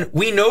 And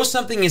we know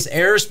something is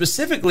error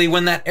specifically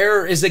when that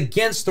error is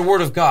against the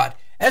Word of God.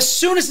 As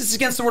soon as it's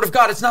against the Word of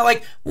God, it's not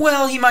like,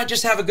 well, he might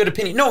just have a good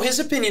opinion. No, his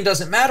opinion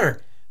doesn't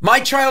matter. My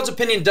child's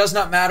opinion does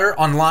not matter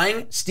on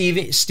lying,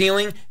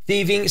 stealing,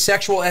 thieving,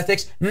 sexual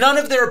ethics. None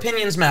of their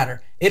opinions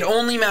matter. It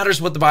only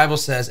matters what the Bible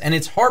says. And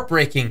it's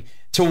heartbreaking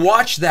to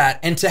watch that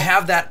and to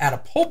have that at a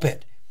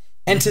pulpit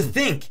and to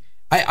think,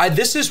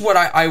 this is what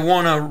I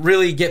want to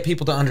really get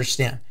people to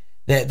understand.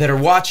 that are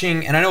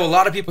watching, and I know a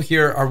lot of people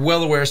here are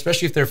well aware,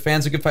 especially if they're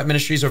fans of Good Fight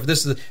Ministries, or if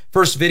this is the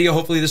first video,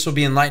 hopefully this will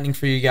be enlightening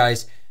for you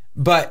guys.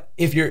 But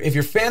if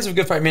you're fans of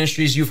Good Fight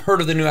Ministries, you've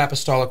heard of the New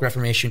Apostolic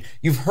Reformation,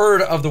 you've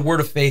heard of the Word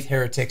of Faith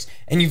heretics,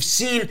 and you've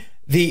seen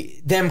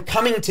them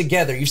coming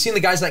together. You've seen the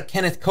guys like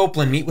Kenneth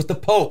Copeland meet with the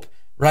Pope,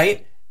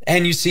 right?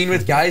 And you've seen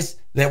with guys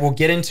that we'll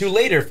get into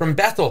later from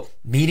Bethel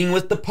meeting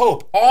with the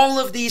Pope. All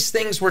of these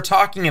things we're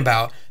talking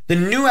about, the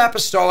New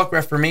Apostolic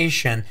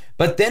Reformation.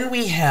 But then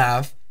we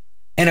have,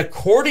 and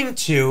according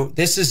to,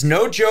 this is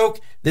no joke,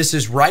 this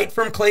is right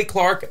from Clay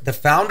Clark, the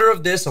founder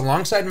of this,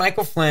 alongside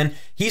Michael Flynn.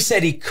 He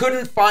said he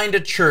couldn't find a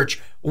church.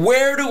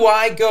 Where do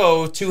I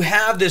go to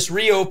have this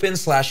reopen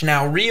 /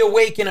 now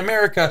reawaken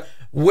America?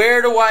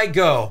 Where do I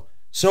go?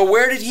 So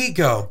where did he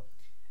go?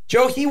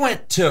 Joe, he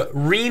went to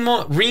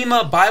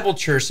Rema Bible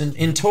Church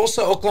in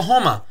Tulsa,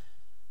 Oklahoma.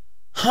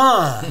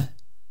 Huh.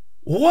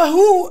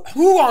 Who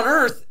on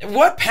earth,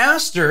 what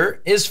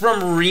pastor is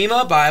from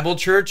Rema Bible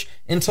Church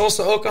in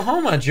Tulsa,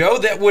 Oklahoma, Joe,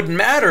 that would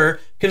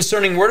matter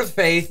concerning Word of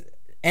Faith,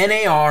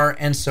 NAR,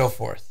 and so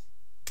forth?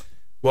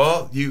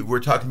 Well, we're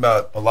talking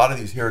about a lot of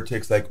these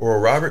heretics like Oral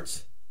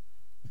Roberts,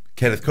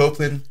 Kenneth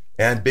Copeland,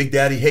 and Big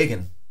Daddy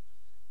Hagee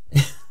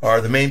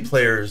are the main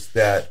players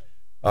that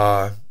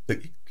Hagee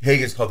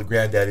is called the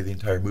granddaddy of the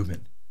entire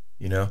movement,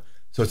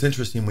 So it's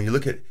interesting when you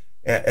look at,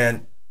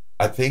 and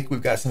I think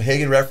we've got some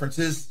Hagee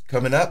references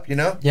coming up,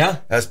 Yeah.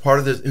 as part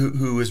of this,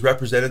 who is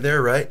represented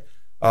there, right?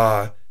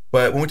 But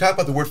when we talk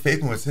about the word faith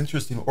movement, it's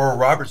interesting. Oral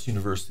Roberts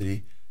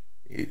University,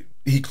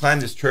 he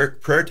climbed this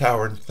prayer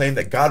tower and claimed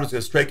that God was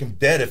going to strike him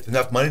dead if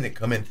enough money didn't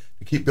come in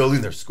to keep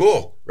building their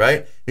school,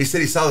 right? He said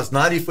he saw this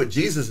 90-foot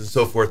Jesus and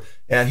so forth,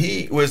 and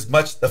he was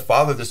much the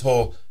father of this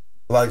whole,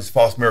 a lot of these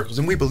false miracles.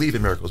 And we believe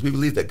in miracles. We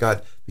believe that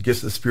God, the gifts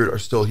of the Spirit, are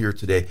still here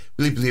today.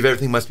 We believe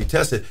everything must be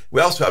tested.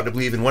 We also have to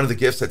believe in one of the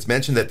gifts that's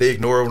mentioned that they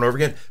ignore over and over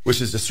again,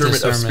 which is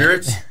discernment. Of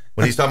spirits.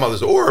 When he's talking about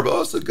this orb,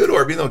 it's a good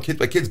orb.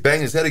 My kid's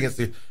banging his head against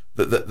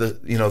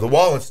the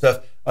wall and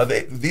stuff.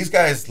 These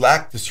guys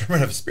lack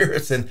discernment of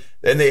spirits, and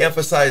they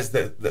emphasize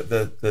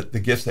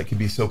the gifts that can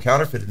be so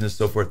counterfeited and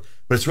so forth.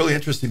 But it's really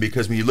interesting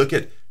because when you look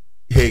at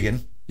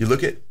Hagee, you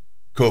look at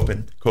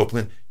Copeland,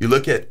 you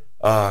look at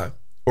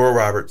Oral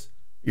Roberts,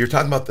 you're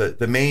talking about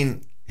the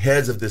main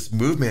heads of this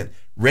movement.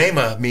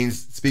 Rhema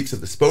speaks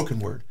of the spoken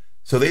word.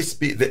 So they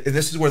speak, and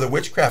this is where the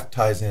witchcraft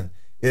ties in,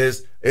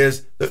 is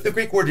the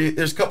Greek word.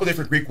 There's a couple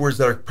different Greek words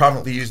that are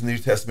prominently used in the New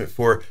Testament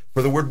for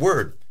the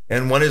word.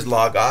 And one is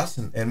logos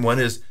and one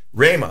is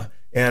rhema.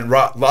 And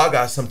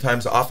logos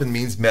sometimes often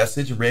means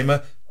message, and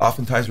rhema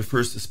oftentimes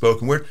refers to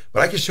spoken word.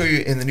 But I can show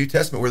you in the New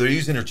Testament where they're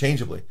used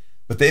interchangeably.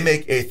 But they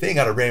make a thing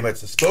out of rhema.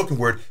 It's a spoken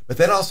word. But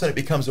then all of a sudden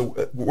it becomes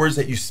words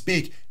that you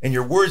speak. And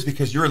your words,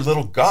 because you're a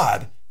little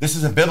God, this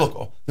isn't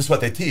biblical. This is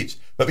what they teach.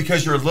 But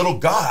because you're a little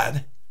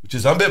God, which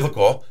is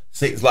unbiblical,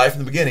 Satan's lie from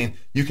the beginning,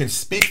 you can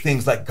speak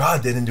things like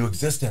God did into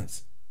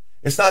existence.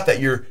 It's not that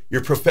you're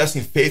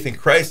professing faith in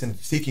Christ and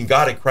seeking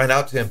God and crying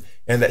out to him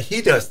and that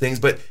he does things,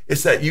 but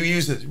it's that you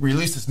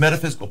release this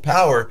metaphysical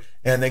power,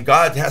 and then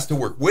God has to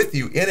work with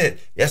you in it.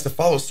 He has to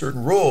follow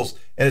certain rules,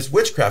 and it's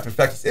witchcraft. In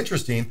fact, it's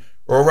interesting.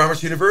 Oral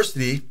Roberts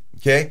University,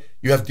 okay,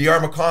 you have D.R.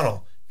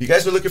 McConnell. If you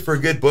guys are looking for a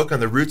good book on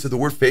the roots of the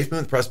word faith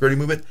movement, the prosperity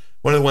movement,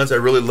 one of the ones I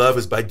really love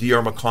is by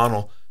D.R.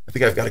 McConnell. I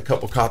think I've got a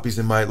couple copies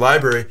in my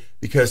library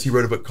because he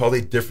wrote a book called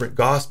A Different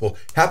Gospel.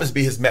 Happens to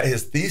be his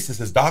thesis,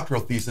 his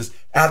doctoral thesis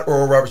at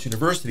Oral Roberts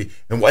University.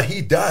 And what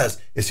he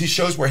does is he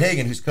shows where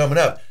Hagee, who's coming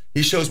up,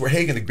 he shows where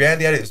Hagee, the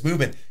granddaddy of this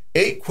movement,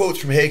 8 quotes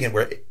from Hagee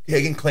where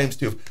Hagee claims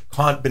to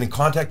have been in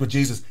contact with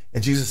Jesus,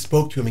 and Jesus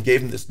spoke to him and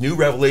gave him this new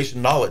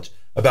revelation knowledge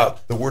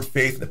about the word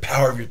faith and the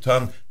power of your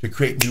tongue to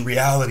create new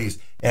realities.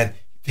 And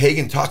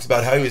Hagee talks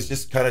about how he was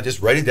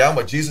just writing down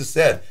what Jesus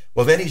said.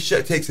 Well, then he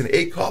takes in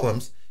 8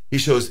 columns, he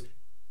shows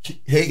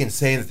Hagee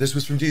saying that this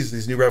was from Jesus,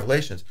 these new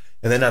revelations.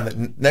 And then on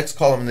the next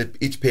column in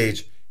each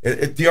page,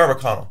 D.R.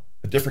 McConnell,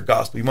 A Different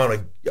Gospel. You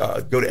want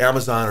to go to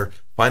Amazon or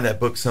find that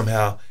book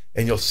somehow,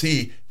 and you'll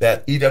see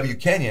that E.W.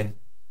 Kenyon,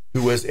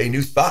 who was a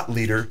new thought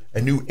leader,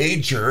 a new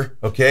ager,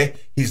 okay,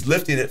 he's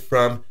lifting it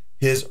from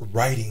his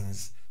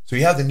writings. So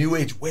you have the New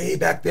Age way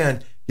back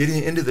then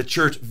getting into the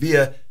church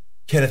via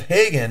Kenneth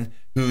Hagee,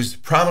 who's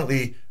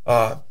prominently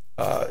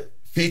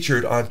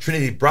featured on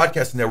Trinity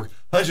Broadcasting Network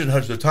hundreds and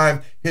hundreds of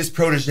times. His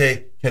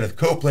protege, Kenneth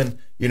Copeland,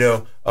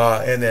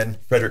 and then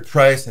Frederick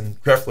Price and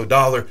Creflo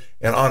Dollar,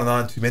 and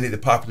on to many of the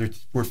popular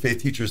word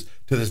faith teachers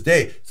to this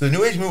day. So the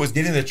New Age movement was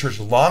getting into the church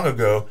long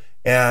ago,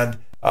 and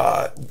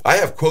I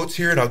have quotes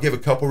here, and I'll give a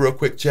couple real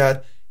quick,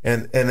 Chad,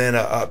 and then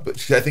I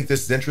think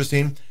this is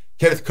interesting.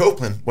 Kenneth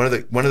Copeland, one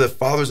of the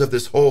fathers of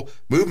this whole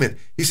movement,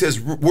 he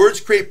says words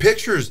create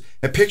pictures,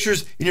 and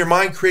pictures in your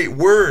mind create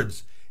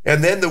words,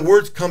 and then the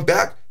words come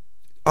back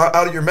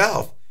out of your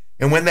mouth.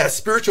 And when that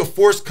spiritual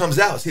force comes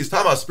out, see, he's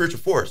talking about spiritual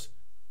force.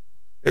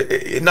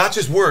 Not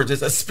just words,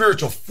 it's a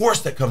spiritual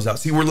force that comes out.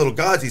 See, we're little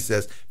gods, he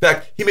says. In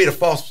fact, he made a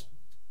false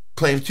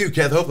claim too,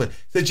 Kenneth Copeland.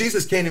 He said,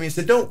 Jesus came to me and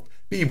said, don't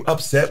be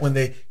upset when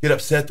they get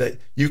upset that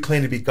you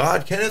claim to be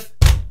God, Kenneth.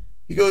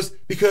 He goes,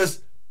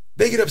 because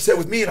they get upset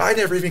with me and I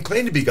never even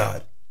claimed to be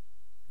God.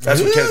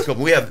 That's what Kenneth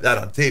Copeland. We have that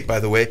on tape, by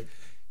the way.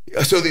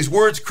 So these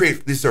words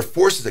these are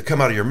forces that come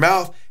out of your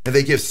mouth, and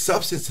they give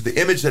substance to the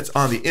image that's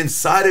on the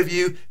inside of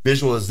you.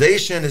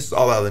 Visualization. This is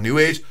all out of the New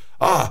Age.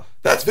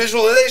 That's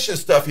visualization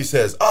stuff, he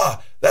says.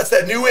 That's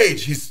that New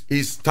Age.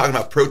 He's talking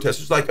about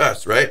protesters like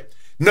us, right?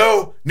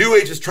 No, New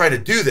Age is trying to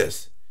do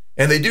this.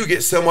 And they do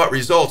get somewhat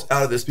results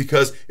out of this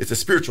because it's a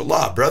spiritual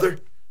law, brother.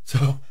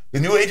 So the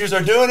New Agers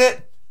are doing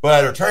it,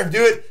 but are trying to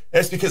do it, and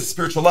it's because it's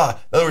spiritual law. In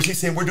other words, he's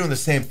saying we're doing the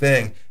same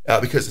thing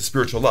because it's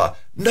spiritual law.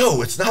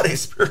 No, it's not a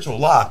spiritual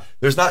law.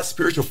 There's not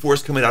spiritual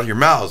force coming out of your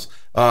mouths,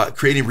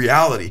 creating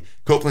reality.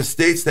 Copeland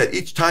states that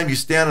each time you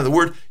stand on the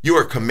word, you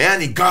are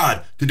commanding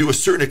God to do to a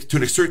certain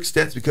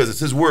extent because it's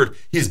his word.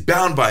 He's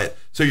bound by it.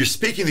 So you're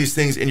speaking these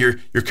things and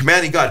you're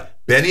commanding God,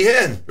 Benny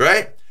Hinn,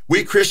 right?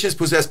 We Christians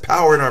possess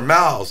power in our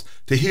mouths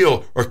to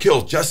heal or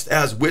kill just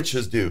as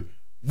witches do.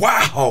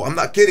 Wow, I'm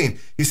not kidding.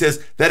 He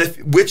says that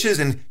if witches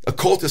and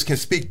occultists can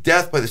speak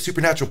death by the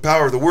supernatural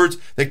power of the words,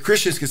 then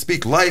Christians can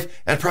speak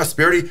life and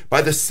prosperity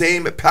by the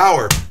same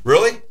power.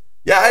 Really?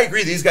 Yeah, I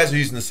agree. These guys are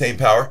using the same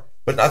power,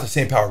 but not the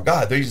same power of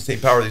God. They're using the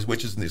same power of these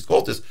witches and these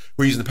occultists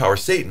who are using the power of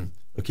Satan,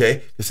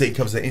 okay? Because Satan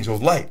comes as an angel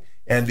of light.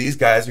 And these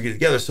guys are getting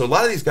together. So a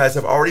lot of these guys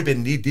have already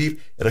been knee-deep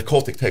in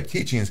occultic type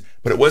teachings,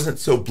 but it wasn't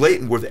so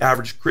blatant where the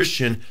average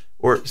Christian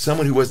or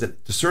someone who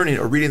wasn't discerning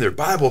or reading their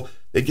Bible,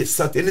 they get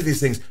sucked into these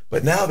things.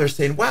 But now they're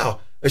saying,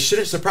 wow, it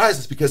shouldn't surprise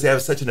us because they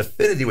have such an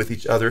affinity with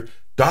each other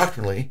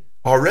doctrinally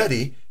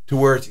already to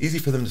where it's easy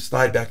for them to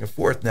slide back and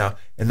forth now.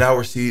 And now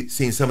we're seeing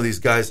some of these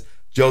guys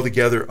gel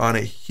together on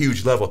a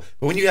huge level.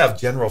 But when you have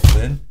General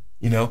Flynn,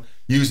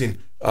 using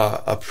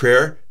a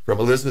prayer from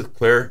Elizabeth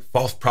Clare,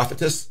 false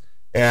prophetess,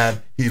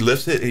 and he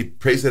lifts it and he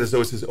prays it as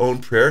though it's his own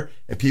prayer,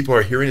 and people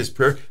are hearing his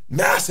prayer,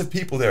 massive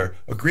people there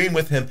agreeing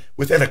with him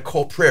with an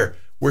occult prayer.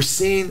 We're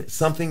seeing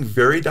something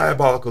very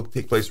diabolical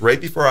take place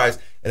right before our eyes,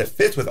 and it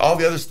fits with all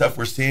the other stuff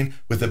we're seeing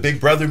with the Big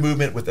Brother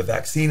movement, with the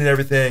vaccine and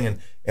everything, and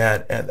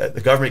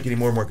the government getting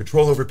more and more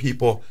control over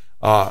people.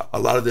 A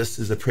lot of this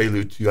is a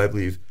prelude to, I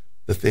believe,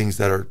 the things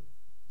that are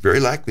very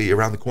likely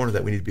around the corner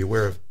that we need to be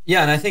aware of.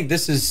 Yeah, and I think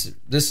this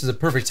is a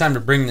perfect time to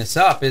bring this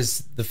up,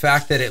 is the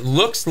fact that it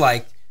looks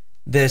like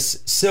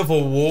this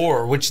civil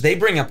war, which they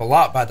bring up a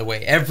lot, by the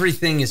way.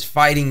 Everything is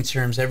fighting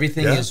terms.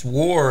 Everything is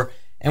war.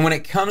 And when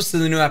it comes to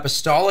the New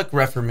Apostolic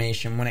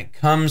Reformation, when it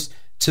comes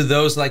to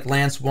those like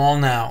Lance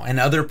Wallnau and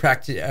other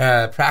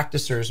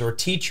practicers or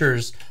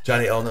teachers,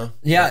 Johnny Elno,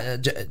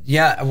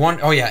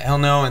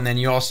 Elno, and then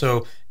you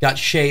also got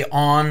Shay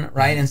On,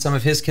 right, and some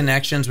of his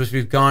connections, which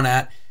we've gone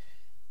at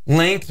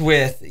length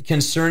with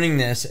concerning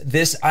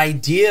this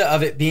idea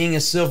of it being a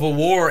civil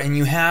war. And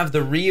you have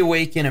the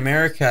Reawaken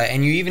America,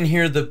 and you even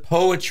hear the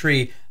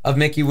poetry of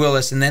Mickey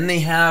Willis, and then they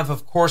have,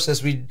 of course,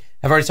 as we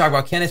have already talked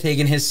about, Kenneth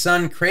Hagin. His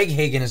son Craig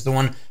Hagin is the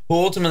one who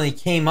ultimately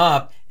came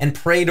up and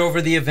prayed over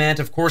the event,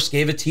 of course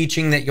gave a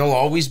teaching that you'll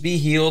always be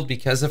healed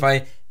because of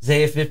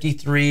Isaiah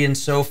 53 and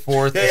so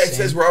forth. Yeah, it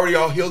says we're already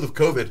all healed of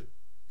COVID.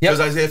 Yep. It says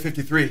Isaiah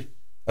 53,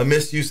 a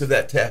misuse of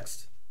that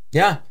text.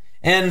 Yeah.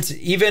 And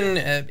even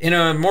in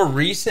a more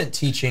recent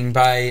teaching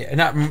by,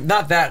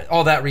 not that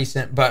all that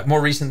recent, but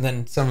more recent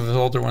than some of his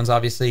older ones,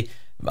 obviously,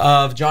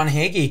 of John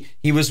Hagee,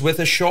 he was with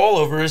a shawl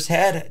over his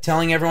head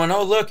telling everyone,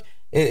 oh, look,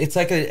 it's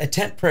like a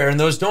tent prayer. And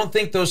don't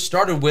think those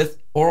started with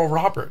Oral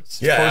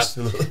Roberts. Yeah,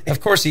 absolutely. Of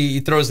course,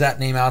 he throws that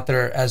name out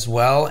there as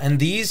well. And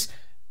these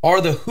are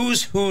the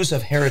who's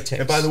of heretics.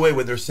 And by the way,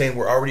 when they're saying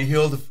we're already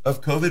healed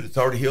of COVID, it's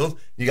already healed,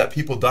 you got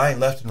people dying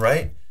left and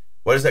right.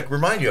 What does that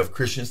remind you of?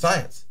 Christian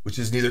Science, which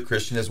is neither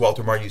Christian, as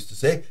Walter Martin used to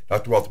say,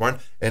 Dr. Walter Martin,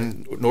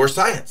 and nor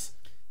science.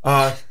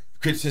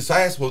 Christian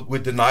Science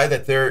would deny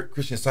that they're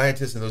Christian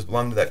scientists and those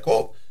belong to that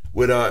cult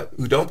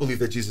who don't believe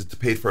that Jesus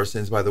paid for our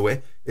sins, by the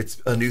way.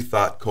 It's a new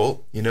thought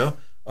cult,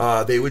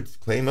 They would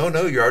claim, oh,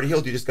 no, you're already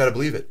healed. You just got to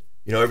believe it.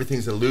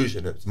 Everything's an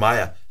illusion. It's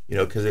Maya,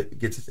 because it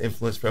gets its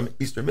influence from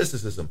Eastern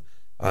mysticism.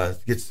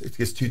 It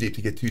gets too deep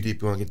to get too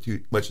deep. We won't get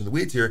too much in the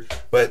weeds here,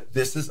 but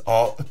this is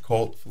all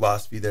occult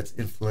philosophy that's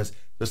influenced.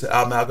 There's an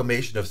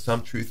amalgamation of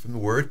some truth from the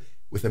Word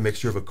with a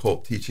mixture of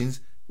occult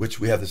teachings,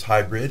 which we have this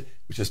hybrid,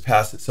 which has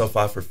passed itself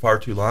off for far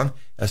too long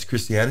as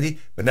Christianity.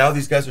 But now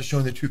these guys are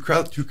showing their true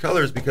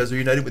colors because they're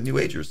united with New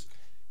Agers.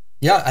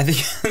 Yeah, I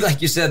think,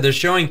 like you said, they're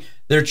showing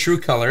their true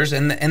colors,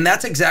 and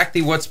that's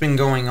exactly what's been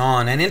going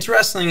on. And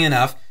interestingly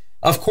enough,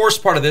 of course,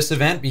 part of this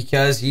event,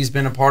 because he's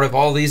been a part of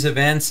all these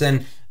events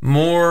and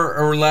more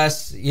or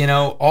less,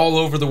 all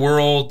over the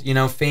world,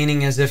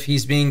 feigning as if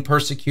he's being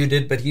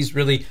persecuted, but he's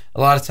really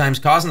a lot of times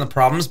causing the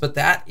problems. But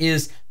that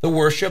is the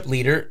worship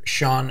leader,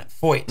 Sean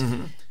Foyt.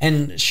 Mm-hmm.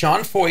 And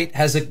Sean Foyt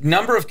has a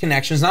number of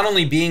connections, not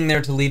only being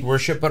there to lead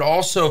worship, but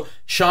also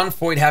Sean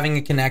Foyt having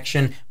a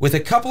connection with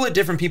a couple of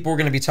different people we're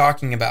going to be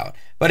talking about.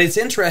 But it's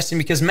interesting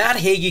because Matt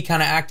Hagee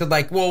kind of acted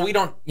like, well, we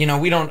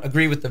don't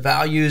agree with the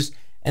values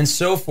and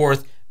so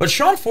forth. But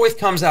Sean Foyt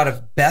comes out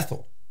of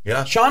Bethel.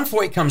 Yeah. Sean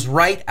Foyt comes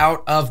right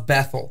out of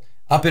Bethel,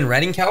 up in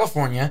Redding,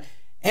 California.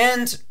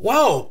 And,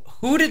 whoa,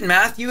 who did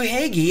Matthew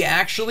Hagee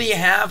actually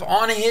have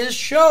on his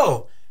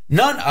show?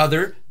 None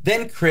other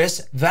than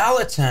Chris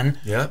Valentin.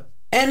 Yeah.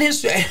 And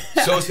his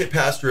associate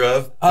pastor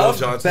of Bill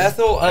Johnson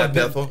at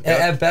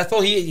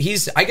Bethel.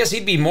 He's I guess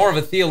he'd be more of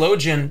a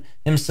theologian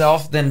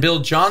himself than Bill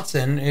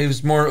Johnson,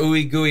 who's more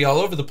ooey gooey all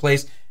over the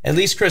place. At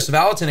least Chris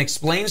Valentin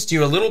explains to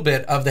you a little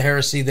bit of the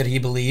heresy that he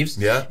believes.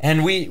 Yeah.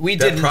 And we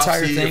did an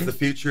entire thing. Of the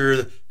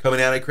future, coming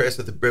Antichrist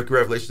at the book of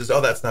Revelation says,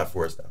 that's not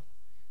for us now.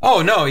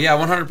 Oh, no, yeah,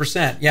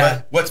 100%. Yeah.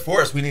 But what's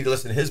for us, we need to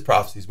listen to his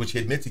prophecies, which he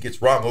admits he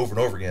gets wrong over and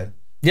over again.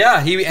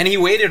 Yeah, he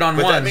waited on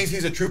but one. But that means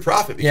he's a true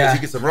prophet because he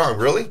gets them wrong.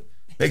 Really?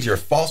 Makes you a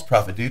false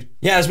prophet, dude.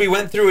 Yeah, as we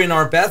went through in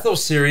our Bethel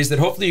series that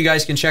hopefully you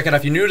guys can check out.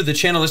 If you're new to the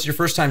channel, this is your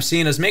first time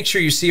seeing us, make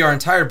sure you see our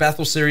entire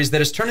Bethel series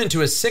that has turned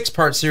into a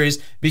 6-part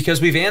series because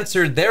we've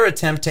answered their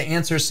attempt to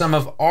answer some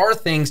of our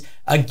things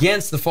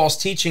against the false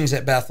teachings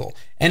at Bethel.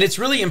 And it's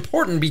really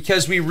important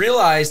because we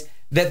realize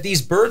that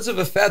these birds of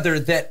a feather,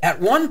 that at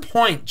one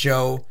point,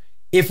 Joe,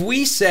 if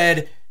we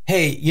said,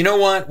 hey, you know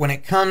what, when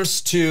it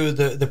comes to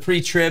the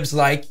pre-tribs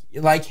like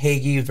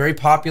Hagee, very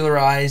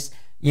popularized,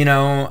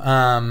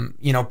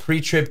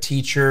 pre-trib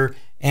teacher,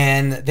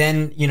 and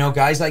then,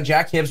 guys like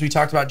Jack Hibbs, we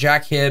talked about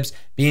Jack Hibbs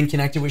being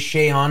connected with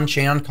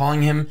Shayon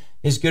calling him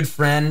his good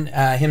friend,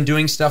 him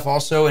doing stuff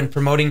also and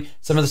promoting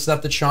some of the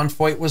stuff that Sean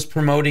Foyt was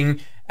promoting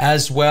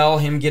as well,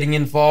 him getting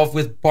involved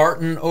with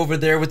Barton over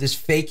there with his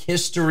fake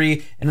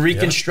history and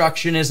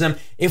Reconstructionism.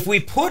 If we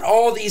put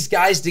all these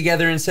guys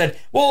together and said,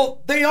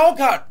 well, they all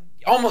got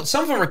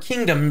some of them are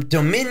kingdom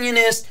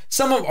dominionists,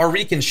 some of them are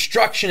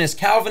Reconstructionist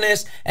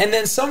Calvinists, and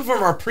then some of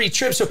them are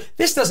pre-trib. So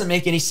this doesn't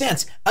make any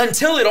sense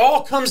until it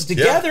all comes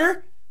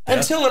together. Yeah.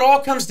 Until it all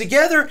comes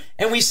together,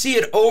 and we see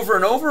it over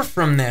and over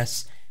from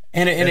this,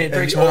 and it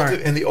breaks my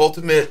heart. And the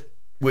ultimate,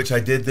 which I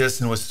did this,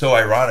 and was so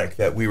ironic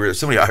that we were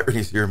so many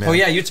ironies here, man. Oh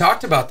yeah, you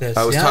talked about this.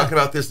 I was talking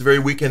about this the very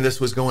weekend this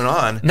was going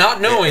on,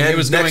 not knowing it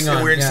was going on.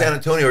 We were in San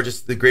Antonio, or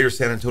just the greater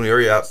San Antonio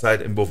area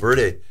outside in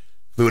Bulverde.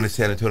 Flew into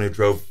San Antonio,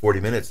 drove 40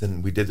 minutes,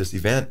 and we did this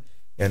event,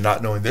 and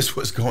not knowing this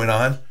was going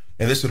on,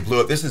 and this would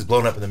blow up. This is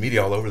blown up in the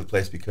media all over the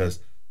place because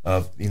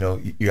of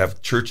you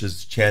have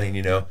churches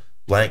chanting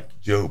blank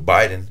Joe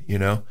Biden,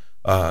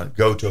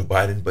 go Joe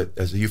Biden, but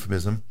as a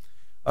euphemism.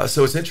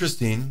 So it's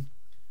interesting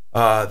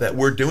that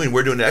we're doing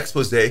an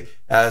expose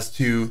as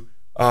to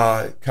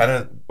kind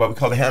of what we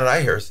call the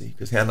Hananiah heresy,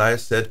 because Hananiah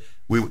said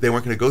they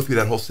weren't going to go through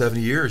that whole 70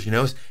 years.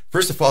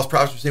 First the false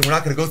prophets were saying we're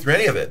not going to go through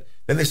any of it.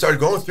 Then they started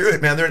going through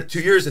it, man. They're at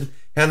 2 years, and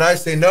Hananiah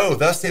say, no,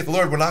 thus saith the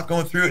Lord, we're not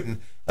going through it. And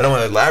I don't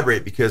want to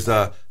elaborate because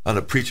on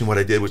the preaching what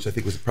I did, which I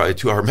think was probably a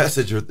 2-hour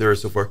message or there or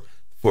so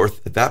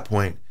forth at that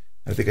point.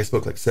 I think I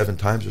spoke like 7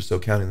 times or so,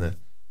 counting the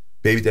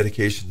baby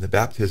dedication, the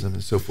baptism,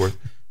 and so forth.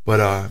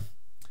 But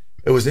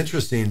it was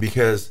interesting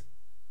because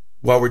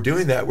while we're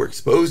doing that, we're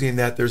exposing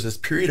that there's this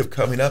period of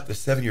coming up, the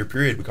 7-year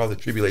period we call the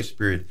tribulation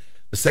period,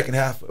 the second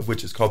half of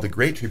which is called the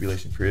Great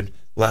Tribulation period,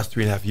 the last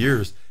 3.5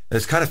 years. And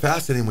it's kind of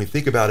fascinating when we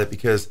think about it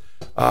because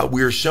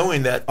we are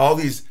showing that all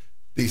these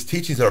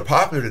teachings that are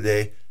popular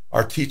today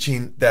are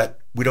teaching that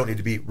we don't need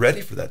to be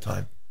ready for that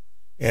time.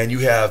 And you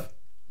have,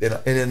 in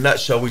a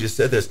nutshell, we just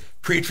said this,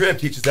 pre-trib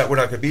teaches that we're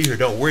not going to be here.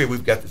 Don't worry,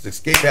 we've got this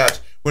escape hatch.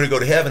 We're going to go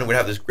to heaven and we're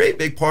going to have this great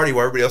big party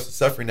while everybody else is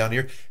suffering down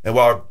here. And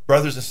while our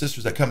brothers and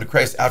sisters that come to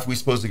Christ after we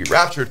supposed to get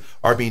raptured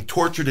are being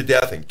tortured to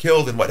death and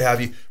killed and what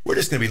have you, we're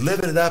just going to be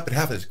living it up and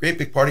having this great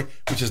big party,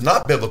 which is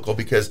not biblical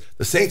because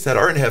the saints that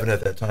are in heaven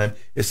at that time,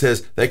 it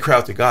says they cry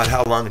out to God,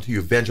 how long until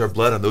you avenge our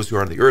blood on those who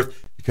are on the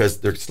earth?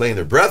 Because they're slaying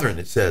their brethren,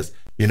 it says.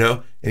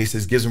 And he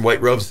says, gives them white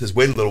robes, says,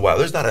 wait a little while.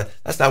 That's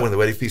not when the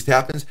wedding feast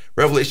happens.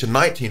 Revelation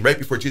 19, right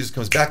before Jesus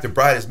comes back, the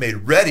bride is made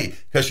ready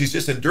because she's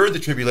just endured the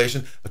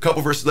tribulation. A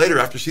couple verses later,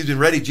 after she's been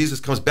ready, Jesus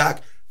comes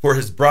back for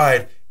his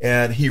bride,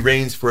 and he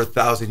reigns for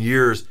 1,000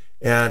 years.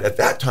 And at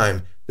that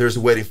time, there's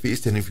a wedding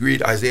feast. And if you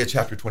read Isaiah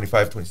chapter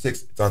 25,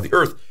 26, it's on the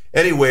earth.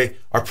 Anyway,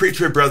 our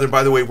pre-trib brethren,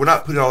 by the way, we're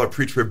not putting all our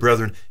pre-trib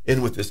brethren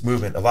in with this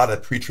movement. A lot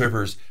of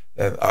pre-tribbers,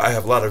 I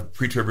have a lot of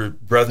pre-tribber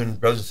brothers and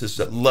sisters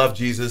that love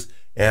Jesus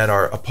and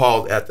are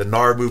appalled at the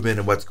NAR movement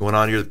and what's going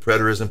on here, the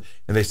preterism,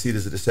 and they see it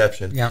as a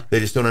deception. Yeah. They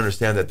just don't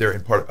understand that they're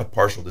in part a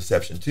partial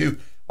deception too.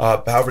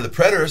 However, the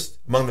preterists,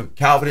 among the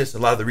Calvinists, a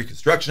lot of the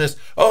Reconstructionists,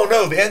 oh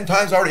no, the end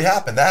times already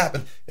happened. That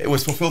happened. It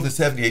was fulfilled in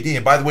 70 AD.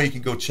 And by the way, you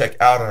can go check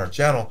out on our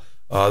channel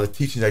the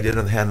teachings I did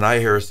on the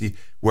Hananiah heresy,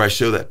 where I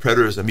show that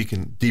preterism, you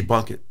can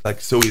debunk it like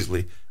so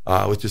easily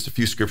with just a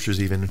few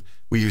scriptures even.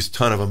 We used a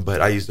ton of them,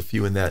 but I used a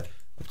few in that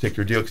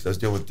particular deal because I was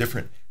dealing with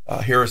different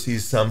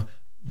heresies, some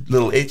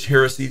little h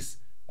heresies,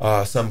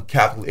 some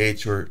capital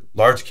H or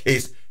large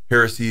case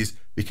heresies,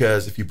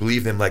 because if you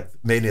believe them, like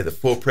many of the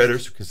full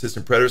preterists,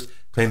 consistent preterists,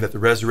 claim that the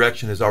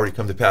resurrection has already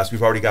come to pass.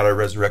 We've already got our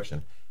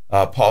resurrection.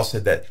 Paul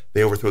said that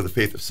they overthrow the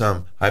faith of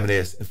some,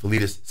 Hymenaeus and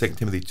Philetus, 2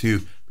 Timothy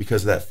 2,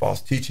 because of that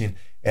false teaching.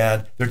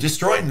 And they're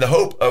destroying the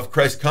hope of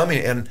Christ coming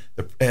and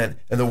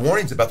the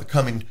warnings about the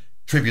coming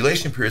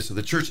tribulation period. So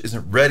the church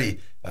isn't ready.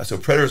 So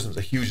preterism is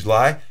a huge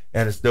lie.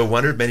 And it's no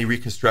wonder many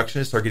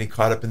Reconstructionists are getting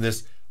caught up in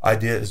this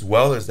idea as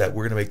well, as that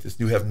we're going to make this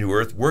new heaven, new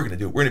earth. We're going to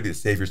do it. We're going to be the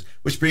saviors,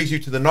 which brings you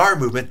to the NAR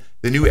movement,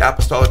 the New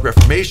Apostolic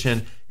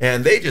Reformation.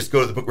 And they just go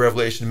to the book of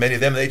Revelation. Many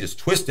of them, they just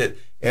twist it.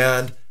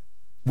 And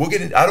we'll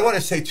get in. I don't want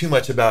to say too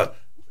much about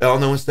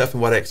Elno and stuff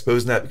and what I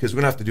exposed in that, because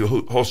we're going to have to do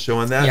a whole show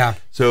on that. Yeah.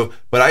 So,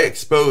 but I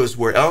exposed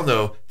where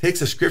Elno takes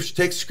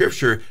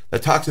scripture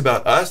that talks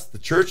about us, the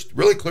church,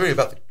 really clearly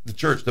about the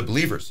church, the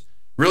believers,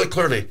 really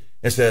clearly,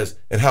 and says,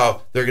 and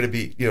how they're going to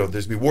be, there's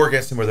going to be war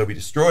against them, where they'll be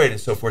destroyed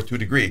and so forth to a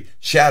degree,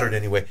 shattered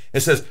anyway.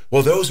 It says,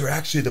 well, those are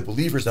actually the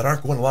believers that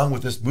aren't going along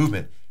with this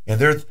movement, and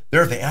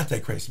they're the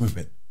Antichrist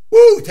movement.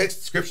 Woo! He takes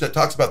the scripture that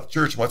talks about the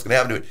church and what's going to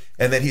happen to it,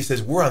 and then he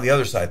says, we're on the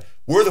other side.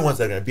 We're the ones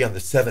that are going to be on the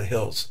 7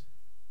 hills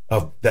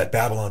of that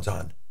Babylon's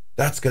on.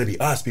 That's going to be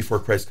us before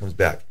Christ comes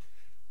back.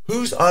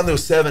 Who's on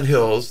those 7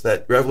 hills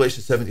that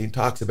Revelation 17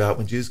 talks about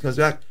when Jesus comes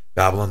back?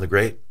 Babylon the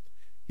Great.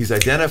 He's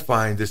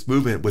identifying this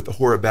movement with the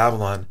whore of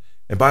Babylon.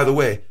 And by the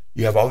way,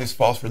 you have all these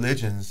false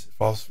religions,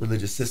 false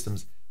religious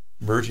systems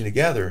merging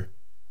together.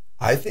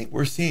 I think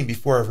we're seeing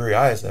before our very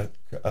eyes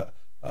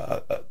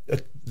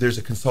there's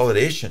a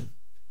consolidation,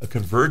 a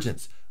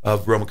convergence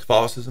of Roman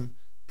Catholicism,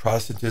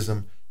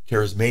 Protestantism,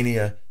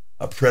 Charismania,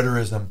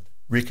 Preterism,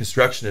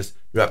 Reconstructionists,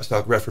 the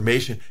Apostolic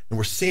Reformation, and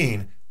we're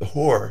seeing the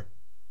whore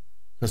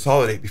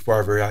consolidate before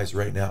our very eyes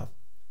right now.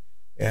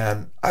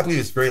 And I believe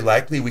it's very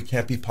likely, we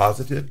can't be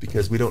positive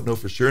because we don't know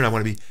for sure, and I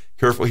want to be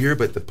careful here,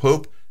 but the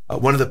Pope,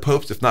 one of the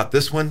popes, if not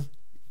this one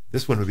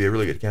would be a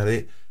really good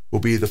candidate, will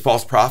be the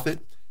false prophet,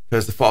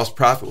 because the false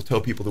prophet will tell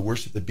people to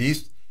worship the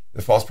beast.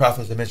 The false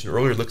prophet, as I mentioned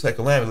earlier, looks like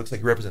a lamb, it looks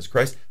like he represents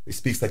Christ, he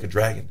speaks like a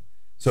dragon.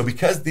 So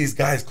because these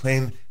guys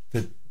claim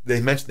that they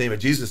mention the name of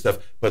Jesus stuff,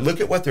 but look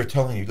at what they're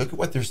telling you. Look at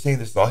what they're saying.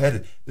 This is all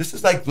headed. This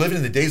is like living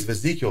in the days of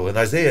Ezekiel and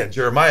Isaiah and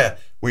Jeremiah,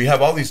 where you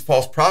have all these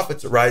false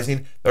prophets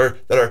arising that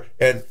are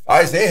and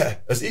Isaiah,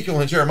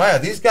 Ezekiel, and Jeremiah.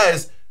 These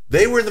guys,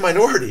 they were in the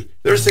minority.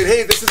 They're saying,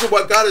 hey, this isn't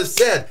what God has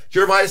said.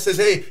 Jeremiah says,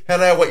 hey,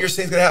 Hananiah, what you're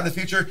saying is going to happen in the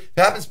future. If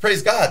it happens,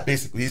 praise God,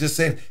 basically. He's just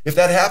saying, if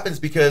that happens,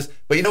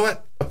 but you know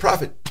what? A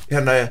prophet,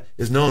 Hananiah,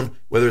 is known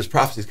whether his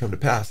prophecies come to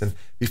pass. And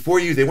before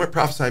you, they weren't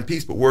prophesying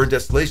peace, but war and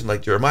desolation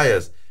like Jeremiah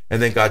is.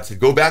 And then God said,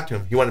 go back to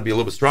him. He wanted to be a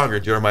little bit stronger.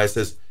 And Jeremiah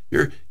says,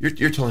 you're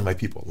telling my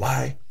people a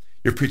lie.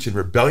 You're preaching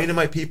rebellion to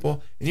my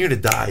people, and you're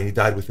going to die. And he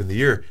died within the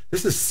year.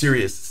 This is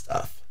serious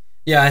stuff.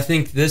 Yeah, I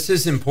think this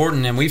is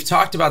important. And we've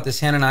talked about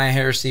this Hananiah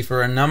heresy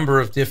for a number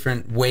of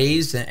different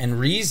ways and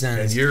reasons.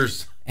 And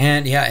years.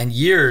 And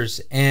years.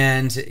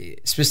 And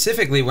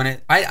specifically,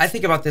 I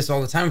think about this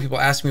all the time when people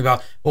ask me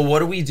about, well, what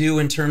do we do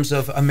in terms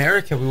of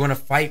America? We want to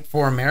fight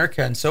for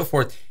America and so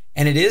forth.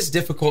 And it is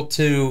difficult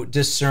to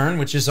discern,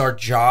 which is our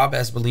job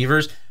as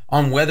believers,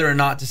 on whether or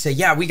not to say,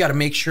 yeah, we got to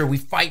make sure we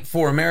fight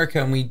for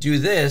America and we do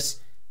this.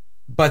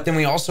 But then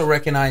we also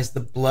recognize the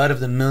blood of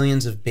the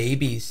millions of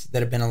babies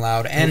that have been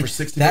allowed. And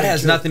that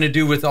has nothing to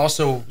do with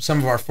also some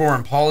of our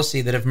foreign policy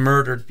that have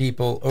murdered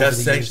people over the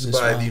years. That's sanctioned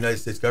by the United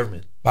States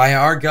government. By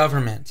our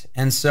government.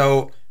 And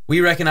so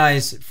we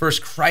recognize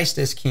first Christ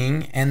as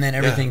king, and then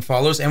everything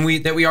follows. And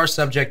that we are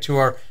subject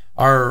to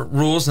our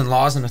rules and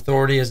laws and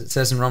authority, as it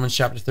says in Romans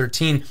chapter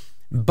 13.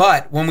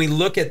 But when we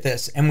look at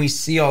this and we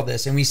see all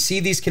this and we see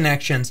these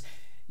connections,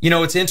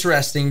 it's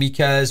interesting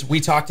because we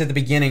talked at the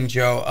beginning,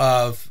 Joe,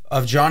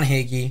 of John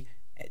Hagee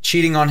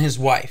cheating on his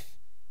wife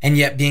and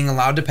yet being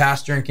allowed to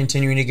pastor and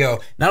continuing to go.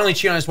 Not only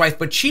cheating on his wife,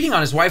 but cheating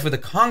on his wife with a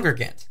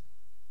congregant.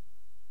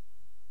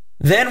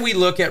 Then we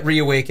look at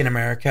Reawaken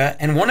America,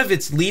 and one of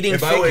its leading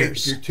figures. By the way,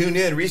 if you tuned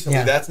in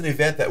recently, that's an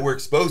event that we're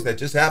exposed that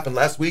just happened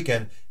last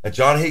weekend at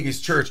John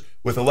Hagee's church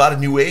with a lot of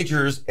New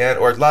Agers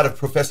or a lot of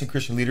professing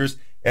Christian leaders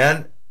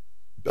and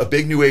a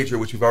big New Ager,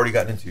 which we've already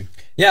gotten into.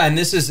 Yeah, and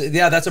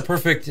that's a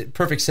perfect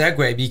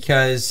segue,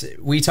 because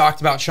we talked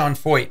about Sean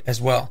Foyt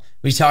as well.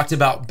 We talked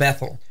about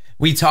Bethel.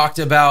 We talked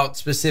about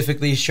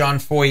specifically Sean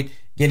Foyt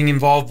getting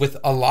involved with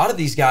a lot of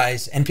these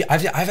guys. And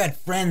I've had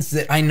friends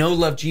that I know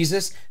love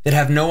Jesus that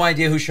have no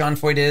idea who Sean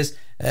Foyt is,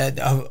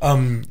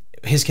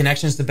 his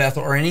connections to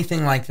Bethel or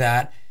anything like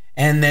that.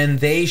 And then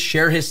they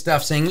share his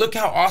stuff saying, look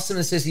how awesome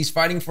this is. He's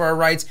fighting for our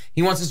rights.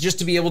 He wants us just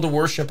to be able to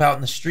worship out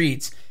in the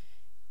streets.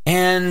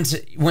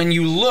 And when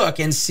you look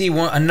and see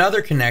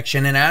another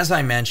connection, and as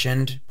I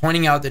mentioned,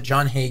 pointing out that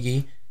John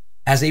Hagee,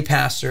 as a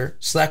pastor,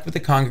 slept with a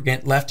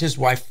congregant, left his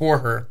wife for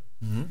her.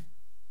 Mm-hmm.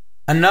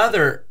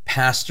 Another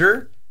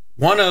pastor,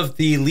 one of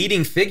the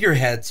leading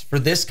figureheads for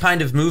this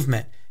kind of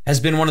movement, has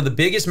been one of the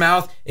biggest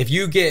mouth. If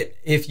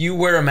you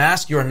wear a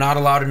mask, you are not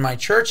allowed in my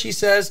church, he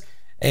says.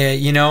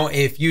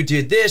 If you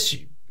did this,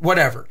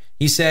 whatever.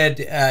 He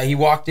said he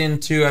walked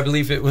into, I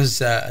believe it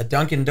was a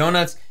Dunkin'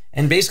 Donuts,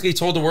 and basically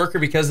told the worker,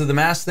 because of the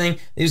mask thing,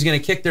 he was going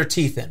to kick their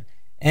teeth in.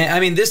 And I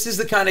mean, this is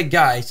the kind of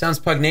guy, sounds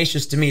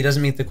pugnacious to me,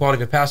 doesn't meet the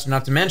quality of a pastor,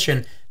 not to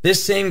mention,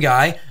 this same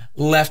guy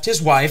left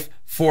his wife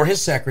for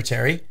his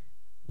secretary.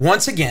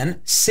 Once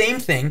again, same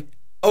thing,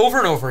 over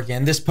and over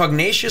again, this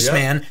pugnacious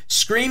man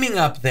screaming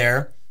up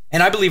there,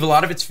 and I believe a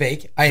lot of it's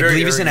fake. I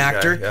believe he's an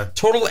actor,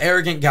 total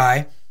arrogant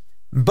guy.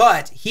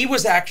 But he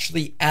was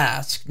actually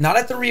asked, not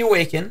at the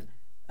Reawaken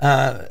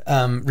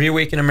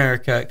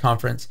America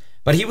conference,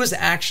 but he was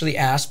actually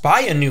asked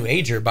by a New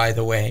Ager, by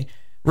the way,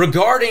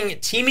 regarding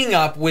teaming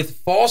up with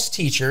false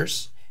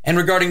teachers and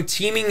regarding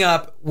teaming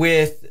up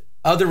with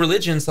other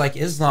religions like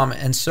Islam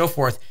and so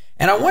forth.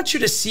 And I want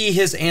you to see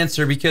his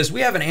answer, because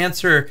we have an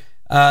answer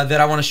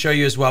that I want to show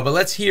you as well. But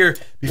let's hear.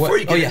 Before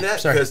you get into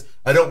that, because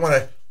I don't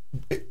want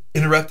to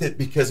interrupt it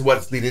because of what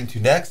it's leading into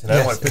next, and I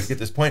don't want to forget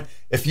this point.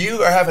 If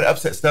you are having an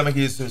upset stomach,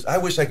 you say, I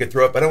wish I could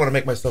throw up. I don't want to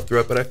make myself throw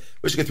up, but I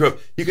wish I could throw up.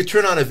 You could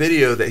turn on a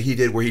video that he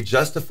did where he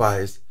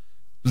justifies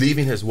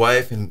leaving his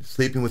wife and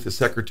sleeping with his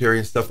secretary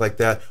and stuff like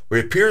that, or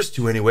he appears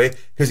to anyway,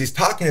 because he's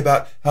talking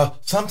about how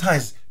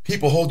sometimes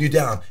people hold you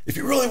down. If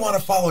you really want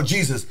to follow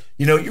Jesus,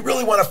 you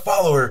really want to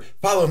follow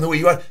him the way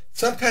you want.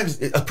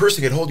 Sometimes a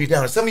person can hold you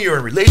down. And some of you are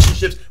in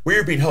relationships where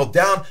you're being held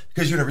down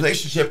because you're in a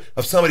relationship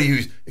of somebody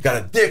who's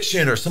got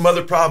addiction or some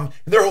other problem,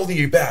 and they're holding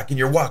you back in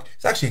your walk.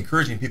 It's actually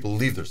encouraging people to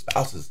leave their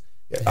spouses.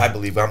 I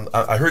believe.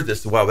 I heard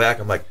this a while back.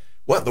 I'm like,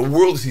 what in the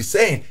world is he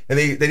saying? And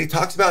then he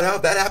talks about how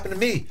that happened to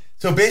me.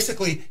 So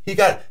basically,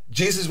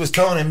 Jesus was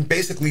telling him,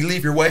 basically,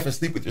 leave your wife and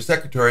sleep with your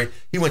secretary.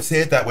 He wouldn't say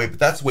it that way, but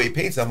that's the way he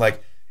paints it. I'm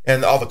like,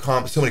 and all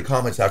the so many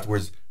comments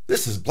afterwards,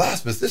 this is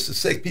blasphemous, this is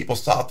sick. People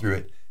saw through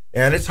it.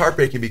 And it's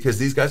heartbreaking because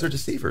these guys are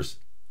deceivers.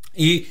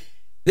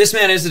 This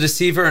man is a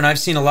deceiver, and I've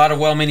seen a lot of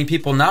well-meaning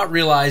people not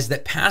realize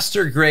that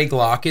Pastor Greg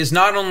Locke is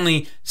not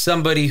only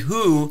somebody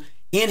who,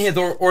 in his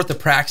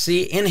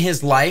orthopraxy, in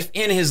his life,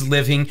 in his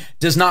living,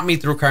 does not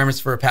meet the requirements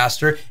for a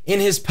pastor, in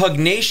his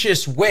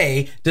pugnacious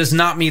way, does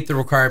not meet the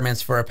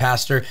requirements for a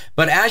pastor,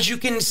 but as you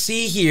can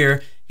see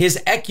here, his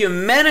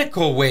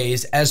ecumenical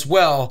ways as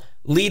well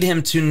lead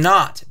him to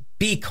not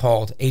be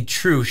called a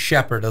true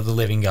shepherd of the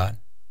living God.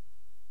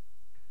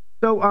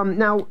 So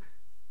now,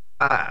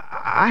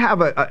 I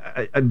have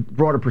a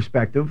broader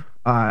perspective,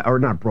 or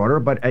not broader,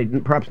 but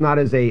perhaps not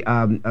as a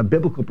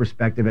biblical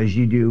perspective as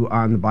you do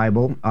on the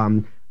Bible.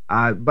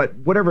 But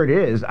whatever it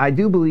is, I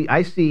do believe,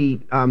 I see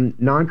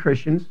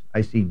non-Christians,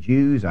 I see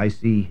Jews, I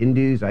see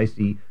Hindus, I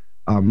see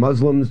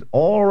Muslims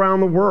all around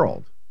the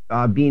world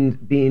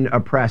being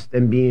oppressed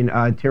and being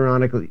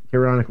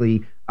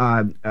tyrannically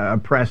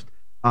oppressed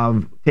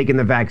of taking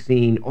the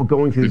vaccine or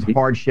going through these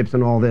hardships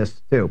and all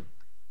this too.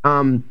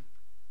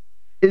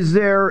 Is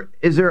there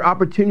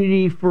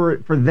opportunity for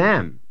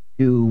them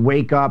to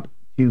wake up,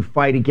 to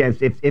fight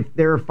against, if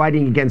they're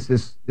fighting against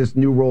this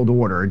new world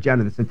order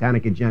agenda, the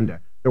satanic agenda,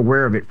 they're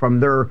aware of it from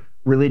their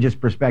religious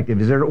perspective?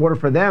 Is there an order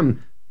for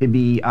them to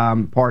be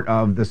part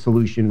of the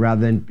solution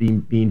rather than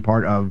being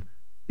part of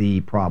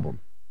the problem?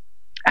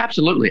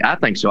 Absolutely. I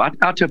think so. I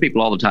tell people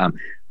all the time,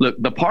 look,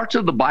 the parts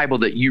of the Bible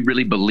that you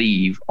really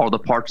believe are the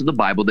parts of the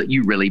Bible that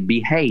you really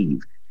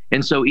behave.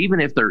 And so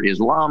even if they're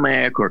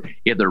Islamic or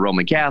if they're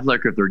Roman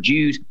Catholic or if they're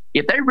Jews,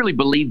 if they really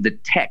believe the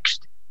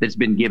text that's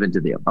been given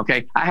to them,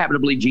 okay? I happen to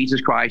believe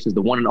Jesus Christ is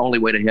the one and only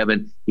way to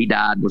heaven. He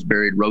died, was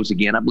buried, rose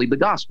again. I believe the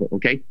gospel,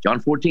 okay?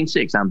 John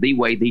 14:6, I'm the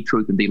way, the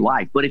truth, and the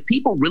life. But if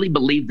people really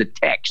believe the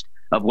text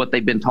of what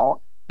they've been taught,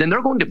 then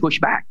they're going to push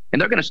back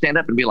and they're going to stand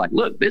up and be like,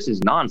 look, this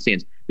is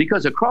nonsense.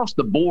 Because across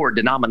the board,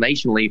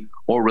 denominationally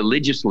or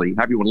religiously,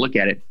 however you want to look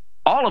at it,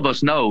 all of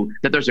us know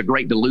that there's a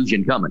great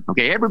delusion coming.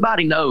 Okay,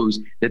 everybody knows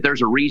that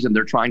there's a reason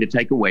they're trying to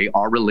take away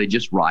our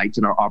religious rights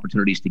and our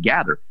opportunities to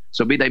gather.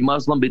 So be they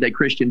Muslim, be they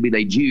Christian, be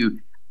they Jew,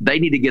 they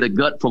need to get a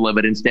gut full of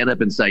it and stand up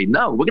and say,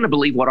 no, we're going to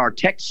believe what our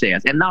text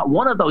says. And not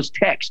one of those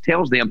texts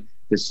tells them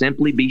to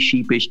simply be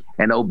sheepish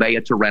and obey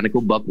a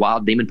tyrannical,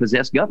 buck-wild,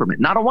 demon-possessed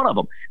government. Not a one of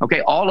them.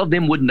 Okay, all of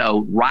them would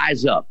know,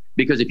 rise up.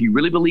 Because if you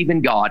really believe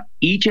in God,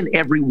 each and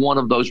every one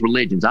of those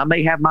religions, I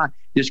may have my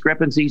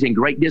discrepancies and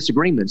great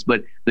disagreements,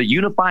 but the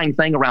unifying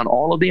thing around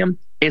all of them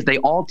is they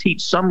all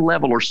teach some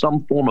level or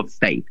some form of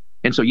faith.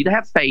 And so you either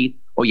have faith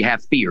or you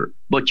have fear,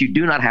 but you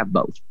do not have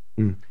both.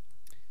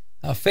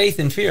 Faith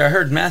and fear. I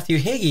heard Matthew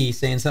Hagee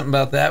saying something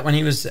about that when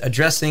he was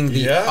addressing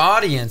the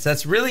audience.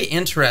 That's really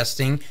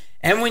interesting.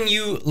 And when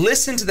you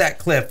listen to that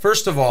clip,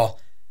 first of all,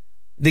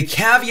 the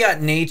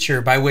caveat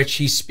nature by which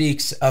he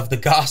speaks of the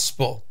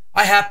gospel.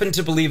 I happen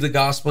to believe the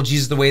gospel,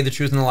 Jesus, the way, the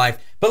truth, and the life.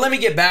 But let me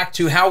get back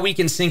to how we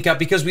can sync up,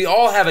 because we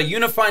all have a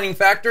unifying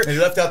factor. And he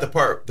left out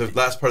the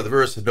last part of the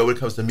verse, that nobody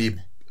comes to me,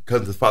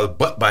 comes to the Father,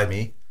 but by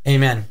me.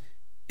 Amen.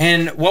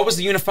 And what was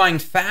the unifying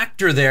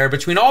factor there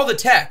between all the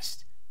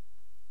text?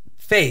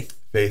 Faith.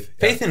 Faith.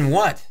 Yeah. Faith in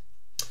what?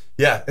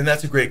 Yeah, and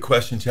that's a great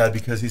question, Chad,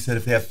 because he said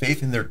if they have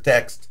faith in their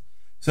text.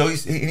 So he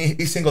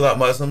singled out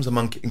Muslims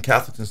and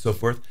Catholics and so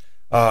forth.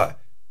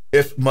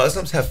 If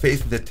Muslims have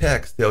faith in the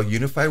text, they'll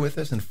unify with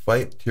us and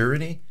fight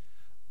tyranny.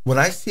 When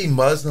I see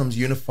Muslims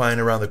unifying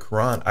around the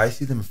Quran, I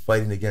see them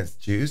fighting against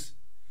Jews,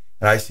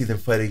 and I see them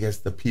fighting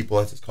against the people,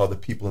 as it's called, the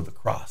people of the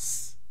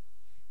cross.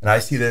 And I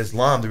see that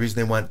Islam, the reason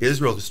they want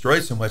Israel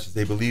destroyed so much is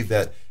they believe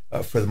that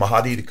for the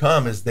Mahdi to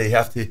come is they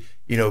have to,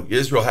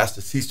 Israel has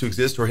to cease to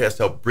exist, or he has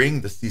to help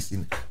bring the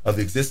ceasing of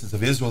the existence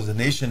of Israel as a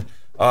nation.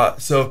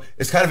 So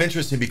it's kind of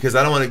interesting, because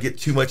I don't want to get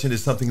too much into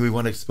something we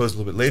want to expose a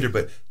little bit later,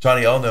 but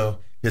Johnny Elno,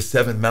 his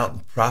 7 Mountain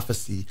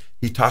Prophecy,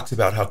 he talks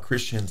about how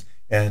Christians,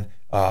 and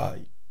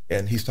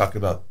he's talking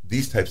about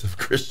these types of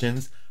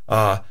Christians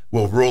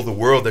will rule the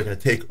world. They're going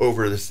to take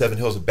over the 7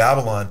 hills of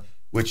Babylon,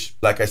 which,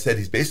 like I said,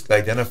 he's basically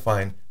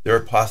identifying their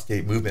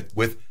apostate movement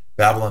with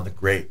Babylon the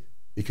Great.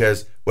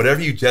 Because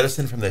whatever you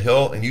jettison from the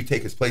hill and you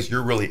take its place,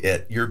 you're really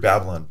it. You're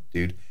Babylon,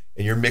 dude.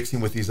 and you're mixing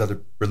with these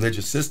other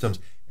religious systems.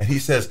 And he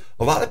says,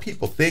 a lot of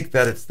people think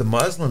that it's the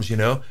Muslims,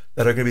 that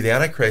are going to be the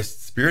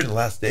Antichrist spirit in the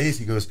last days.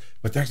 He goes,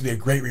 but there's going to be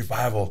a great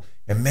revival,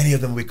 and many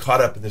of them will be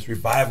caught up in this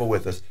revival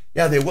with us.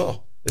 Yeah, they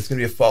will. It's going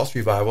to be a false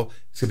revival.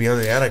 It's going to be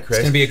under the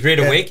Antichrist. It's going to be a great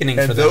awakening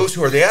for them. And those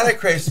who are the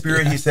Antichrist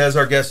spirit, he says,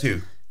 are guess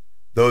who?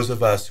 Those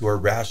of us who are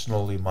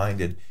rationally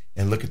minded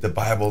and look at the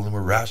Bible and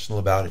we're rational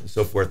about it and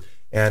so forth.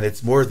 And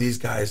it's more these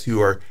guys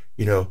who are,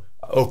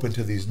 open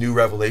to these new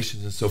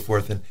revelations and so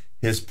forth, and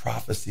his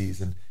prophecies.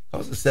 And that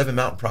was the 7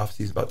 mountain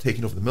prophecies about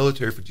taking over the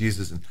military for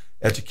Jesus, and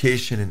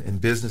education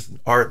and business and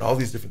art and all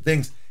these different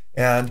things.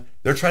 And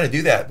they're trying to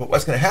do that. But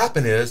what's going to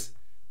happen is,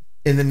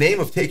 in the name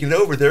of taking it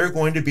over, they're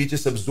going to be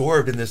just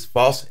absorbed in this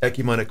false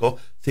ecumenical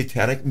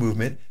satanic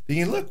movement,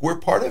 thinking, look, we're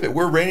part of it.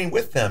 We're reigning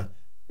with them.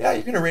 Yeah,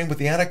 you're going to reign with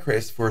the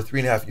Antichrist for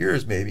 3.5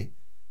 years maybe.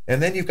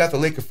 And then you've got the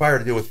lake of fire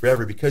to deal with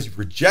forever, because you've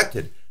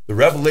rejected the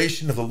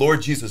revelation of the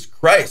Lord Jesus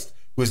Christ,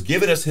 who has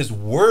given us his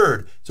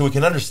word so we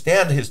can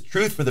understand his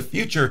truth for the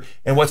future.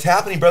 And what's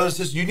happening, brothers and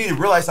sisters, you need to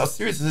realize how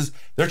serious this is.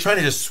 They're trying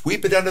to just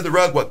sweep it under the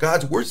rug, what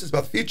God's word says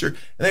about the future. And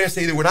they're going to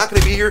say either we're not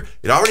going to be here,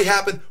 it already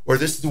happened, or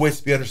this is the way it's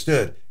to be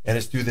understood. And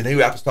it's through the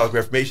new apostolic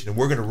reformation, and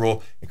we're going to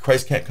rule, and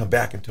Christ can't come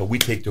back until we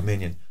take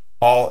dominion.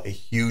 All a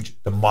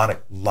huge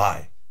demonic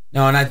lie.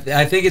 No, and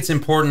I think it's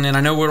important, and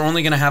I know we're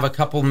only going to have a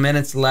couple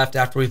minutes left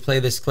after we play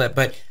this clip,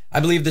 but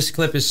I believe this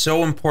clip is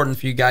so important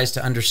for you guys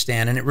to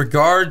understand, and it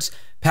regards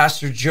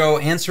Pastor Joe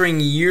answering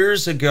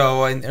years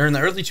ago, or in the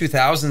early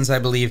 2000s, I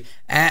believe,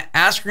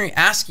 answering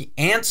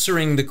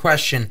the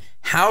question,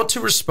 how to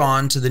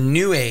respond to the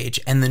New Age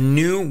and the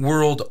New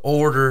World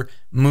Order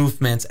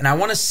movements. And I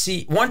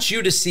want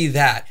you to see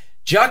that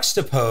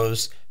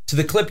juxtaposed to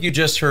the clip you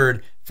just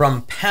heard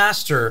from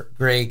Pastor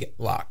Greg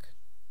Locke.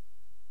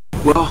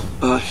 Well,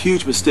 a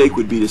huge mistake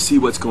would be to see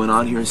what's going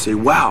on here and say,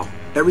 wow,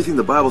 everything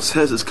the Bible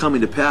says is coming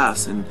to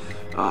pass, and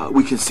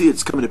we can see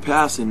it's coming to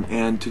pass,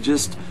 and to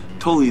just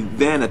totally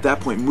then at that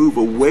point move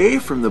away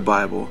from the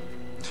Bible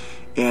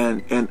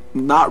and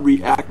not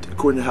react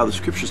according to how the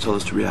scriptures tell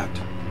us to react,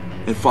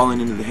 and falling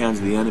into the hands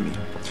of the enemy.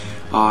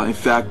 In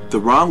fact, the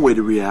wrong way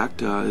to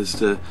react is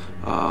to,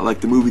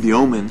 like the movie The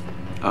Omen,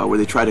 where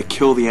they try to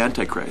kill the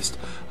Antichrist.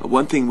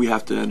 One thing we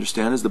have to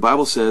understand is the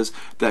Bible says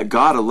that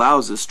God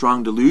allows a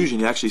strong delusion.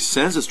 He actually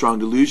sends a strong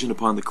delusion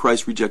upon the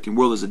Christ-rejecting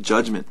world as a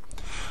judgment.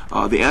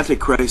 The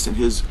Antichrist and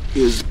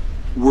his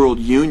world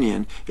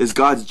union is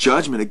God's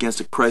judgment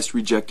against a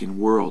Christ-rejecting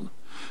world.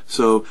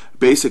 So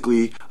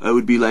basically, it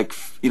would be like,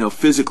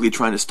 physically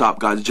trying to stop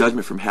God's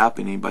judgment from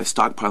happening by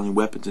stockpiling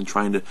weapons and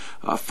trying to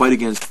fight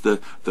against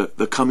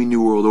the coming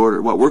New World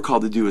Order. What we're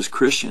called to do as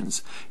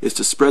Christians is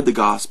to spread the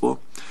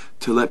gospel,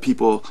 to let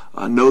people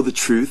know the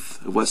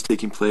truth of what's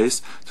taking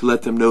place, to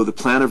let them know the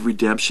plan of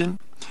redemption,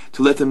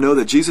 to let them know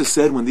that Jesus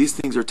said when these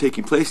things are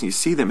taking place and you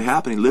see them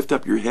happening, lift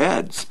up your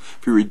heads,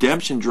 for your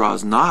redemption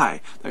draws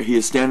nigh, that he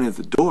is standing at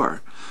the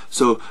door.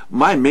 So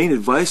my main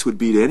advice would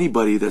be to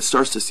anybody that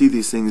starts to see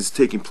these things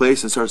taking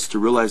place and starts to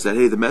realize that,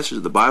 hey, the message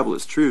of the Bible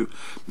is true,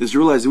 is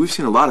realize that we've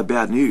seen a lot of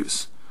bad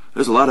news.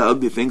 There's a lot of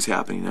ugly things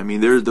happening. I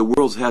mean, the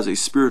world has a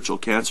spiritual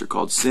cancer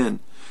called sin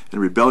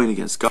and rebellion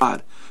against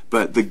God.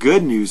 But the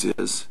good news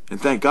is,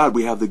 and thank God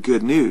we have the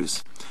good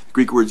news, the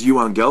Greek word's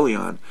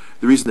euangelion.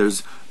 The reason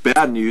there's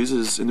bad news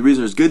is, and the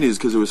reason there's good news is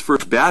because it was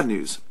first bad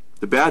news.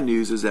 The bad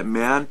news is that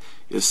man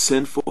is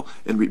sinful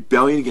and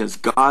rebellion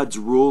against God's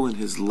rule in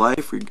his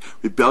life,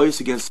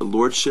 rebellious against the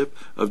lordship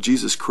of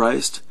Jesus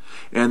Christ.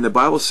 And the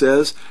Bible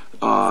says,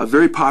 a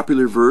very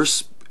popular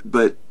verse,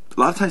 but a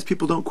lot of times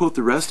people don't quote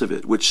the rest of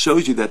it, which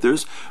shows you that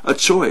there's a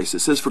choice. It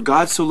says, for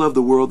God so loved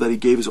the world that he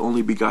gave his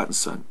only begotten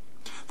Son,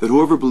 that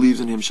whoever believes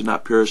in him should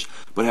not perish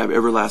but have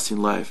everlasting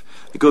life.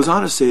 It goes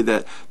on to say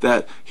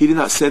that he did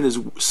not send his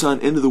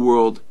Son into the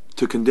world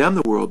to condemn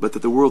the world, but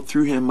that the world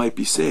through him might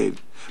be saved.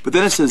 But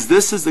then it says,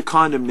 this is the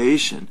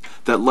condemnation,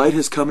 that light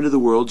has come into the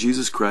world,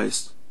 Jesus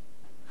Christ.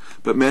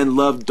 But men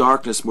loved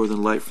darkness more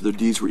than light, for their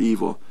deeds were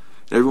evil.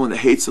 And everyone that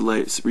hates the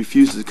light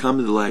refuses to come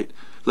to the light,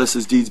 lest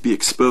his deeds be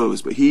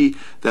exposed. But he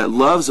that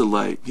loves the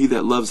light, he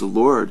that loves the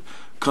Lord,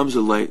 comes to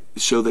the light to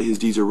show that his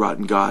deeds are wrought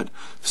in God.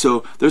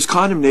 So there's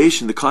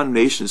condemnation. The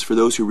condemnation is for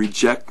those who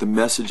reject the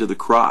message of the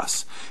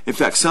cross. In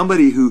fact,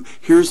 somebody who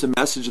hears the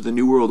message of the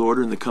New World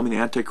Order and the coming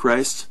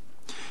Antichrist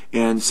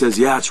and says,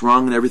 yeah, it's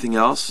wrong and everything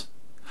else,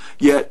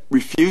 yet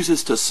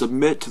refuses to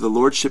submit to the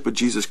lordship of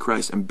Jesus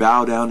Christ and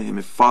bow down to him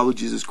and follow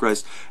Jesus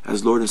Christ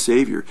as Lord and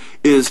Savior,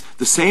 is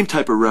the same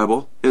type of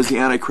rebel as the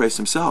Antichrist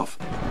himself.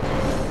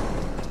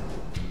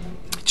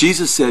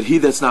 Jesus said, he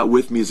that's not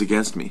with me is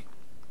against me.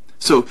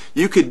 So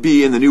you could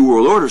be in the New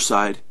World Order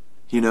side,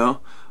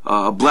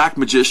 a black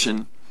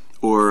magician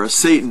or a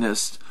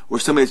Satanist or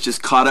somebody that's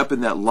just caught up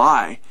in that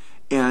lie,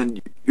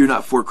 and you're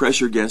not for Christ,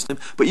 you're against him.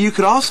 But you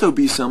could also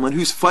be someone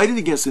who's fighting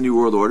against the New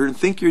World Order and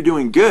think you're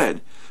doing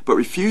good, but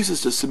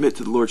refuses to submit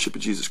to the lordship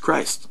of Jesus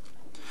Christ.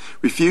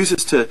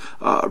 Refuses to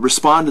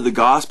respond to the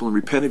gospel and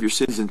repent of your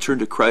sins and turn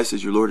to Christ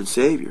as your Lord and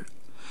Savior.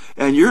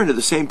 And you're into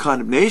the same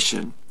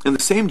condemnation and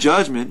the same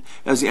judgment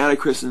as the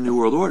Antichrist and the New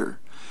World Order.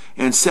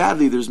 And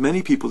sadly, there's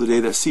many people today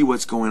that see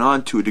what's going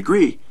on to a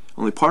degree,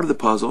 only part of the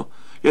puzzle,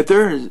 yet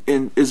they're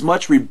in as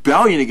much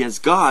rebellion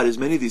against God as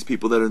many of these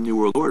people that are in the New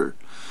World Order.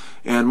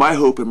 And my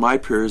hope and my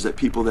prayer is that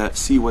people that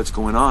see what's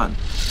going on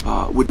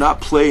would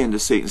not play into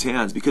Satan's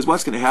hands, because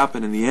what's going to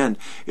happen in the end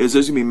is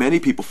there's going to be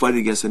many people fighting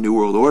against the New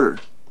World Order.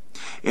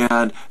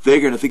 And they're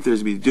going to think they're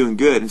going to be doing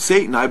good. And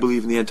Satan, I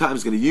believe, in the end time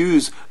is going to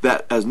use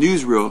that as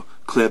newsreel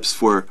clips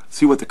for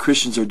see what the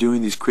Christians are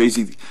doing, these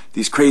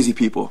crazy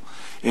people.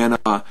 And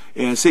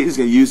Satan's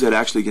going to use that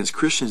actually against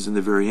Christians in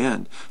the very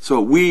end. So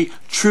we,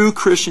 true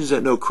Christians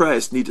that know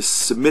Christ, need to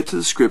submit to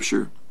the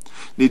Scripture,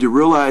 need to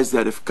realize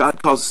that if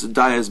God calls us to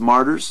die as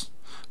martyrs,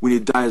 we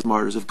need to die as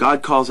martyrs. If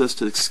God calls us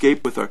to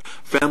escape with our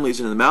families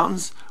into the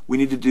mountains, we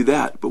need to do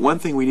that. But one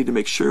thing we need to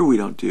make sure we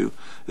don't do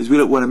is we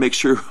don't want to make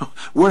sure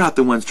we're not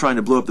the ones trying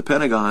to blow up the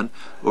Pentagon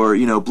or,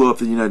 blow up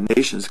the United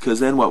Nations, because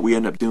then what we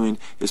end up doing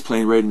is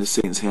playing right into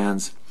Satan's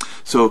hands.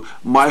 So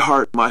my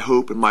heart, my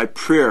hope, and my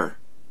prayer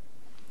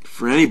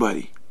for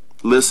anybody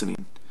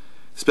listening,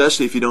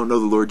 especially if you don't know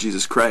the Lord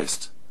Jesus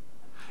Christ,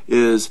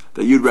 is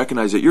that you'd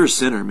recognize that you're a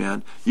sinner,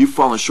 man. You've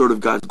fallen short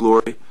of God's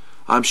glory.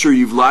 I'm sure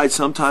you've lied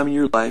sometime in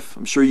your life.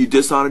 I'm sure you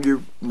dishonored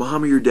your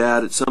mom or your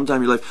dad at some time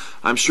in your life.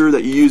 I'm sure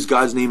that you used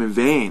God's name in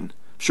vain.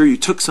 I'm sure you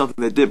took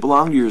something that did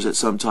belong to yours at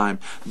some time.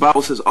 The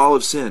Bible says all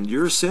have sinned.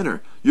 You're a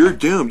sinner. You're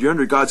doomed. You're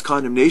under God's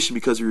condemnation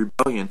because of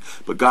rebellion.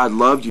 But God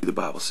loved you, the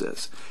Bible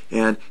says.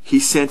 And He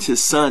sent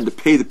His Son to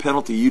pay the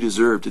penalty you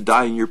deserve, to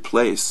die in your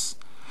place.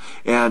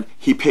 And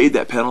He paid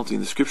that penalty.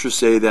 And the Scriptures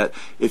say that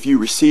if you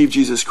receive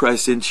Jesus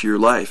Christ into your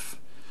life,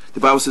 the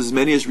Bible says as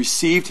many as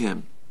received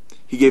Him,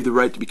 He gave the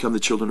right to become the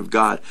children of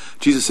God.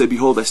 Jesus said,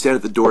 behold, I stand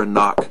at the door and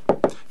knock.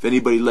 If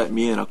anybody let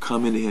me in, I'll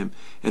come into him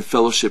and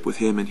fellowship with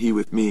him and he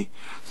with me.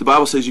 So the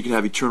Bible says you can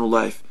have eternal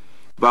life.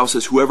 The Bible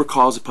says whoever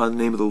calls upon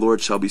the name of the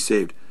Lord shall be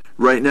saved.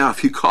 Right now,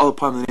 if you call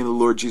upon the name of the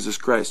Lord Jesus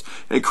Christ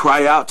and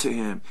cry out to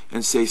him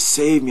and say,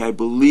 save me, I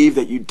believe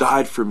that you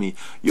died for me,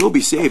 you'll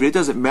be saved. It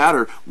doesn't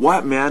matter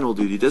what man will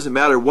do to you. It doesn't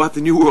matter what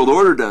the New World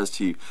Order does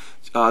to you.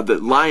 The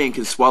lion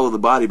can swallow the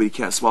body, but he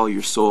can't swallow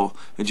your soul.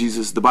 And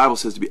the Bible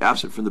says to be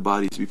absent from the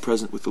body is to be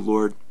present with the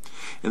Lord.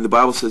 And the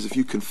Bible says if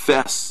you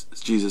confess,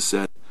 as Jesus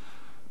said,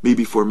 me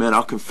before men,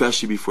 I'll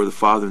confess you before the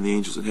Father and the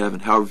angels in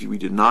heaven. However, if we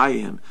deny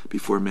him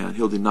before man,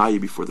 he'll deny you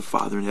before the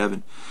Father in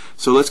heaven.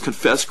 So let's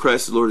confess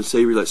Christ as Lord and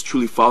Savior. Let's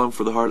truly follow him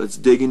for the heart. Let's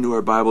dig into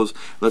our Bibles.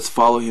 Let's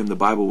follow him the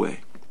Bible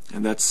way.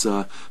 And that's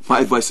my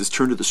advice is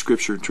turn to the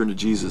Scripture and turn to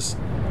Jesus.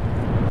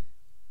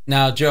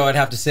 Now, Joe, I'd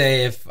have to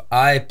say if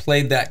I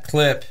played that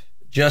clip,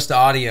 just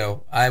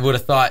audio, I would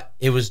have thought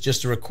it was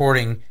just a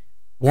recording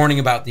warning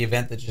about the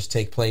event that just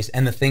took place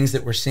and the things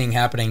that we're seeing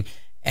happening.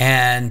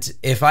 And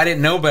if I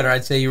didn't know better,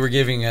 I'd say you were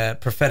giving a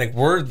prophetic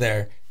word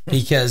there,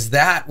 because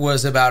that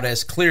was about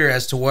as clear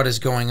as to what is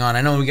going on.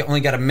 I know we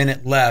only got a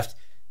minute left,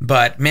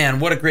 but man,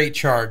 what a great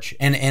charge.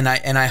 And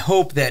I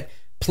hope that,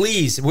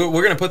 please, we're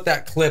going to put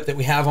that clip that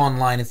we have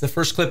online. It's the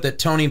first clip that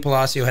Tony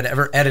Palacio had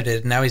ever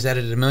edited. Now he's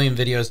edited 1 million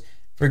videos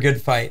for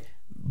Good Fight.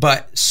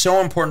 But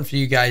so important for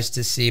you guys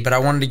to see. But I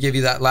wanted to give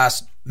you that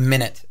last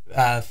minute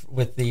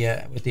with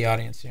the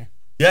audience here.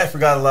 Yeah, I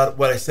forgot a lot of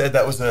what I said.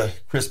 That was a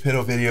Chris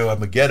Pitto video of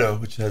Megiddo,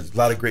 which has a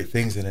lot of great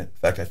things in it. In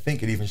fact, I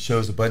think it even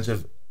shows a bunch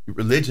of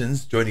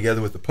religions joined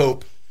together with the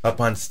Pope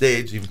up on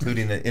stage,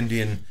 including an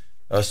Indian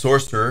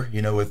sorcerer,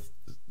 with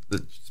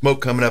the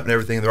smoke coming up and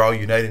everything. They're all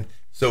united.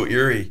 So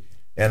eerie.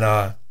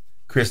 And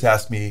Chris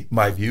asked me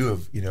my view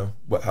of,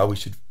 how we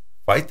should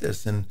fight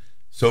this and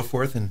so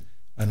forth. And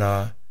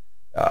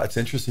it's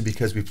interesting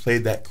because we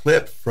played that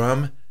clip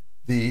from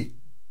the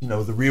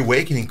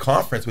Reawakening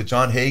conference with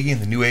John Hagee and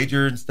the New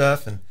Ager and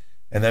stuff, and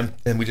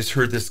then we just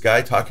heard this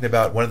guy talking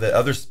about one of the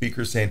other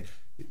speakers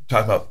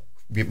talking about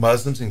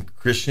Muslims and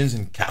Christians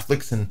and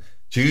Catholics and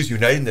Jews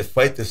uniting to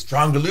fight this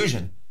strong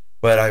delusion.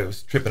 But I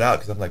was tripping out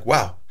because I'm like,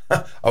 wow,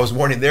 I was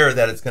warning there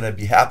that it's going to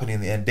be happening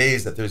in the end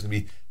days, that there's going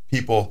to be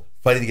people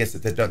fighting against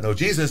it that don't know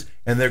Jesus,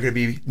 and they're going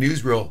to be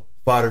newsreel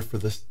fodder for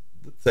the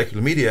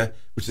secular media,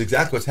 which is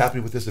exactly what's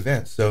happening with this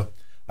event. So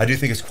I do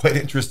think it's quite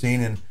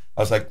interesting, and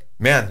I was like,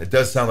 man, it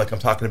does sound like I'm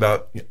talking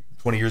about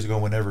 20 years ago,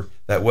 whenever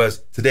that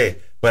was today.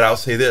 But I'll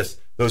say this,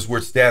 those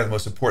words stand. The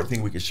most important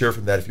thing we can share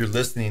from that, if you're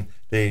listening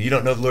today and you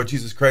don't know the Lord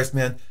Jesus Christ,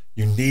 man,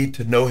 you need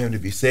to know him to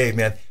be saved,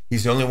 man.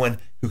 He's the only one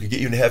who can get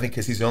you into heaven,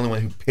 because he's the only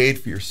one who paid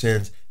for your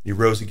sins. He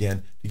rose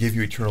again to give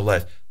you eternal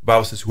life. The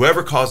Bible says,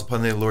 whoever calls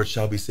upon the name of the Lord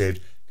shall be saved.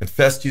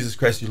 Confess Jesus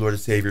Christ, your Lord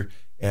and Savior,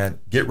 and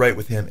get right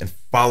with him and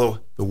follow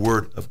the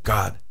word of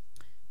God.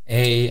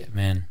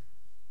 Amen.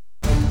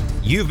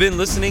 You've been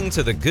listening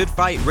to the Good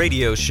Fight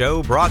Radio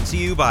Show, brought to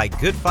you by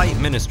Good Fight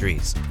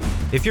Ministries.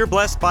 If you're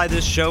blessed by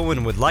this show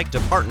and would like to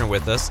partner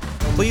with us,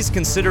 please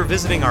consider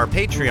visiting our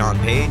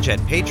Patreon page at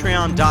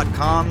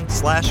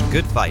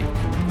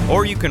patreon.com/goodfight.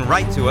 Or you can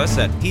write to us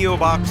at P.O.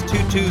 Box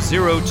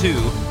 2202,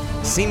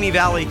 Simi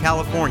Valley,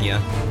 California,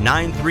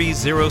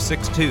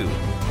 93062.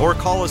 Or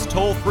call us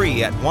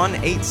toll-free at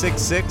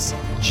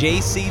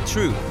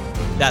 1-866-JC-TRUTH.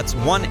 That's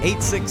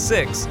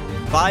 1-866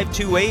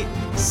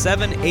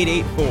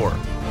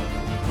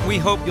 528-7884. We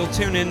hope you'll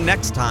tune in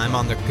next time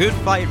on the Good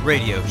Fight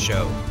Radio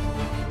Show.